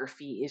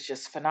geography is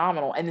just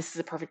phenomenal. And this is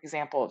a perfect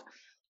example of,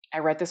 I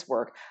read this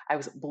work. I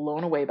was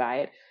blown away by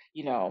it.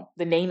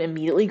 The name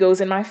immediately goes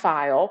in my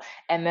file.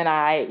 And then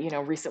I,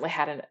 recently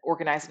had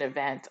organized an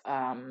event.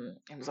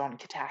 It was on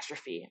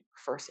catastrophe.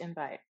 First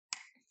invite.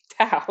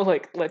 Tao,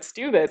 like, let's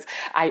do this.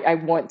 I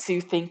want to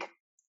think,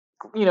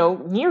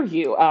 near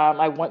you.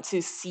 I want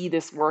to see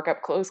this work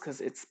up close because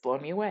it's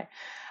blown me away.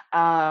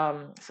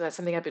 So that's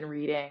something I've been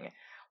reading.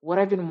 What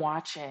I've been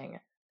watching,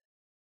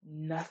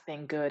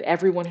 nothing good.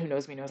 Everyone who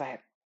knows me knows I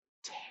have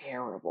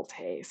terrible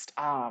taste.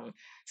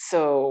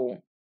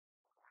 So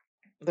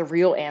the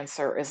real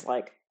answer is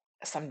like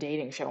some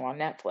dating show on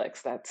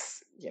Netflix.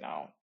 That's,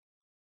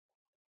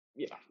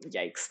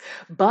 yikes.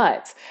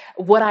 But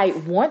what I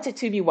wanted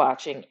to be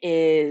watching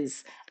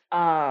is,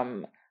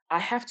 I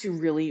have to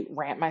really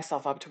ramp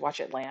myself up to watch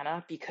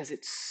Atlanta because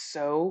it's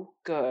so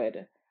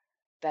good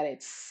that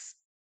it's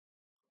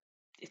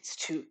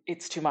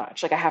too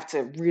much. Like I have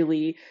to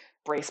really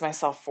brace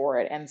myself for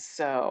it. And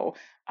so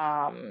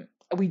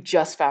we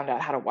just found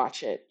out how to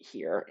watch it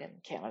here in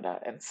Canada.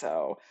 And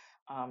so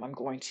I'm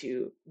going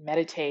to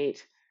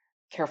meditate,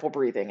 careful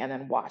breathing, and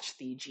then watch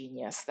the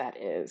genius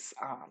that is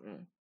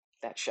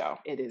that show.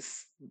 It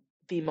is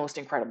the most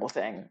incredible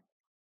thing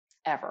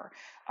ever.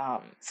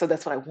 So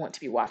that's what I want to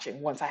be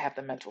watching once I have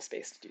the mental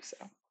space to do so.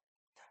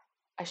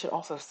 I should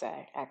also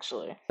say,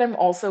 actually, I'm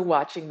also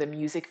watching the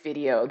music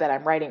video that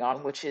I'm writing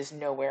on, which is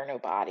Nowhere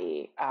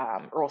Nobody,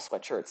 Earl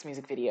Sweatshirt's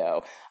music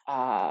video,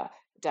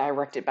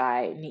 directed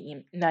by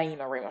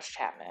Naima Ramos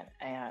Chapman.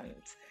 And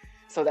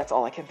so that's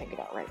all I can think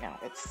about right now.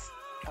 It's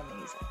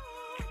amazing.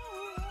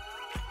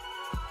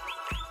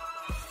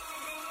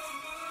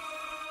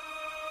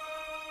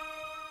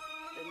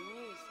 The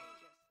music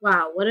just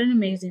Wow, what an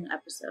amazing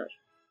episode.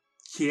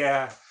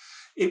 Yeah,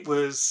 it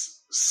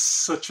was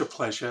such a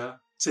pleasure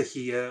to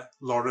hear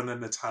Lauren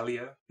and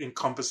Natalia in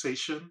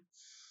conversation.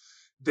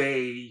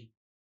 They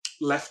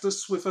left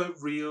us with a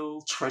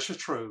real treasure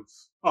trove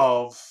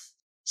of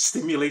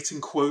stimulating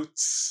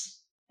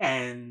quotes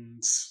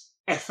and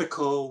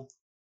ethical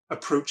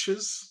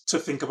approaches to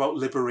think about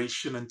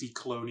liberation and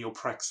decolonial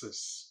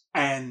praxis.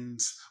 And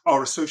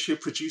our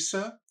associate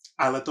producer,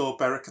 Alador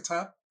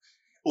Berekatab,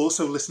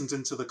 also listened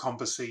into the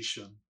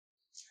conversation.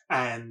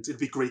 And it'd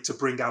be great to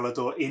bring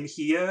Alador in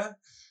here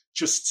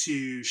just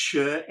to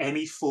share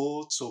any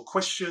thoughts or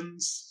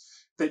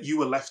questions that you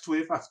were left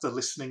with after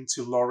listening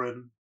to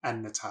Lauren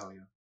and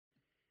Natalia.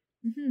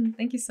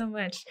 Thank you so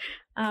much.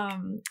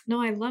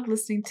 No, I love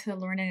listening to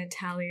Lauren and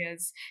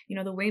Natalia's,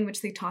 the way in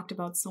which they talked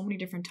about so many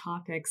different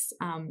topics.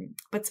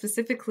 But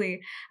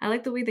specifically, I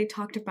like the way they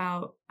talked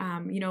about,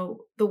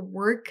 the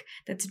work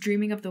that's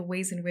dreaming of the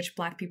ways in which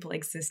Black people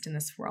exist in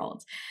this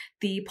world,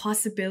 the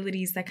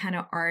possibilities that kind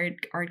of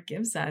art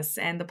gives us,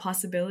 and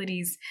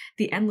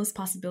the endless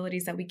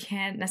possibilities that we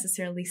can't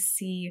necessarily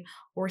see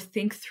or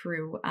think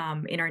through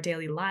in our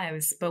daily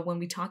lives. But when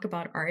we talk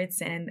about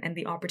arts and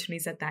the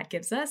opportunities that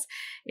gives us,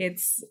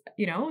 it's,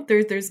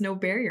 there's no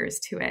barriers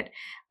to it.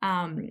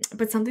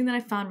 But something that I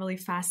found really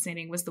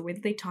fascinating was the way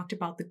that they talked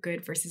about the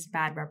good versus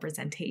bad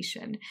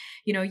representation.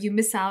 You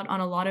miss out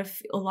on a lot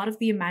of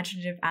the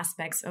imaginative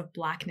aspects of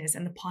Blackness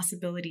and the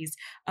possibilities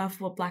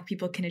of what Black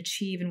people can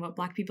achieve and what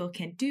Black people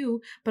can do.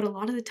 But a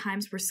lot of the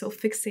times we're so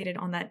fixated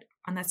on that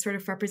sort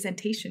of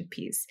representation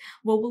piece.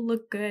 What will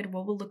look good?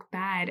 What will look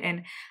bad?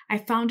 And I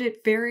found it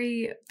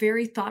very,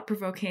 very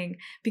thought-provoking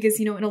because,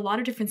 in a lot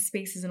of different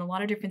spaces, in a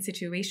lot of different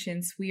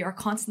situations, we are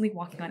constantly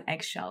walking on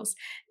eggshells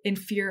in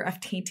fear of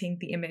tainting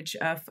the image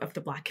of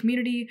the Black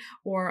community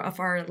or of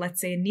our,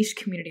 let's say, niche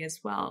community as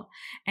well.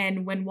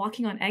 And when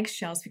walking on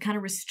eggshells, we kind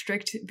of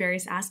restrict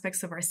various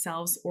aspects of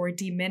ourselves or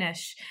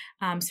diminish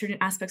certain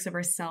aspects of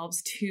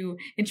ourselves to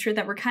ensure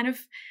that we're kind of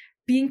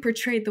being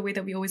portrayed the way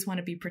that we always want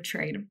to be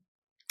portrayed.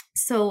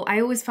 So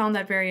I always found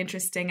that very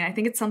interesting. And I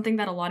think it's something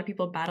that a lot of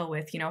people battle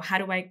with, how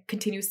do I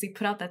continuously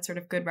put out that sort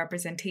of good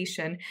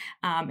representation?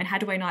 And how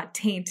do I not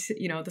taint,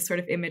 the sort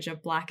of image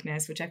of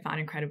Blackness, which I found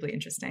incredibly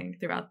interesting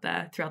throughout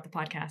the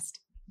podcast.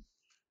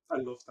 I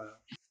love that.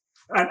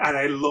 And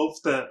I love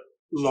that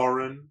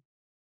Lauren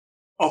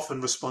often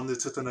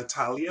responded to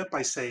Natalia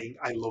by saying,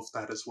 I love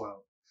that as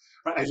well.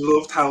 Right? I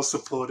loved how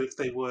supportive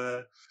they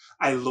were.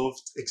 I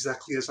loved,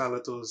 exactly as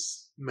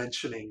Alador's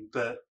mentioning,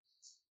 that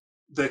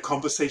the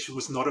conversation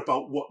was not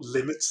about what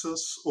limits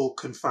us or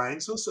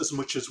confines us as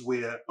much as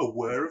we're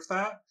aware of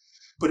that,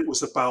 but it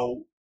was about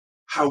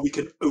how we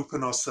can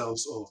open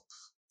ourselves up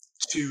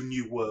to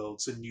new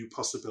worlds and new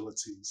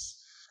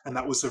possibilities. And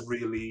that was a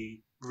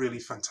really, really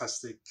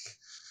fantastic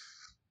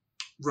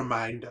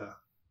reminder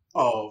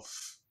of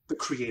the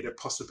creative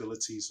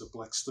possibilities of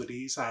Black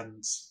studies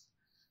and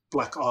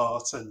Black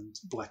art and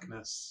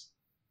Blackness.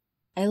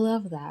 I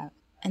love that.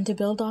 And to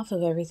build off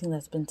of everything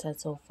that's been said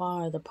so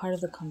far, the part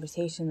of the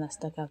conversation that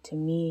stuck out to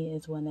me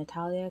is when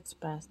Natalia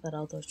expressed that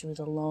although she was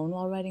alone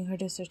while writing her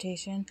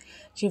dissertation,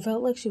 she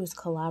felt like she was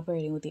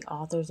collaborating with the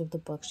authors of the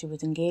book she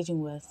was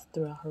engaging with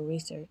throughout her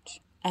research.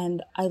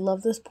 And I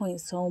love this point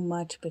so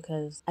much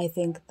because I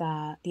think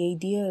that the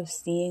idea of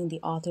seeing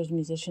the authors,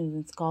 musicians,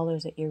 and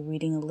scholars that you're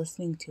reading and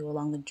listening to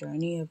along the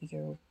journey of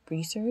your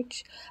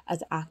research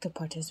as active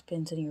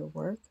participants in your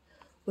work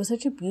was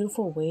such a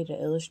beautiful way to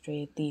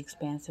illustrate the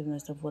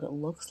expansiveness of what it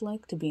looks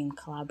like to be in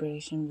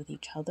collaboration with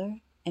each other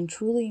and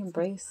truly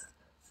embrace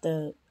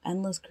the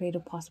endless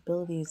creative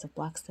possibilities of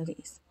Black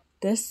studies.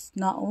 This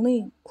not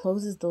only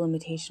closes the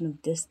limitation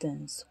of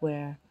distance,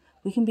 where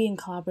we can be in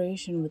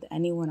collaboration with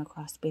anyone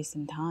across space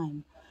and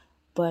time,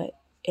 but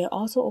it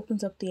also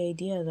opens up the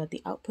idea that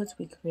the outputs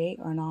we create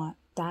are not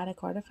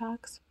static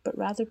artifacts, but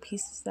rather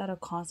pieces that are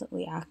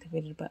constantly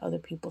activated by other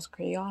people's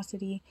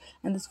curiosity,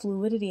 and this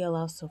fluidity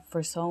allows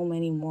for so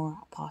many more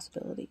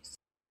possibilities.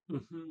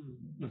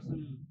 Mm-hmm,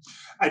 mm-hmm.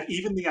 And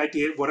even the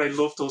idea, what I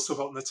loved also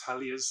about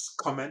Natalia's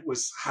comment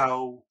was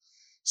how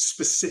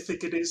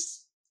specific it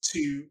is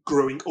to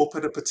growing up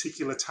at a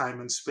particular time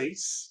and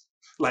space,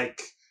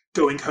 like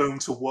going home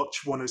to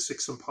watch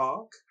 106 and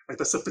Park, right?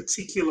 That's a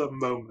particular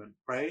moment,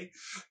 right?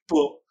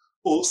 But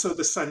also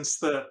the sense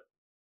that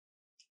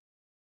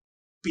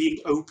being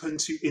open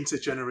to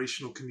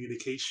intergenerational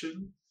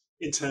communication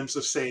in terms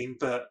of saying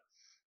that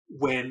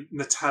when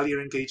Natalia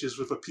engages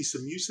with a piece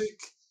of music,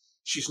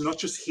 she's not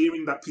just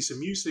hearing that piece of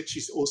music,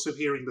 she's also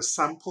hearing the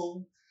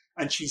sample,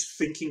 and she's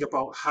thinking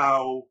about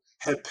how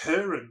her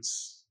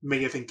parents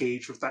may have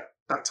engaged with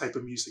that type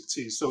of music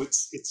too. So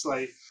it's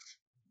like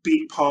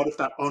being part of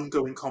that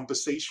ongoing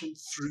conversation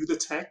through the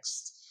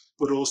text,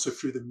 but also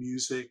through the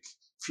music,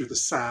 through the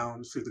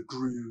sound, through the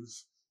groove,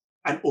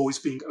 and always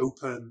being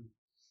open,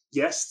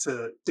 yes,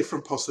 to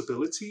different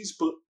possibilities,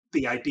 but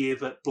the idea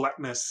that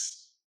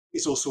Blackness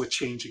is also a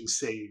changing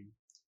same.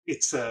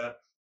 It's a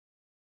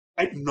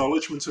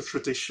acknowledgement of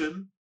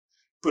tradition,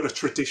 but a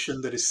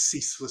tradition that is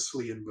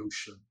ceaselessly in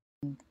motion.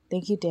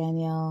 Thank you,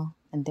 Daniel,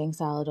 and thanks,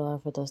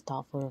 Alador, for those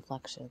thoughtful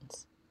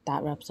reflections.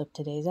 That wraps up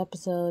today's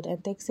episode,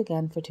 and thanks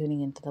again for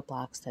tuning into the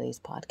Black Studies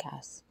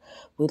podcast.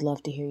 We'd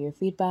love to hear your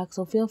feedback,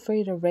 so feel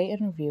free to rate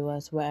and review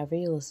us wherever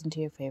you listen to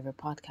your favorite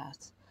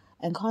podcasts,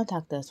 and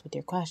contact us with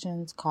your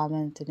questions,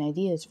 comments, and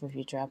ideas for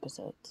future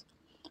episodes.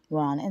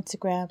 We're on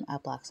Instagram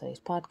at Black Studies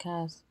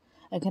Podcast,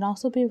 and can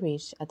also be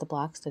reached at the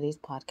Black Studies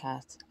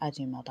Podcast at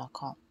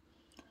gmail.com.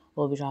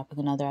 We'll be dropping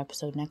another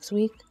episode next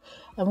week,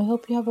 and we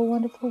hope you have a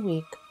wonderful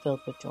week filled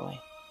with joy.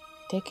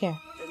 Take care.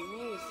 The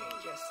music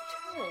just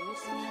turns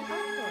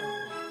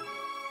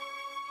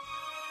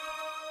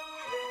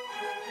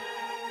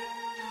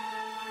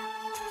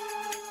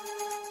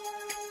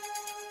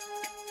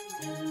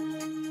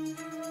on.